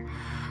true.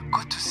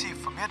 Good to see a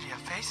familiar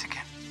face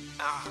again.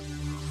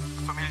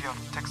 Familiar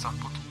text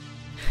output.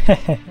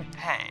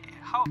 Hey,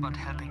 how about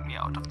helping me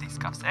out of these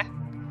cuffs, eh?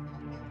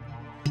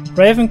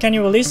 Raven, can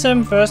you release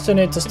him? First you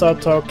need to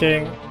start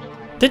talking.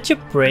 Did you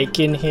break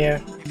in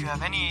here? If you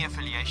have any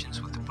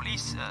affiliations with the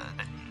police,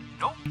 then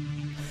no.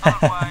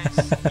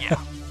 Otherwise, yeah,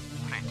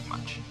 pretty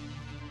much.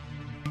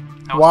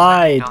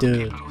 Why,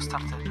 dude? People who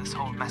started this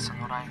whole mess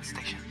on Orion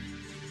Station.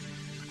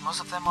 But most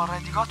of them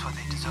already got what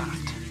they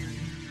deserved.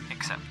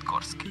 Except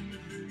Gorski.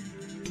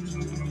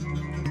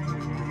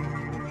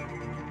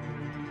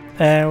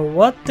 And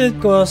what did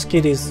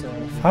Gorski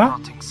deserve, huh?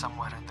 Rotting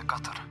somewhere in the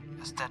gutter,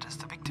 as dead as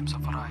the victims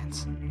of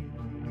Orion's.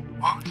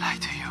 Won't lie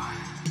to you.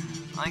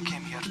 I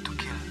came here to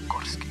kill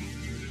Gorski.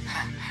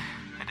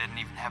 I didn't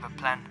even have a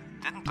plan.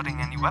 Didn't bring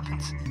any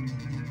weapons.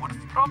 Would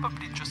have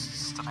probably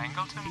just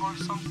strangled him or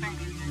something.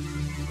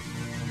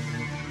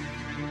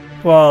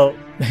 Well,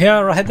 yeah,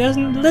 right. There's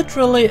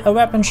literally a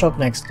weapon shop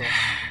next door.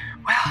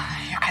 Well,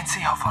 you can see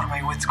how far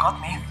my wits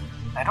got me.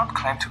 I don't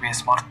claim to be a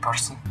smart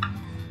person.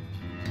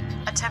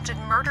 Attempted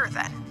murder,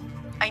 then.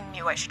 I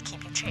knew I should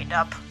keep you chained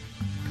up.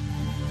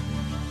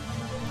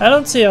 I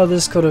don't see how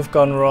this could have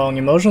gone wrong.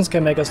 Emotions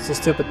can make us do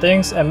stupid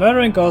things, and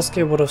murdering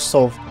Gorski would have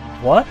solved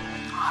what?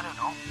 I don't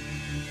know.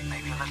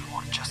 Maybe a little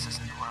more justice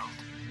in the world.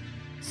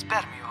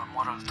 Spare me your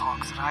moral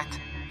talks, right?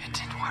 It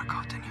didn't work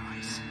out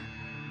anyways.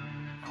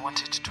 I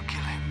wanted to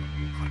kill him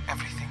for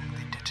everything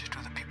they did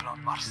to the people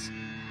on Mars.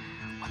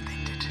 What they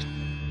did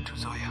to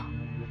Zoya.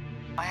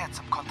 I had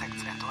some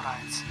contacts at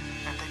Orion's,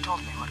 and they told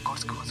me where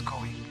Gorski was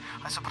going.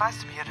 I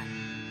surprised him here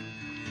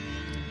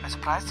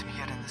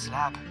in this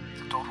lab.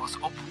 The door was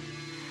open.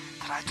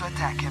 Tried to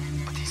attack him,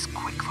 but he's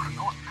quick for an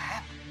old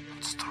man.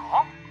 And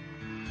strong.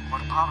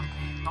 Overpowered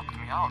me, knocked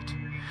me out.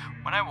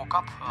 When I woke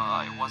up,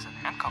 I was in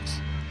handcuffs.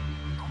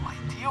 No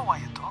idea why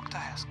a doctor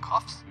has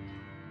cuffs.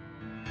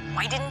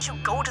 Why didn't you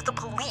go to the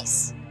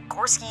police?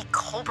 Gorski,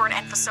 Colburn,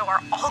 and Faso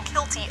are all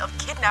guilty of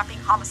kidnapping,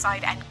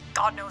 homicide, and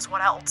God knows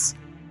what else.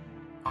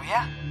 Oh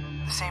yeah?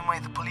 The same way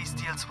the police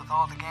deals with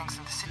all the gangs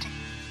in the city?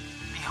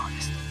 Be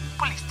honest,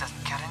 police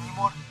doesn't care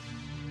anymore.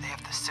 They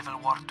have the Civil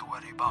War to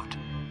worry about.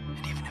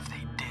 And even if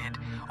they did,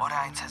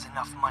 Orion's has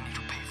enough money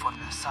to pay for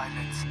their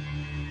silence.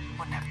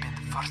 Wouldn't have been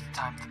the first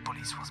time the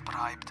police was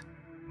bribed.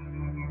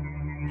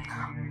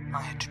 No,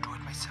 I had to do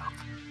it myself.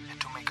 Had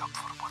to make up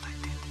for what I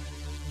did.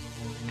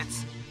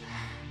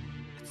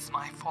 It's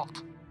my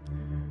fault.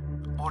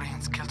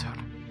 Orion's killed her,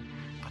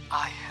 but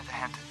I had a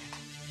hand in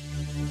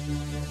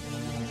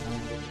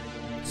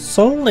it.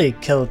 Sully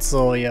killed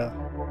Zoya.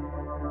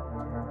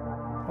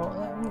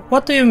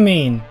 What do you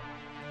mean?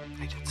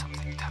 I did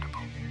something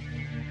terrible.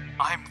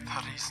 I'm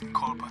the reason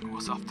Colburn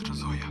was after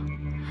Zoya.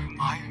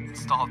 I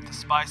installed the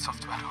spy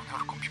software on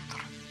her computer.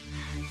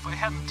 If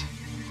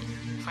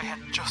I had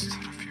just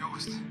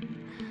refused,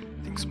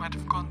 things might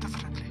have gone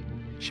differently.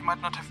 She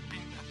might not have been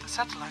at the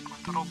satellite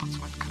when the robots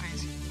went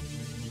crazy.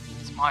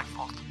 It's my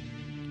fault.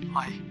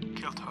 I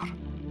killed her.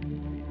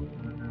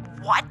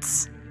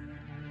 What?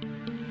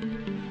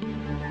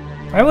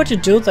 Why would you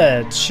do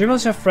that? She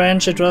was your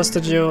friend, she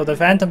trusted you. The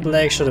Phantom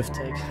Blake should have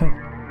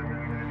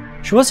taken.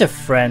 She was your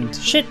friend,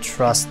 she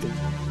trusted.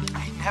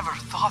 I never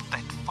thought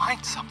I'd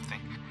find something.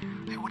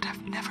 I would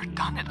have never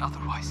done it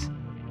otherwise.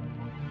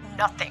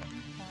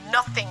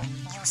 Nothing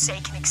you say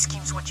can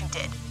excuse what you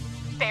did.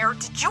 Bear,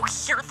 did you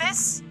hear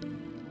this?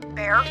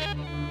 Bear?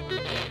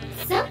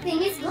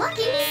 Something is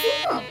blocking the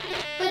signal,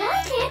 but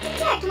I can't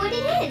detect what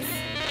it is.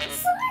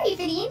 Sorry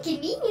for the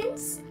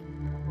inconvenience.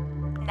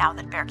 Now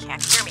that Bear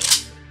can't hear me,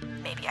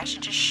 maybe I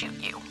should just shoot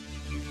you.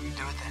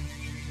 Do it then.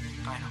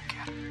 I don't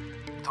care.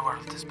 The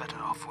world is better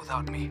off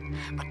without me.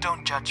 But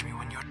don't judge me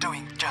when you're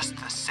doing just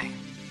the same.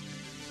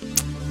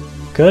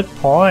 Good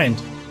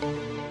point.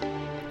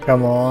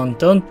 Come on,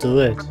 don't do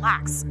it.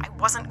 Relax, I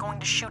wasn't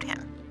going to shoot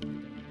him.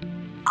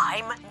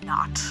 I'm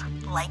not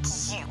like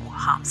you,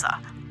 Hamza.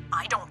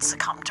 I don't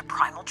succumb to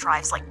primal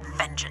drives like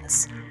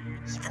vengeance,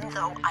 even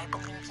though I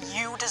believe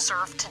you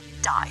deserve to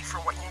die for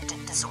what you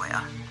did to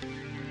Zoya.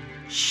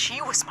 She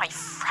was my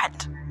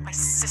friend, my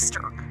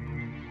sister.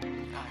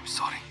 I'm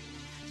sorry.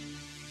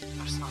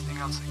 There's nothing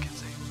else I can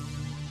say.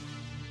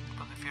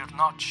 But if you're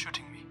not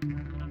shooting me,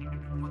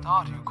 what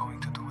are you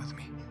going to do with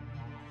me?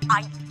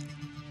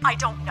 I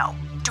don't know.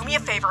 Do me a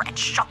favor and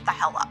shut the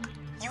hell up.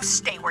 You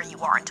stay where you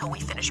are until we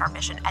finish our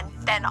mission, and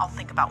then I'll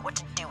think about what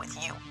to do with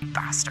you,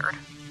 bastard.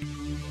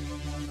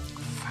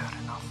 Fair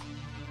enough.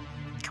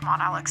 Come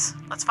on, Alex.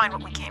 Let's find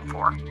what we came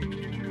for.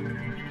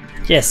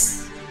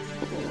 Yes.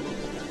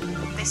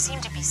 They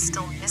seem to be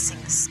still missing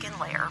the skin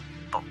layer,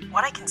 but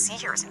what I can see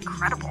here is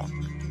incredible.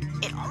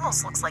 It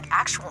almost looks like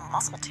actual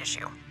muscle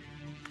tissue,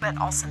 but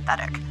all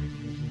synthetic.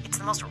 It's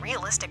the most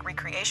realistic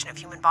recreation of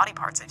human body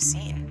parts I've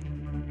seen.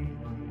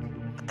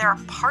 But there are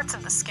parts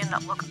of the skin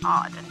that look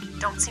odd and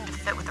don't seem to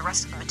fit with the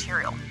rest of the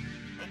material.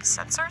 Maybe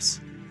sensors?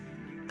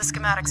 The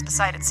schematics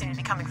beside it seem to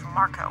be coming from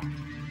Marco.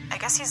 I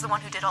guess he's the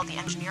one who did all the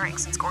engineering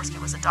since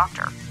Gorski was a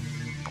doctor.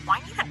 But why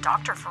need a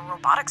doctor for a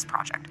robotics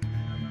project?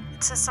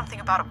 It says something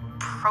about a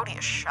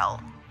Proteus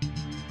shell.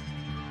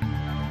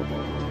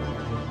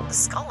 The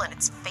skull and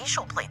its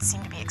facial plates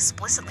seem to be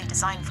explicitly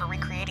designed for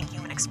recreating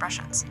human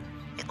expressions.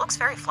 It looks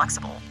very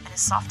flexible and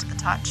is soft to the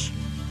touch.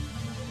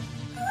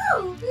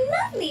 Oh,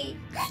 lovely!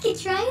 I could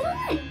try it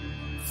on.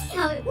 See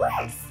how it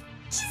works.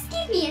 Just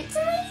give me a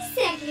tiny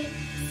second.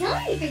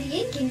 Sorry for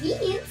the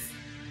inconvenience.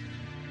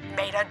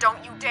 Maida,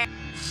 don't you dare!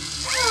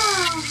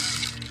 Oh,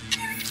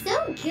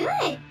 so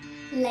good!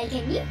 Like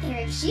a new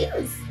pair of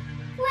shoes.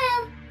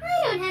 Well,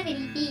 I don't have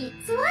any feet,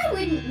 so I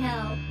wouldn't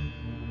know.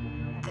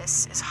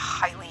 This is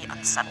highly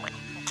unsettling.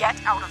 Get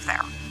out of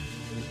there.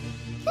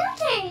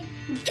 Okay,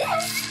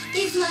 this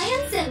is my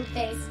unsettled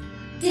face.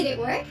 Did it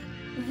work?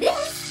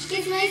 This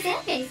is my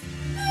sad face.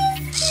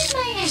 This is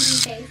my angry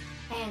face.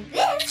 And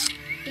this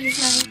is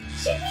my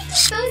should we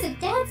dispose of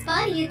Dad's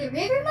body in the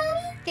river,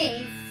 Mommy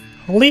face.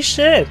 Holy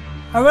shit!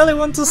 I really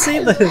want to see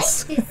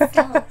this. Like this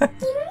skull. Can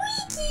we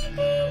keep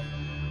it?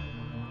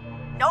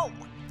 No,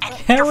 and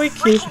Can you're we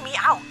freaking keep- me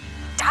out.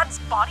 Dad's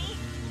body?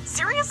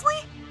 Seriously?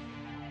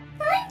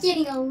 I'm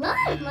getting a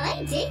lot of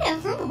my data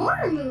from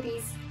horror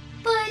movies.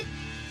 But,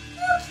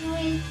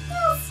 okay,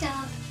 I'll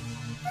stop.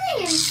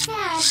 I am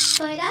sad,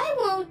 but I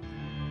won't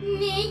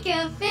make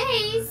a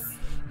face.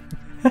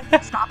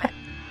 Stop it.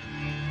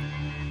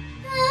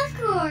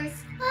 Of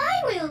course,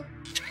 I will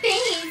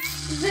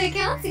face the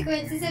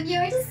consequences of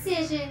your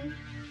decision.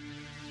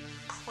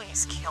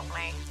 Please kill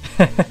me.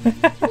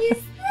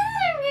 Is that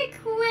a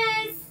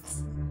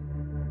request?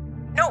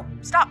 No,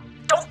 stop.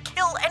 Don't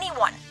kill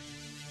anyone.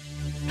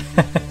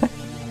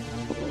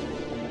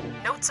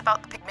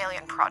 about the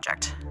Pygmalion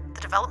project,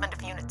 the development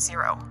of Unit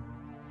 0.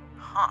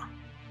 Huh.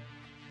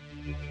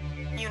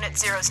 Unit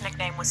 0's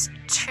nickname was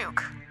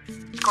Took.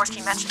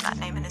 Gorski mentioned that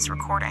name in his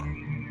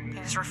recording. He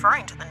was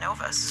referring to the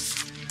Novus.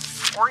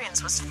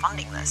 Orions was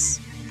funding this.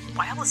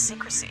 Why all the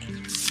secrecy?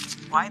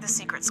 Why the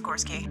secrets,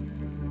 Gorski?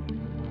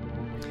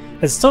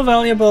 It's too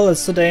valuable,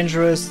 it's too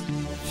dangerous.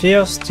 Fear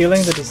of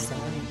stealing the design.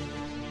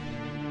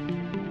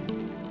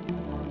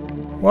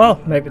 Well,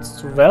 maybe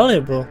it's too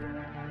valuable.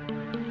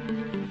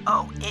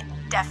 Oh, it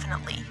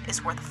definitely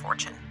is worth a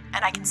fortune,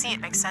 and I can see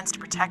it makes sense to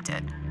protect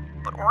it.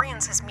 But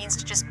Orions has means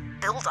to just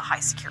build a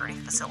high-security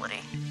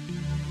facility.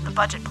 The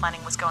budget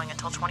planning was going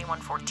until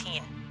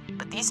 2114,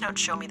 but these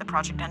notes show me the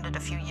project ended a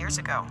few years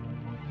ago.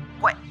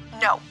 What?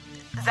 No,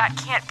 that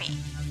can't be.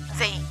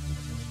 They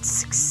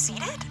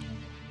succeeded?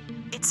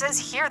 It says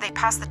here they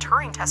passed the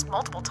Turing test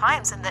multiple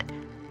times and that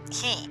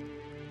he,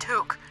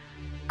 Took,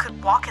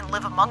 could walk and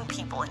live among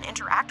people and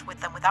interact with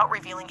them without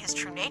revealing his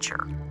true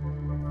nature.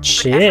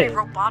 Shit. But every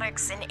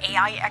robotics and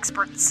AI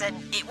expert said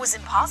it was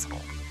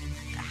impossible.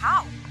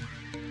 How?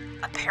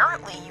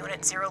 Apparently,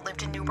 Unit 0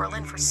 lived in New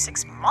Berlin for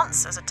 6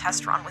 months as a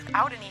test run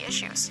without any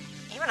issues.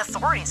 Even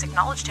authorities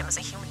acknowledged him as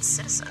a human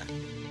citizen.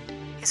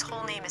 His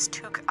whole name is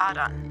Took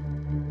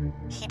Adan.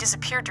 He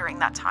disappeared during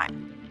that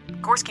time.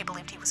 Gorski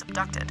believed he was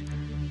abducted.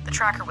 The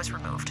tracker was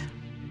removed.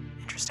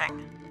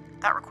 Interesting.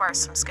 That requires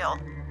some skill.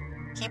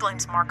 He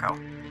blames Marco.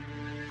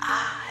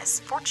 As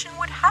fortune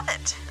would have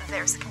it,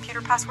 there's the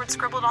computer password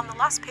scribbled on the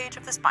last page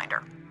of this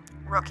binder.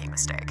 Rookie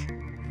mistake.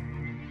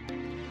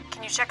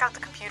 Can you check out the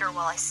computer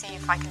while I see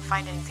if I can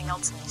find anything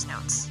else in these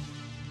notes?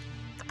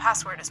 The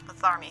password is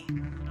Patharmi.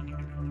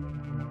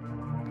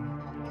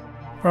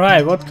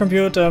 Right, what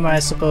computer am I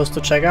supposed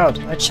to check out?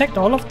 I checked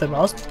all of them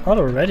out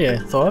already, I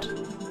thought.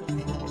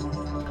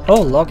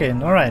 Oh,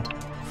 login, alright.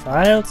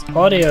 Files,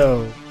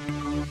 audio.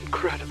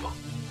 Incredible.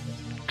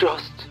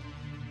 Just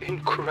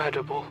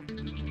incredible.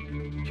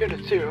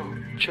 Unit 0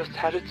 just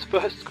had its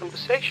first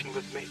conversation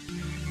with me.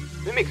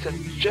 Mimics and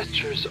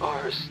gestures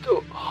are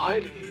still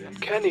highly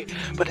uncanny,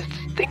 but its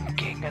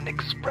thinking and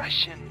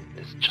expression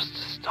is just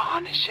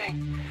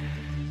astonishing.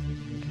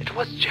 It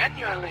was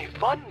genuinely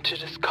fun to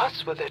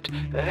discuss with it.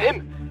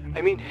 Him.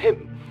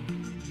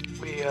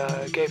 We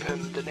gave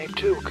him the name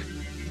Took.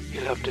 He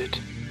loved it.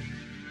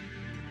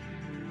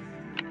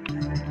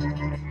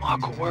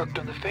 Marco worked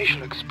on the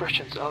facial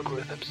expressions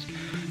algorithms,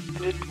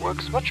 and it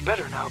works much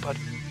better now, but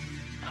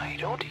I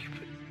don't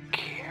even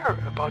care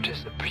about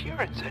his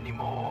appearance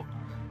anymore.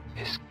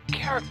 His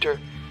character,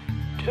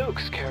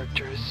 Took's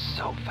character, is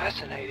so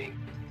fascinating.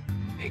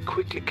 He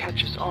quickly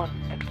catches on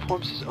and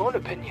forms his own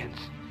opinions.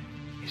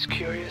 He's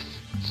curious,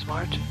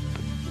 smart,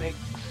 but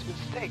makes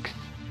mistakes,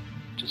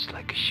 just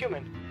like a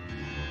human.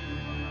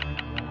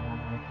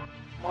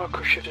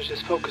 Marco shifted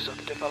his focus on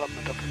the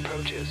development of the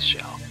Proteus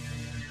shell.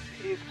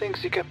 He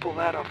thinks he can pull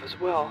that off as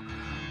well.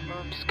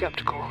 I'm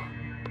skeptical,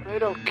 but I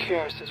don't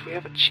care since we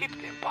have achieved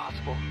the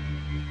impossible.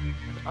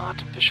 An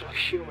artificial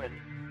human,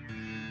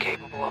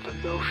 capable of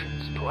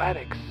emotions,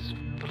 poetics,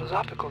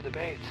 philosophical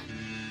debates.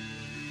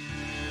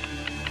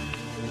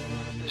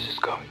 This is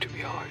going to be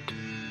hard.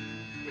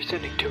 We're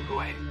sending Took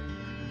away,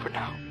 for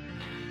now.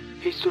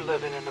 He's to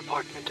live in an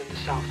apartment in the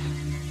south,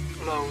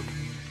 alone.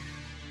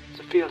 It's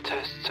a field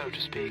test, so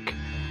to speak.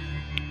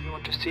 We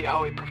want to see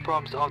how he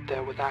performs out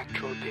there with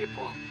actual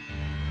people.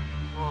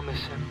 We'll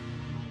miss him.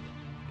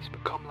 He's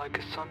become like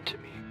a son to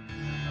me.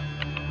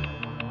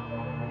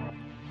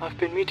 I've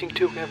been meeting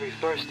Took every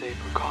Thursday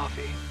for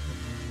coffee.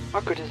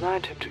 Marco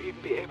designed him to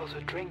even be able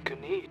to drink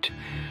and eat.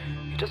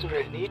 He doesn't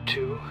really need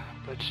to,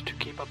 but to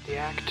keep up the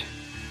act.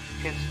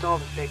 He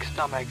installed a fake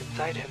stomach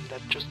inside him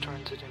that just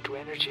turns it into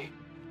energy.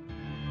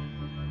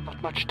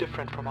 Not much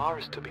different from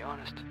ours, to be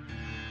honest.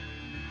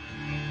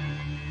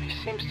 He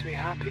seems to be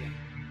happy.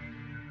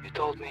 He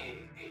told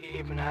me he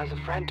even has a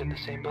friend in the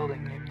same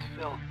building named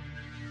Phil.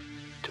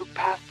 Took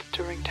passed the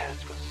Turing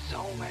test with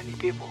so many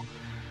people.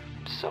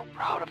 I'm so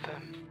proud of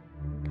him.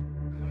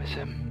 I miss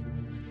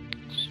him.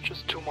 It's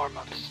just 2 more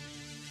months.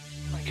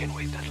 I can't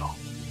wait that long.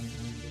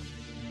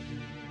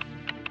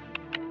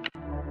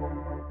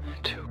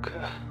 Took,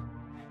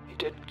 he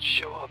didn't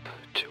show up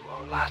to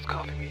our last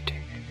coffee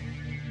meeting.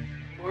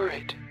 I'm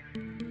worried.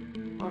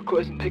 Marco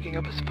isn't picking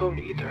up his phone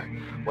either.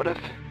 What if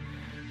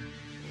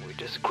we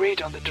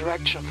disagreed on the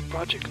direction of the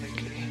project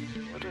lately?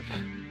 What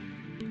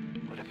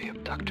if he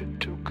abducted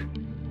Took?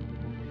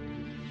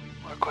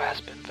 Marco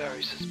has been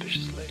very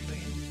suspicious lately.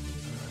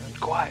 And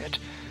quiet.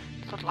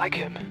 It's not like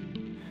him.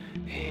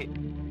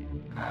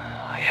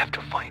 I have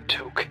to find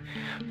Took.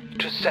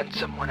 To send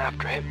someone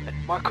after him,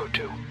 and Marco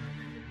too.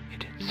 He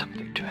did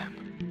something to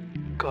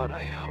him. God,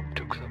 I hope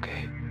Took's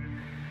okay.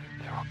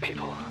 There are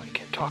people I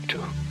can talk to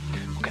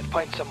who can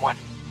find someone.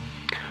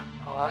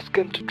 I'll ask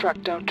him to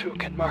track down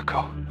Took and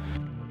Marco.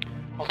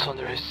 Also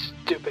under his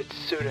stupid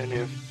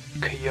pseudonym,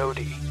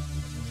 Coyote.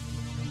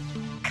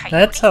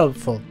 That's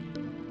helpful.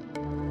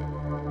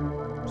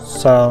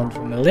 Sound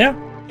familiar?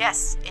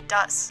 Yes, it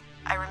does.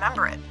 I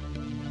remember it.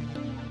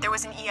 There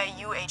was an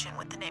EIU agent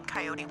with the name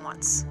Coyote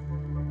once.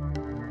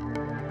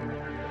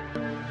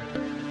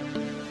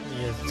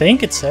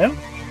 think it's him?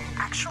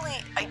 Actually,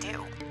 I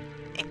do.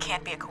 It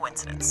can't be a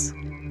coincidence.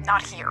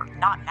 Not here,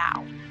 not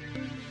now.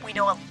 We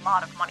know a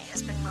lot of money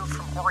has been moved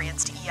from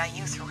Orients to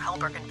EIU through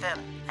Helberg and Vim,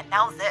 and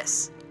now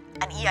this.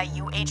 An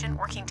EIU agent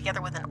working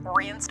together with an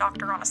Orients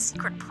doctor on a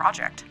secret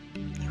project.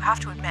 You have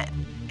to admit,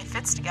 it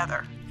fits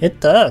together. It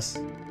does.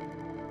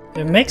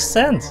 It makes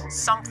sense.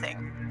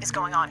 Something is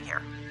going on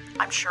here.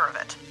 I'm sure of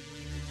it.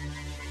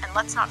 And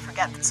let's not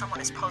forget that someone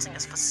is posing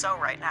as Faso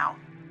right now.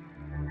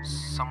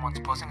 Someone's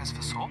posing as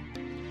Faso?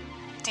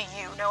 Do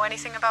you know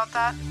anything about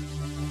that?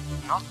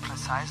 Not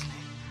precisely.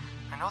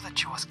 I know that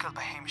she was killed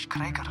by Hamish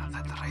Krager,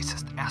 that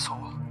racist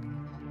asshole.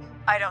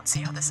 I don't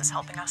see how this is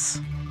helping us.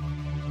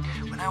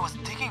 When I was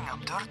digging up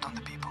dirt on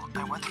the people,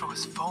 I went through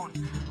his phone,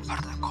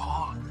 heard a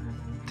call.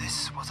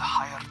 This was a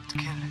hired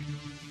kill.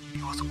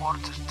 He was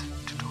ordered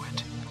to do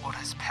it, or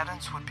his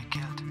parents would be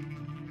killed.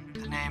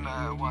 The name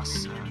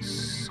was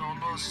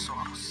Solos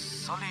or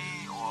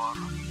Sully or...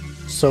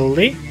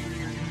 Solely?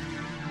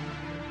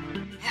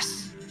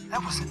 Yes,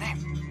 that was the name.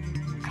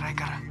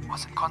 Krager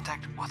was in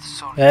contact with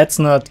Sully. That's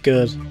not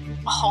good.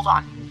 Hold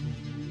on.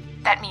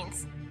 That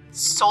means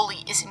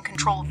Sully is in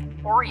control of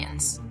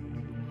Orients.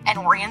 And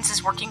Orients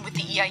is working with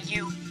the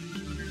EIU.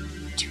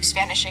 Duke's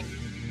vanishing.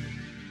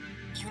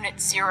 Unit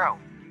 0.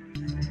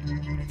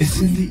 It's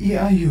in the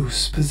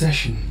EIU's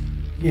possession,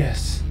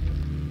 yes.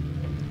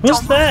 Who's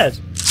that?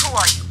 Who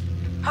are you?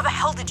 How the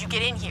hell did you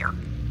get in here?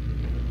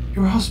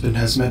 Your husband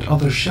has met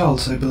other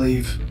shells, I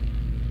believe.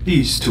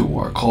 These two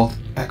are called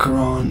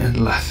Acheron and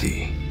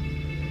Lethe.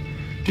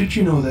 Did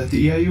you know that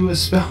the EIU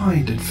is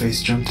behind in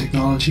face-jump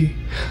technology?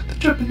 The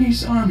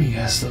Japanese army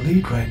has the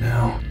lead right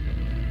now.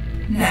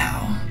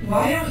 Now,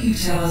 why don't you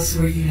tell us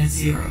where Unit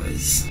 0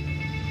 is?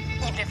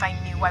 Even if I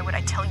knew, why would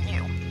I tell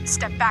you?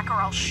 Step back or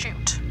I'll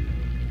shoot.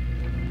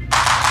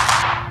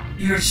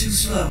 You're too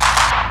slow.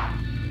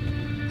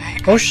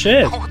 Oh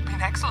shit. That would be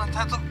an excellent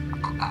title.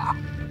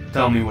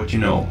 Tell me what you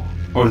know,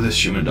 or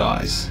this human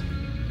dies.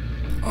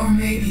 Or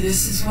maybe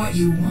this is what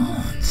you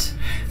want.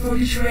 For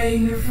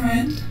betraying your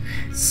friend?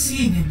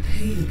 Seeing him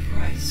pay the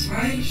price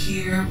right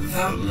here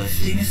without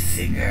lifting a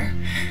finger.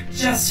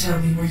 Just tell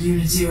me where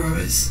Unit 0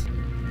 is.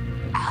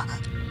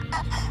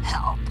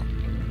 Help.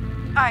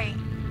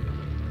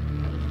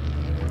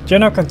 You're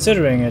not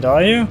considering it,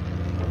 are you?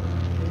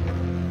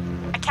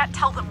 I can't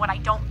tell them what I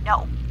don't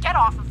know. Get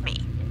off of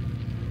me.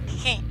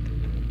 He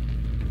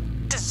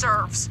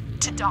deserves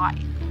to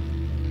die.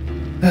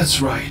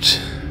 That's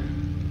right.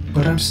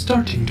 But I'm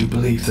starting to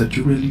believe that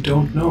you really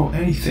don't know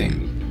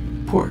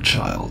anything, poor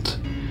child.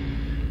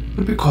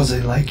 But because I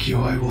like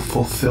you, I will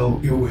fulfill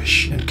your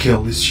wish and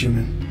kill this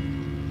human.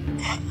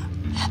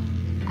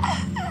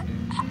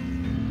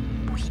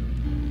 We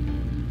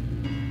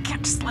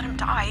can't just let him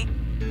die,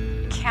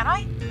 can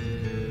I?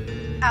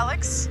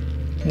 Alex?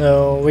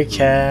 No, we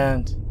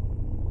can't.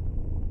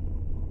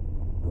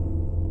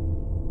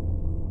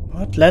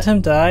 What? Let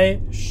him die?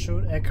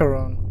 Shoot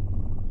Acheron.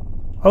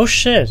 Oh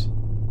shit.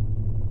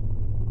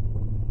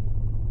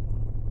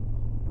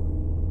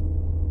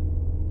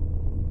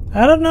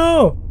 I don't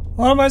know.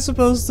 What am I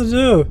supposed to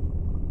do?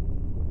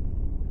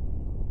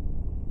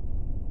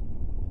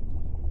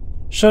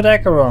 Shoot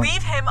Acheron.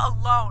 Leave him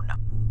alone.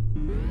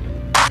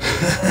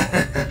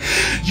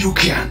 You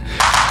can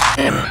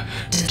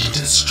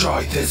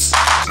destroy this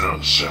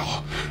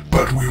shell,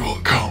 but we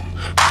will come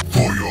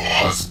for your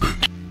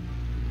husband.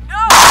 No!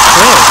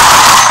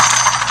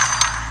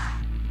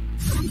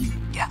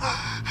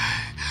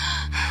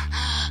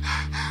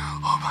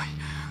 Oh my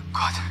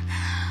god,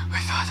 I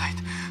thought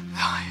I'd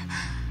die.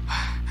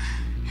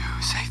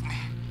 You saved me.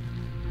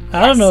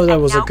 I don't know if that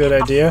was a good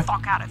idea. Get the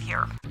fuck out of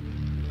here.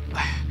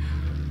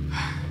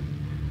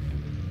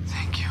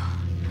 Thank you.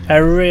 I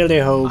really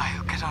hope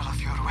I'll get out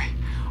of your way.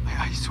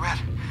 I swear.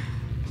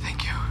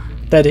 Thank you.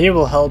 that he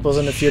will help us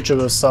in the future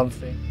with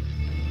something.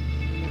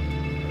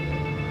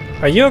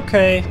 Are you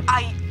okay?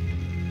 I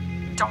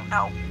don't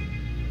know.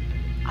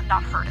 I'm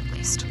not hurt, at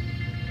least.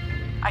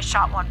 I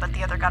shot one, but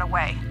the other got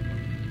away.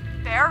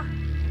 Bear?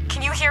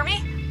 Can you hear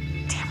me?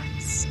 Damn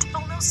it,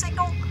 still no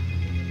signal?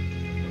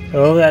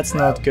 Oh, that's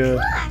not good.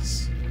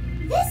 Gosh!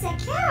 This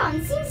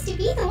Acheron seems to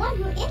be the one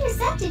who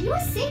intercepted your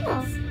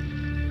signals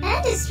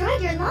and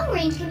destroyed your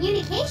long-range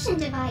communication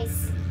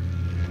device.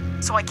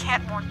 So I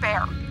can't warn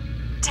Bear.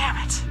 Damn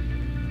it.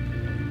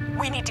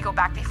 We need to go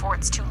back before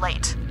it's too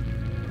late.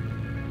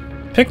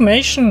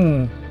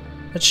 Pygmalion!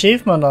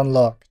 Achievement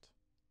unlocked.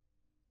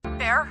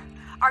 Bear,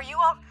 are you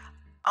all...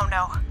 Oh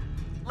no.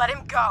 Let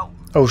him go.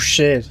 Oh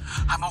shit.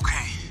 I'm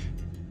okay.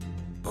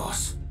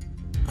 Boss,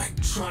 I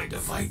tried to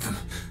fight them.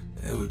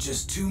 There were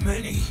just too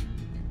many.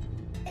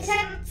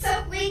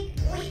 So we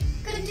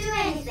couldn't do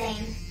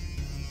anything.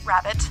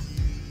 Rabbit,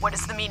 what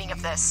is the meaning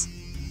of this?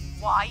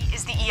 Why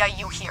is the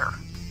EIU here?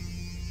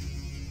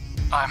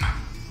 I'm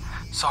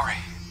sorry.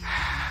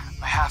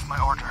 I have my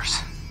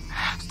orders.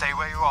 Stay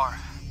where you are.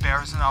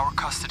 Bear is in our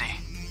custody.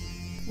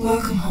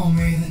 Welcome home,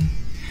 Raven.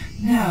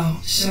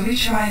 Now, shall we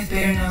try if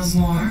Bear knows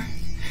more?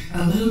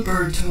 A little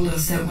bird told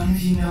us that one of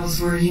you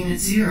knows where Unit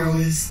 0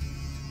 is.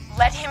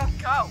 Let him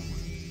go.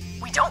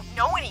 We don't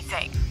know any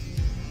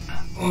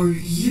Or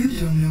you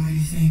don't know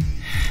anything.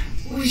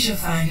 We shall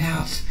find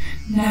out.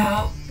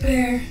 Now,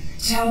 Bear,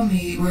 tell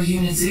me where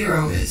Unit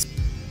 0 is.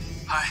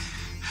 I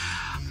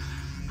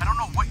don't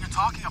know what you're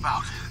talking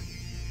about.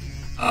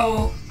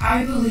 Oh,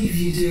 I believe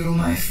you do,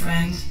 my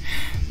friend.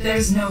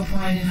 There's no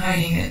point in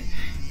hiding it.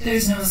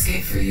 There's no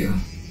escape for you.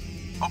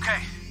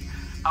 Okay,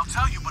 I'll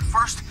tell you, but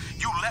first,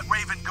 you let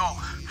Raven go.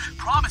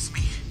 Promise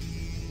me.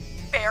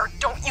 Bear,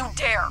 don't you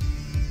dare!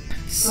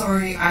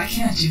 Sorry, I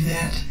can't do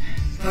that.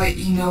 But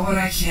you know what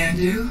I can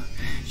do?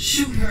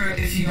 Shoot her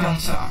if you don't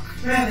talk.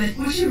 Rabbit,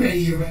 would you ready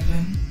your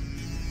weapon?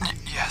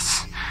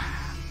 Yes.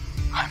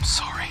 I'm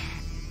sorry.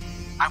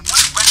 I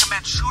wouldn't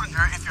recommend shooting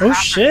her if you're Oh,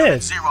 after shit.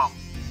 Unit 0.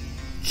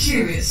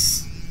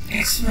 Curious.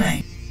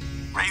 Explain.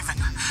 Raven,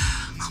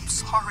 I'm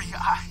sorry.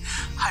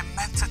 I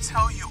meant to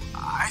tell you.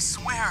 I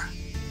swear.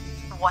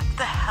 What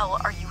the hell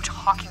are you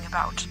talking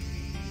about?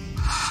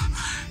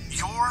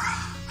 You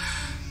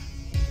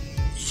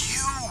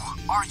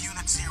are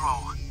Unit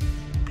 0.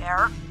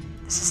 Bear,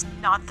 this is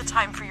not the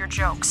time for your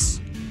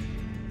jokes.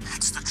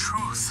 It's the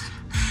truth.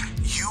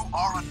 You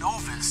are a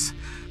novice.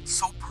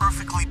 So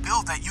perfectly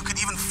built that you could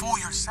even fool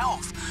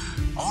yourself.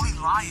 Only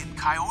Lion,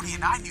 Coyote,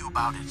 and I knew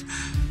about it.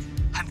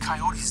 And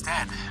Coyote's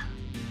dead.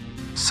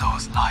 So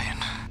is Lion.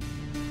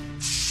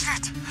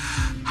 Shit!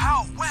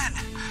 How? When?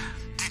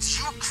 Did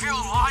you kill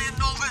Lion,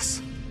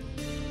 Novice?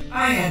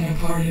 I had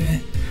no part of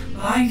it.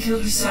 Lion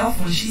killed herself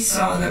when she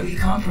saw that we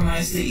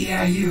compromised the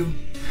EIU.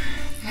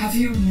 Have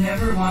you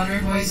never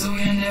wondered why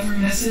Zoya never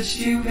messaged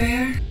you,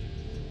 Bear?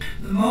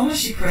 The moment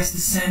she pressed the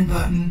send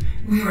button,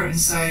 we were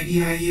inside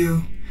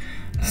EIU.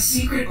 A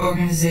secret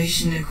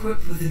organization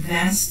equipped with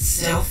advanced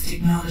stealth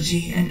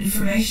technology and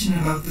information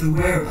about the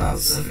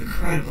whereabouts of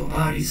incredible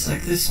bodies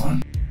like this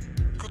one.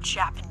 The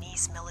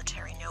Japanese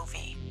military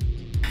Novi.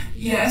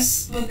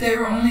 Yes, but they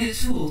were only a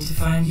tool to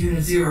find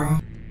Unit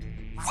 0.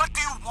 What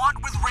do you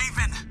want with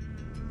Raven?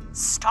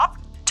 Stop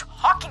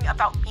talking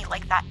about me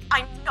like that.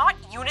 I'm not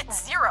Unit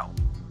 0.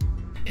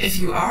 If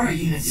you are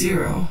Unit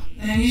 0,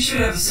 then you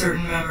should have a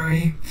certain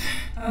memory.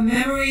 A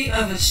memory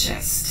of a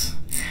chest.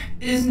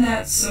 Isn't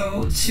that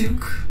so,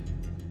 Took?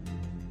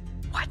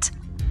 What?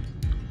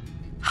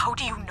 How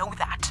do you know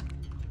that?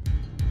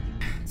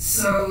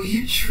 So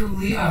you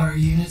truly are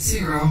Unit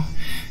 0.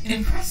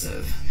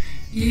 Impressive.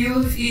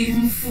 You've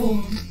even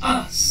fooled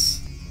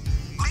us.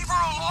 Leave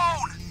her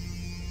alone!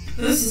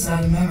 This is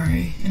not a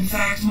memory. In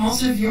fact,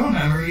 most of your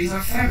memories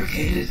are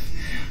fabricated.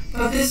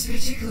 But this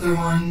particular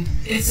one,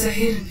 it's a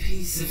hidden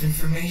piece of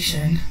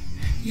information.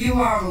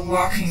 You are a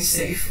walking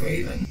safe,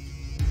 Raven.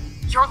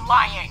 You're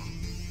lying.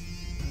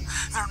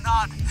 They're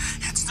not.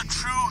 It's the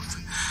truth.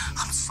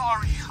 I'm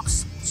sorry. I'm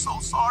so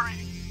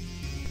sorry.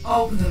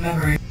 Open the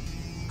memory.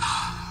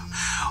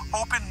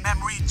 Open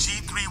memory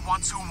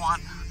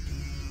G3121.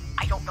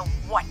 I don't know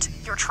what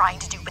you're trying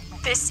to do, but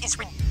this is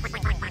Memory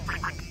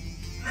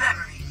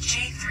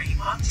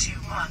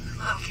G3121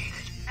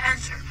 located.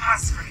 Enter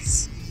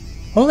passphrase.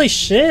 Holy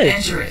shit!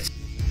 Enter it.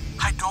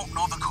 I don't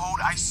know the code,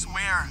 I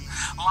swear.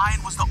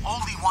 Lion was the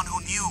only one who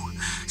knew.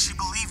 She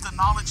believed the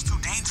knowledge too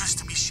dangerous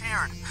to be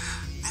shared.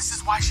 This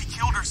is why she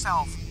killed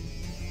herself.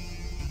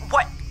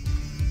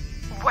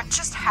 What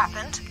just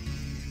happened?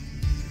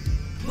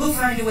 We'll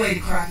find a way to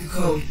crack the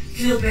code.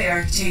 Kill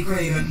Bear, take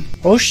Raven.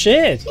 Oh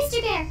shit!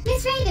 Mr. Bear,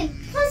 Miss Raven,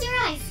 close your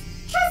eyes.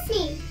 Trust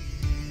me.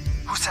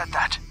 Who said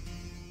that?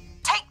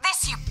 Take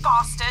this, you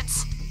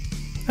bastards!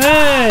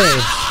 Hey!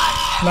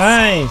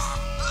 Nice!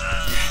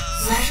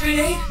 Flash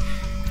grenade?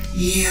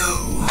 You.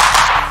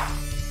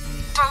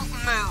 Don't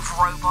move,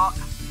 robot.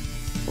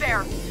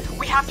 Bear,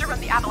 we have to run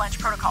the avalanche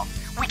protocol.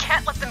 We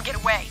can't let them get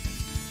away.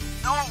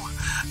 No,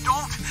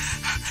 don't.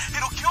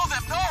 It'll kill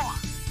them, no.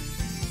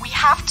 We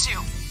have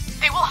to.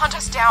 They will hunt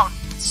us down.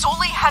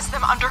 Soli has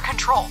them under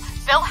control.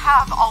 They'll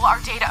have all our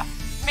data.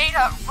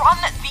 Maida, run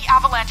the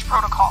avalanche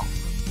protocol.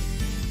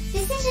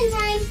 Decision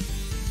time.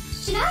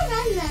 Should I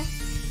run the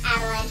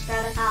avalanche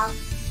protocol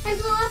and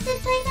blow up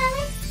this place,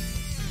 Alex?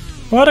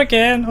 What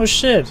again? Oh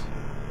shit.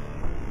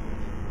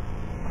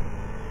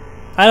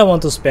 I don't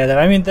want to spare them.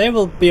 I mean, they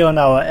will be on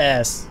our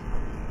ass.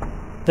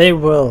 They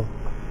will.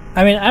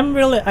 I mean,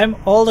 I'm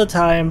all the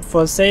time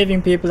for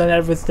saving people and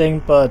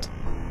everything, but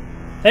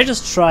they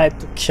just tried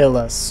to kill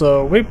us,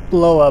 so we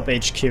blow up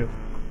HQ.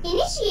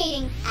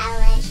 Initiating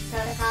avalanche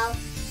protocol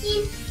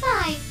in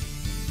 5,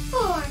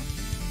 4.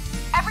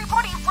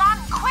 Everybody run,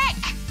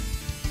 quick!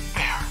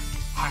 Bear,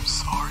 I'm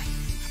sorry.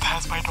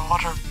 That's my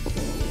daughter.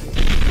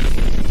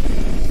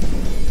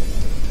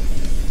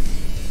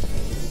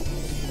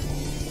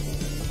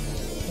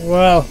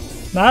 Well,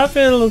 now I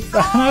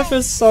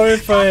feel sorry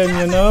for him,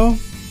 you know?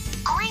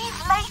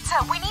 Grieve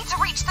later. We need to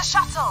reach the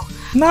shuttle.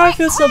 Now I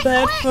feel so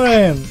bad for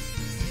him.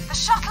 The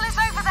shuttle is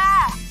over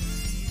there.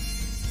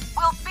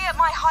 We'll be at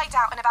my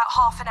hideout in about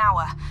half an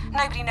hour.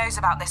 Nobody knows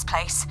about this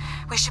place.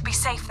 We should be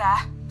safe there,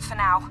 for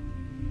now.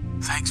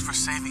 Thanks for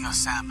saving us,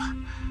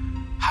 Sam.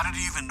 How did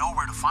you even know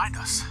where to find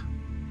us?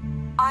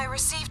 I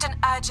received an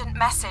urgent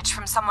message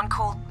from someone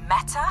called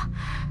Meta.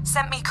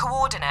 Sent me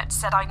coordinates,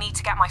 said I need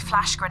to get my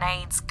flash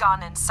grenades,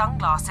 gun, and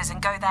sunglasses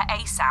and go there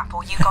ASAP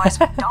or you guys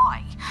would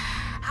die.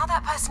 How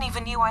that person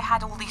even knew I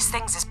had all these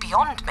things is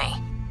beyond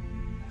me.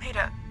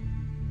 Maida,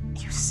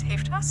 you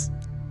saved us?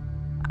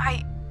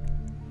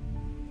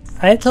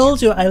 I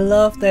told you I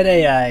love that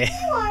AI.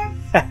 You are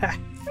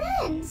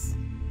friends.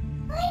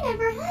 I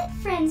never had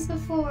friends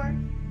before.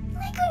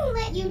 I couldn't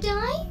let you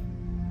die.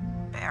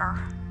 Bear.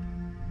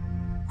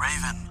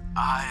 Raven,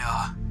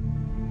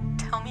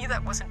 Tell me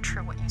that wasn't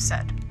true what you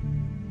said.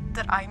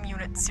 That I'm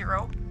Unit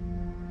 0.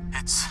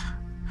 It's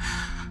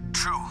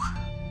true.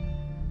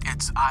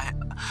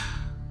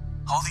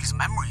 All these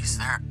memories,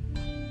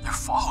 they're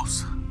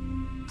false.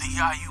 The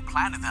EIU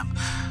planted them,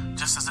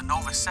 just as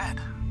Anova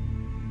said.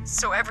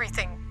 So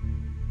everything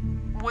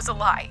was a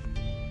lie?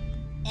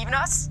 Even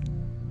us?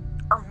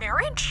 Our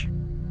marriage?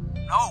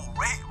 No,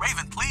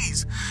 Raven,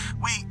 please.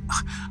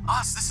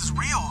 Us, this is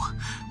real.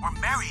 We're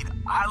married.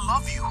 I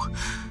love you.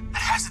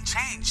 That hasn't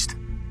changed.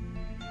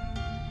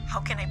 How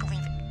can I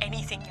believe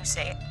anything you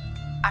say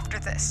after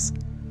this?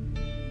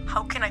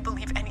 How can I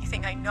believe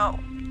anything I know?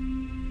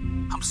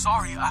 I'm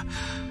sorry, I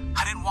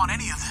didn't want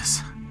any of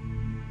this.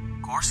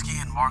 Gorski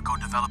and Marco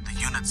developed the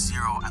Unit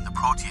 0 and the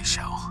Proteus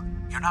shell.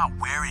 You're not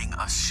wearing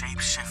a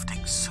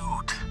shape-shifting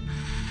suit.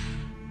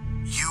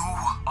 You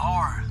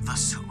are the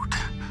suit.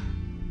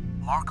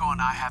 Marco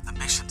and I have the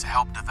mission to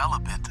help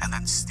develop it and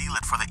then steal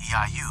it for the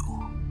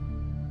EIU.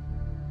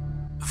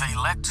 They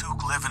let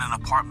Took live in an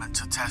apartment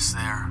to test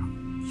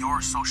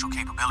your social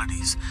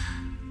capabilities.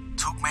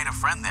 Took made a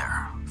friend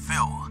there,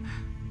 Phil.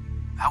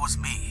 That was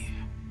me.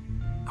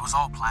 It was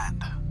all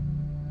planned.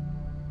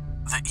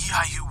 The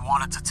EIU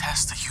wanted to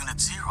test the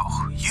Unit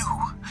 0,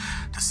 you,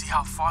 to see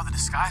how far the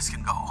disguise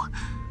can go.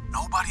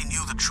 Nobody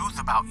knew the truth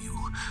about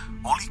you.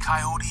 Only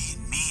Coyote,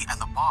 me, and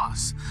the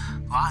boss,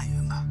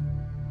 Lion.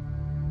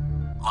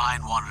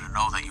 Lion wanted to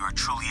know that you were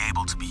truly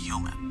able to be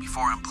human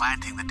before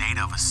implanting the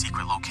data of a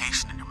secret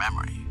location in your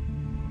memory.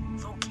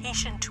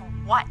 Location to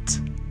what?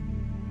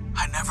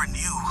 I never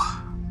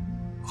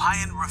knew.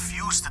 Lion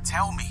refused to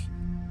tell me.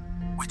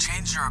 We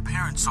changed your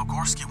appearance so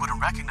Gorski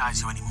wouldn't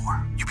recognize you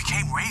anymore. You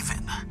became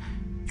Raven.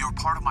 You were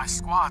part of my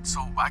squad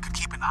so I could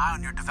keep an eye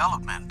on your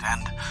development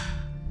and,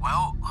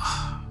 well,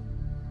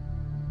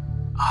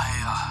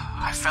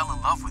 I fell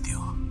in love with you.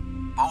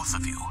 Both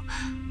of you.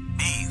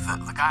 Me,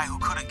 the guy who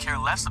couldn't care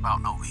less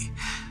about Novi,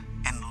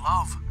 in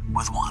love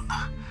with one.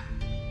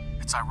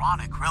 It's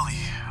ironic, really.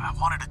 I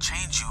wanted to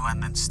change you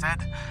and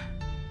instead,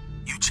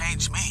 you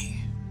changed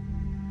me.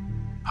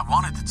 I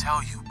wanted to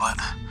tell you, but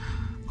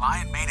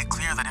Lion made it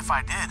clear that if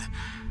I did,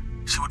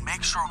 she would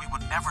make sure we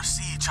would never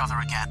see each other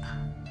again.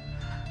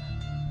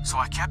 So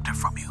I kept it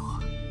from you.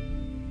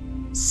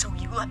 So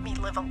you let me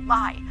live a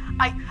lie.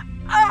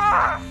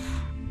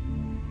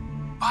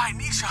 Bye,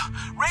 Nisha.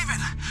 Raven!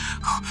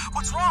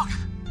 What's wrong?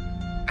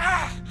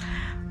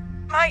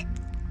 My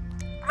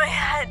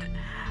head.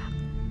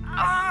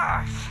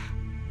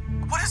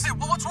 What is it?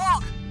 What's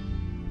wrong?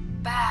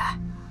 Bear.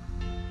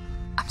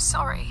 I'm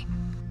sorry.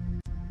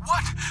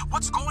 What?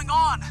 What's going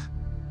on?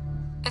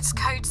 It's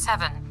Code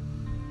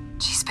 7.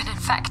 She's been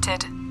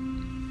infected.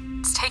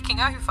 It's taking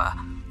over.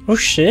 Oh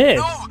shit.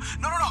 No,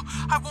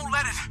 I won't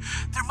let it.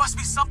 There must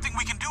be something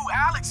we can do.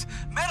 Alex,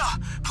 Meta,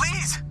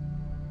 please.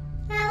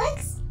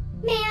 Alex,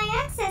 may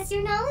I access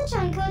your knowledge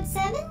on Code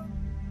 7?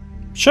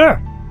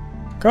 Sure.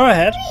 Go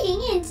ahead.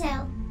 Reading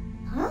intel.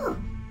 Oh,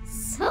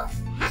 so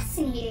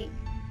fascinating.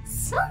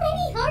 So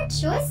many hard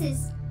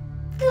choices.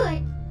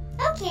 Good.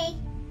 Okay.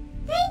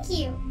 Thank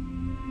you.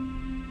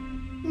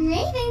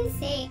 Raven,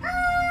 say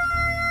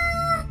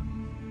ah!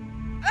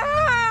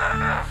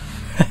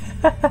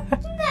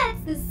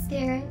 That's the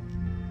spirit.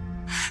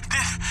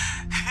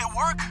 Did it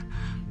work?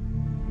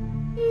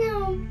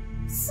 No.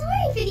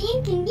 Sorry for the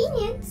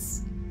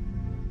inconvenience.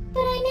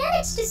 But I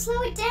managed to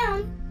slow it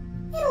down.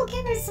 It'll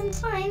give her some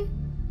time.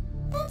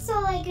 That's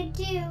all I could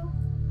do.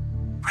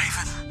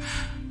 Raven,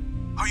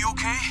 are you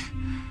okay?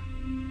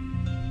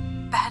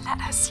 Better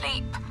let her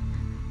sleep.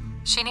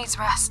 She needs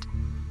rest.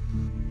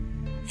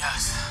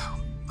 Yes,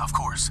 of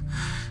course.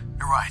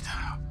 You're right.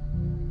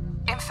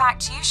 In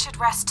fact, you should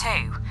rest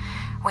too.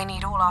 We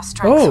need all our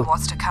strength for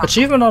what's to come.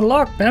 Achievement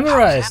unlocked,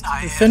 memorized.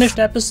 We finished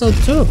episode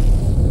 2.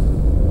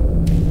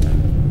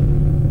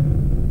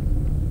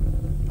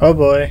 Oh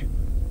boy.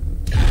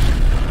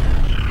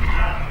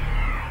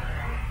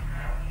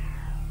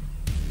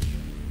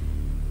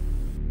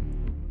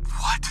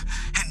 What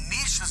in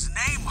Nisha's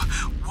name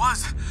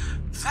was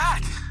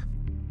that?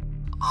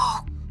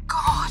 Oh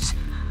God.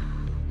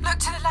 Look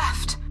to the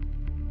left.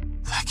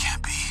 That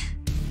can't be.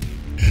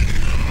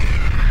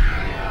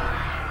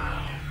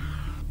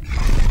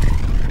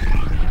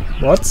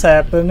 What's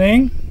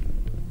happening?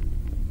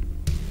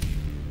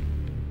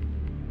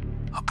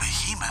 A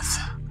behemoth.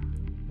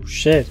 Oh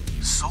shit.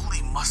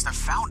 Soli must have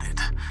found it.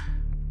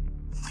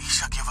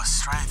 Nisha, give us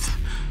strength.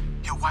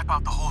 He'll wipe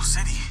out the whole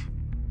city.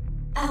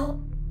 Oh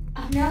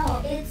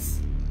no,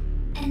 it's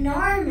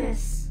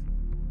enormous.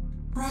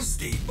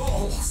 Rusty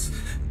balls!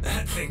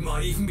 That thing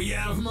might even be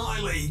out of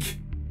my league.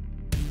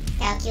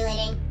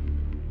 Calculating.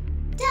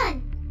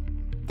 done.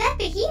 That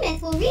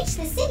behemoth will reach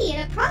the city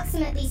in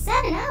approximately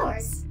 7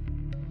 hours.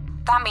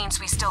 That means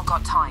we still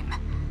got time.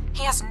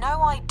 He has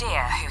no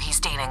idea who he's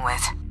dealing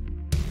with.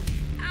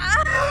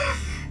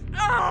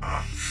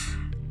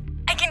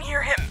 I can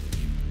hear him.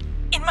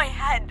 In my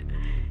head.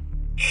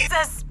 He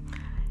says...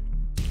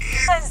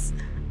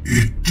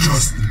 It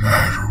doesn't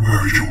matter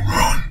where you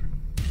run.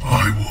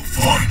 I will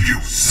find you,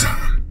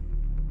 Sam.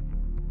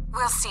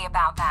 We'll see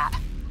about that.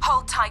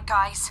 Hold tight,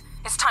 guys.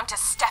 It's time to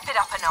step it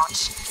up a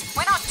notch.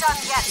 We're not done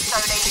yet,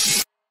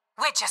 Soli.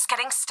 We're just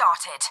getting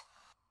started.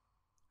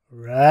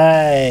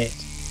 Right.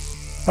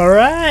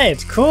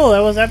 Alright, cool.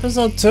 That was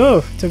episode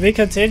 2. To be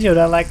continued,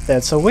 I like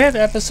that. So we have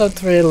episode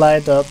 3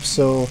 lined up,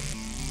 so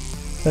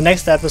the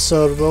next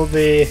episode will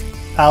be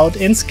out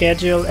in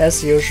schedule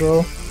as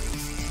usual.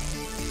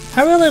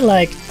 I really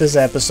liked this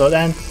episode,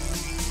 and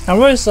I'm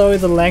really sorry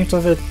the length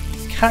of it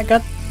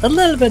got a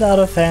little bit out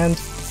of hand.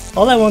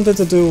 All I wanted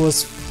to do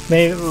was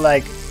maybe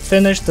like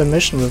finish the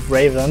mission with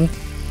Raven,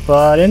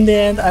 but in the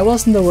end I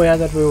wasn't aware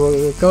that we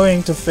were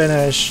going to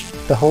finish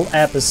the whole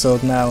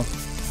episode now.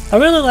 I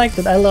really liked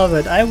it, I love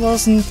it. I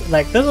wasn't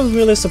like, this was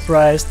really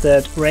surprised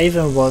that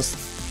Raven was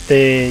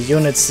the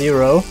Unit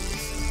 0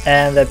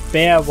 and that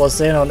Bear was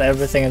in on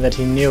everything and that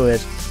he knew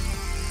it.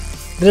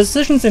 The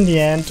decisions in the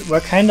end were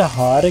kinda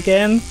hard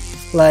again.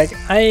 Like,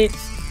 I'm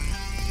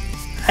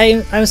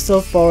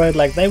still for it,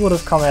 like they would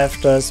have come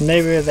after us,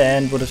 maybe the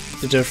end would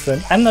have been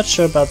different. I'm not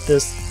sure about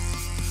this,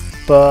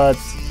 but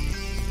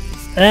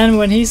then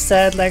when he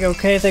said like,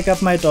 okay, they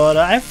got my daughter,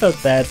 I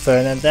felt bad for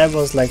him, and that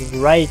was like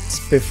right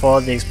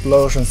before the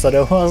explosion, so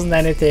there wasn't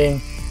anything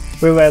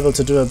we were able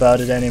to do about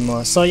it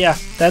anymore. So yeah,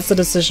 that's the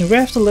decision we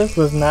have to live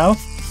with now.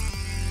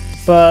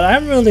 But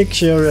I'm really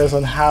curious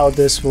on how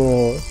this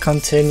will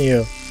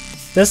continue.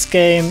 This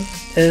game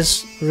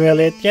is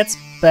really, it gets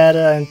better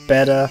and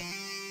better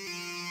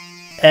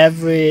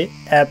every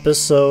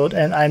episode,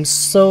 and I'm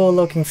so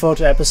looking forward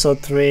to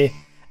episode 3,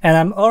 and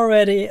I'm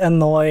already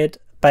annoyed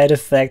by the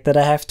fact that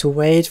I have to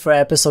wait for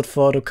episode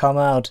 4 to come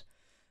out.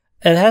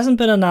 It hasn't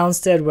been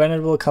announced yet when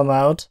it will come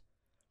out,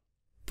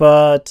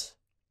 but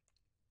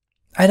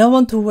I don't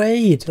want to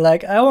wait.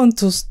 Like, I want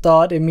to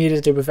start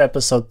immediately with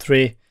episode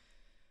 3.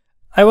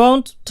 I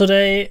won't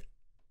today,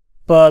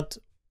 but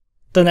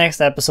the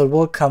next episode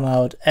will come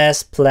out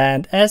as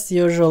planned, as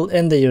usual,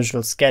 in the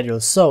usual schedule.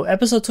 So,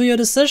 episode 2, your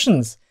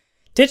decisions.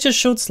 Did you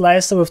shoot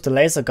Slicer with the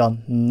laser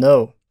gun?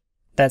 No.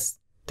 That's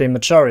the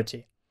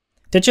majority.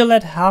 Did you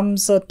let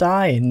Hamza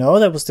die? No,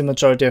 that was the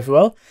majority as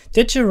well.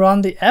 Did you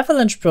run the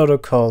Avalanche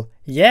protocol?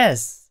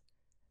 Yes.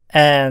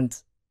 And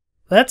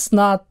that's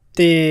not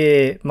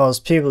the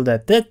most people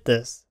that did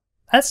this.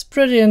 That's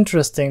pretty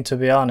interesting, to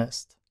be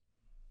honest.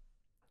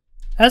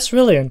 That's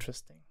really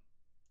interesting.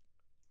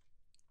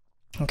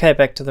 Okay,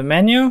 back to the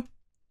menu.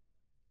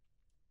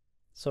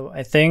 So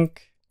I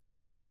think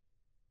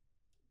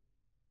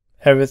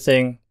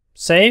everything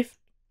safe.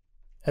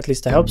 At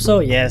least I hope so.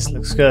 Yes,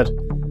 looks good.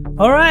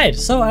 Alright,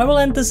 so I will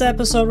end this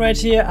episode right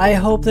here. I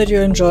hope that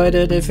you enjoyed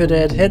it. If you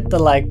did, hit the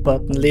like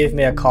button, leave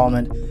me a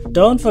comment.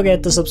 Don't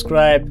forget to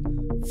subscribe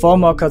for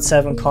more Code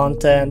 7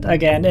 content.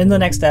 Again, in the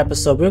next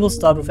episode, we will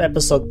start with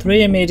episode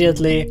 3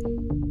 immediately.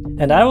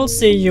 And I will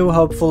see you,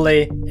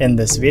 hopefully, in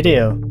this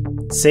video.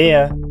 See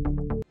ya!